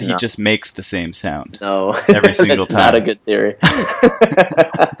that he just makes the same sound. No, every single time. Not a good theory.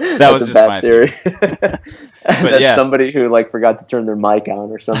 That was just my theory. That's somebody who like forgot to turn their mic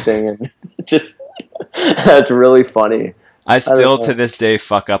on or something, and just that's really funny. I still to this day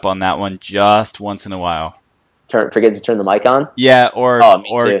fuck up on that one just once in a while. Forget to turn the mic on? Yeah, or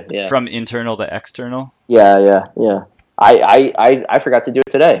Yeah. from internal to external. Yeah. I forgot to do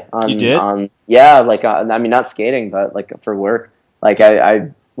it today. You did? I mean, not skating, but like for work. Like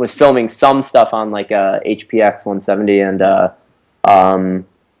I was filming some stuff on like HPX 170, and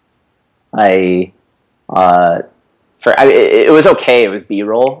it was okay. It was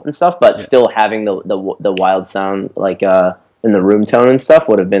B-roll and stuff, but still having the wild sound like in the room tone and stuff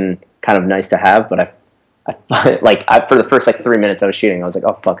would have been kind of nice to have. But for the first like 3 minutes I was shooting, I was like,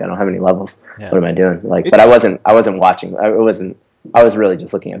 oh fuck, I don't have any levels. Yeah. What am I doing? But I wasn't watching. I was really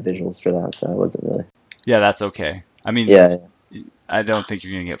just looking at visuals for that, so I wasn't really. Yeah, that's okay. I mean, yeah. I don't think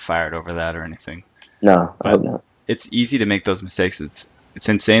you're gonna get fired over that or anything. No, I hope not. It's easy to make those mistakes. It's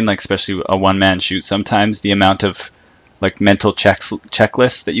insane, like especially a one-man shoot. Sometimes the amount of like mental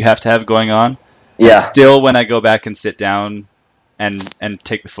checklists that you have to have going on. Yeah. And still, when I go back and sit down and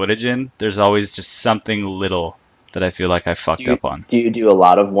take the footage in, there's always just something little that I feel like I fucked up on. Do you do a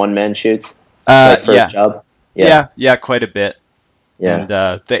lot of one-man shoots? For a job? Yeah, quite a bit. Yeah. And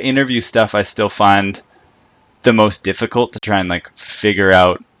the interview stuff I still find the most difficult to try and like figure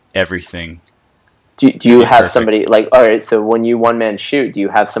out everything. Do you have somebody like, all right, so when you one-man shoot, do you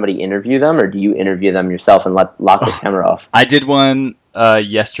have somebody interview them, or do you interview them yourself and lock the camera off? I did one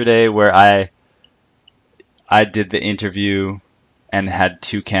yesterday where I did the interview and had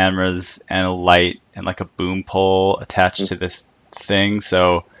 2 cameras and a light and like a boom pole attached to this thing.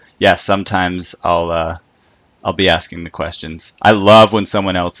 So yeah, sometimes I'll be asking the questions. I love when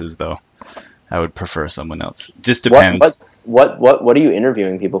someone else is though. I would prefer someone else. Just depends. What are you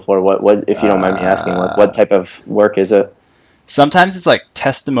interviewing people for? What if you don't mind me asking? What type of work is it? Sometimes it's like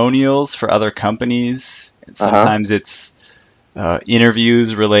testimonials for other companies. Sometimes it's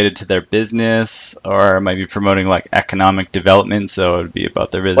interviews related to their business, or might be promoting like economic development. So it would be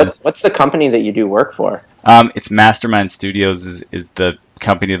about their business. What's the company that you do work for? It's Mastermind Studios is the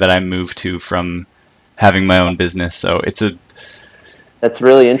company that I moved to from having my own business. So that's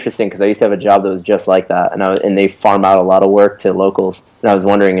really interesting because I used to have a job that was just like that, and they farm out a lot of work to locals. And I was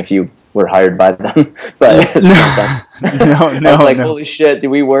wondering if you were hired by them, but no. I was like, holy shit, do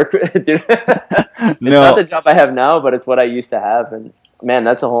we work? It's not the job I have now, but it's what I used to have. And man,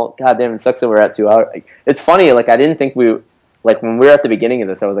 that's a whole goddamn. It sucks that we're at 2 hours. Like, it's funny. Like I didn't think when we were at the beginning of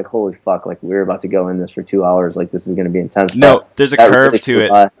this, I was like, holy fuck, like we're about to go in this for 2 hours. Like this is going to be intense. No, there's a curve to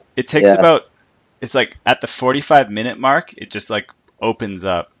it. It takes it's like at the 45-minute mark, it just like opens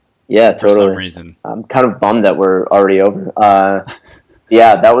up. Yeah, totally. For some reason. I'm kind of bummed that we're already over.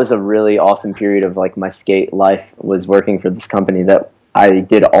 Yeah, that was a really awesome period of like my skate life, was working for this company that I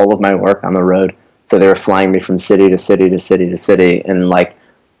did all of my work on the road. So they were flying me from city to city to city to city, and like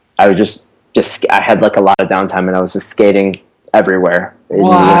I would just I had like a lot of downtime, and I was just skating everywhere.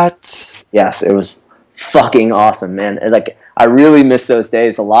 What? Yes, it was fucking awesome, man. And, like, I really miss those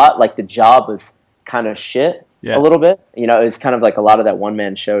days a lot. Like, the job was kind of shit Yeah. a little bit. You know, it was kind of like a lot of that one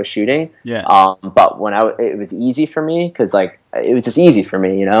man show shooting. Yeah. But when it was easy for me, because like it was just easy for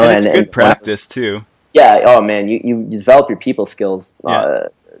me, you know. And it's good practice too. Yeah. Oh man, you develop your people skills. Yeah.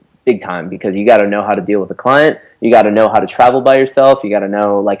 Big time, because you got to know how to deal with a client. You got to know how to travel by yourself. You got to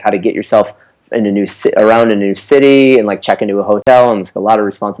know like how to get yourself in around a new city and like check into a hotel, and it's a lot of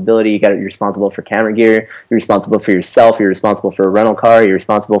responsibility. You're responsible for camera gear. You're responsible for yourself. You're responsible for a rental car. You're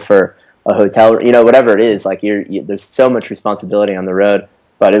responsible for a hotel. You know, whatever it is. Like there's so much responsibility on the road.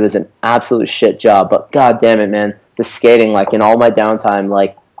 But it was an absolute shit job. But god damn it, man, the skating, like in all my downtime,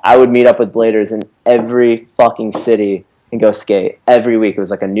 like I would meet up with bladers in every fucking city and go skate every week. It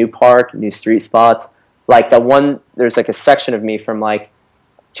was like a new park, new street spots. Like there's like a section of me from like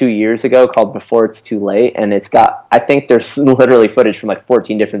 2 years ago called Before It's Too Late, and I think there's literally footage from like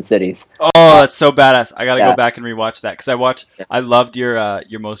 14 different cities. Oh, that's so badass. I gotta go back and rewatch that, because I loved your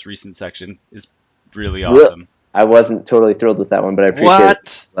most recent section. It's really awesome. I wasn't totally thrilled with that one, but I appreciate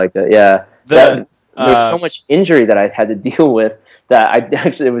it. Like that. Yeah. There's so much injury that I had to deal with that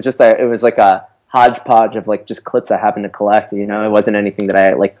it was like a hodgepodge of like just clips I happened to collect. You know, it wasn't anything that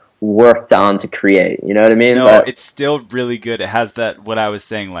I like worked on to create. You know what I mean? No, it's still really good. It has that, what I was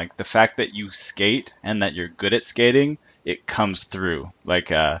saying, like the fact that you skate and that you're good at skating, it comes through.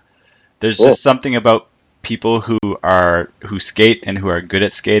 Like there's just something about people who skate and who are good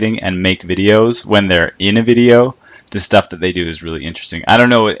at skating and make videos. When they're in a video, the stuff that they do is really interesting. I don't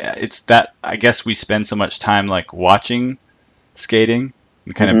know, it's that I guess we spend so much time like watching skating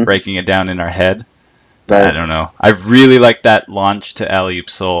and kind of breaking it down in our head. Right. I don't know. I really like that launch to alley-oop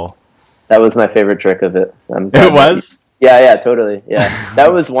soul. That was my favorite trick of it. It was? Yeah, totally. Yeah.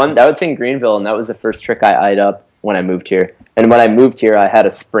 That was in Greenville, and that was the first trick I eyed up when I moved here. And when I moved here, I had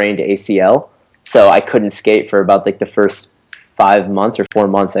a sprained ACL, so I couldn't skate for about like the first 5 months or 4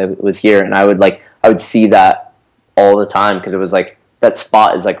 months I was here, and I would see that all the time, because it was like that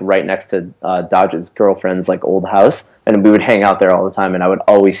spot is like right next to Dodge's girlfriend's like old house, and we would hang out there all the time, and I would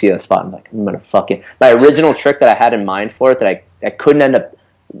always see that spot. I'm like, I'm gonna fucking... My original trick that I had in mind for it that I couldn't end up,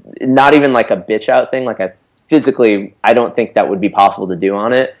 not even like a bitch out thing, like I don't think that would be possible to do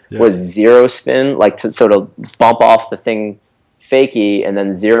on it, was zero spin, like to sort of bump off the thing fakie and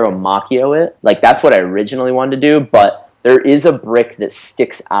then zero Machio it. Like that's what I originally wanted to do, but there is a brick that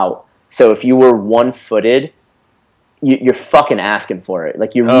sticks out. So if you were one-footed, you're fucking asking for it.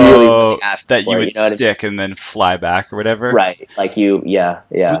 Like you're really asking that for it. You would stick and then fly back or whatever. Right. Like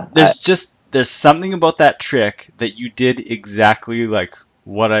There's something about that trick that you did exactly like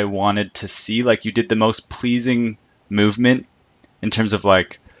what I wanted to see. Like you did the most pleasing movement in terms of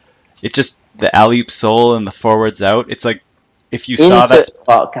like, it just, the alley-oop soul and the forwards out. It's like, if you saw that...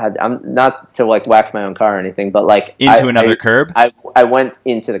 Oh, God, I'm not to like wax my own car or anything, but like... Into another curb? I went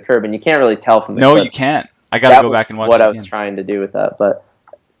into the curb, and you can't really tell from the No, clip. you can't. I gotta go back and watch what it I was trying to do with that, but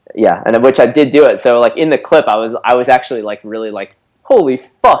yeah, and which I did do it. So like in the clip, I was actually like really like, holy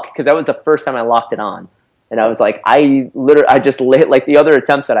fuck, because that was the first time I locked it on, and I was like, I just lit, like the other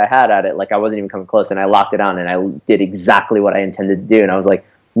attempts that I had at it, like I wasn't even coming close, and I locked it on, and I did exactly what I intended to do, and I was like,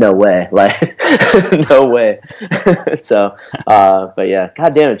 no way, like no way. So, but yeah,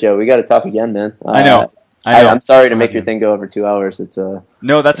 god damn it, Joe, we got to talk again, man. I know. I'm sorry to make your thing go over 2 hours. It's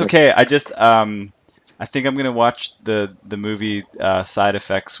no, that's okay. I just I think I'm gonna watch the movie Side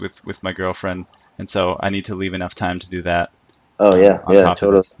Effects with my girlfriend, and so I need to leave enough time to do that. Oh yeah,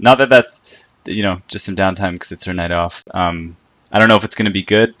 totally. Not that that's just some downtime because it's her night off. I don't know if it's gonna be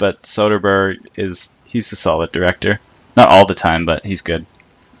good, but Soderbergh he's a solid director. Not all the time, but he's good.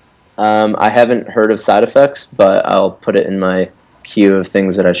 I haven't heard of Side Effects, but I'll put it in my queue of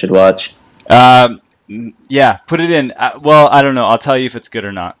things that I should watch. Yeah, put it in. Well, I don't know. I'll tell you if it's good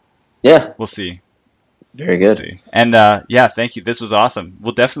or not. Yeah, we'll see. Very good. We'll see. And yeah, thank you. This was awesome.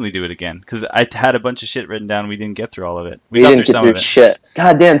 We'll definitely do it again, because I had a bunch of shit written down. We didn't get through all of it. We got through some of it. Shit.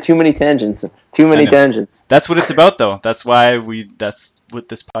 God damn, too many tangents. Too many tangents. That's what it's about, though. That's why that's what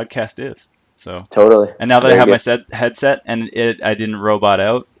this podcast is. So totally. And now that I have my headset and I didn't robot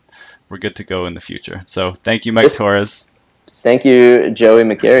out, we're good to go in the future. So thank you, Mike Torres. Thank you, Joey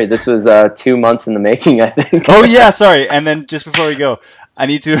McGarry. This was 2 months in the making, I think. Oh yeah, sorry. And then just before we go,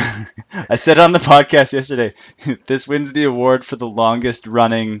 I said on the podcast yesterday, this wins the award for the longest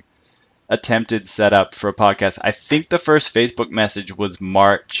running attempted setup for a podcast. I think the first Facebook message was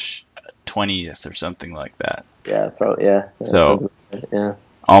March 20th or something like that. Yeah, probably. Yeah. So yeah,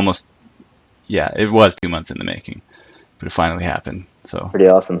 almost, yeah, it was 2 months in the making, but it finally happened. So pretty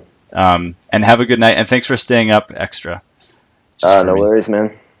awesome. and have a good night, and thanks for staying up extra. No worries,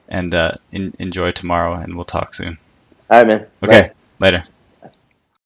 man. And enjoy tomorrow, and we'll talk soon. All right, man. Okay, Bye. later.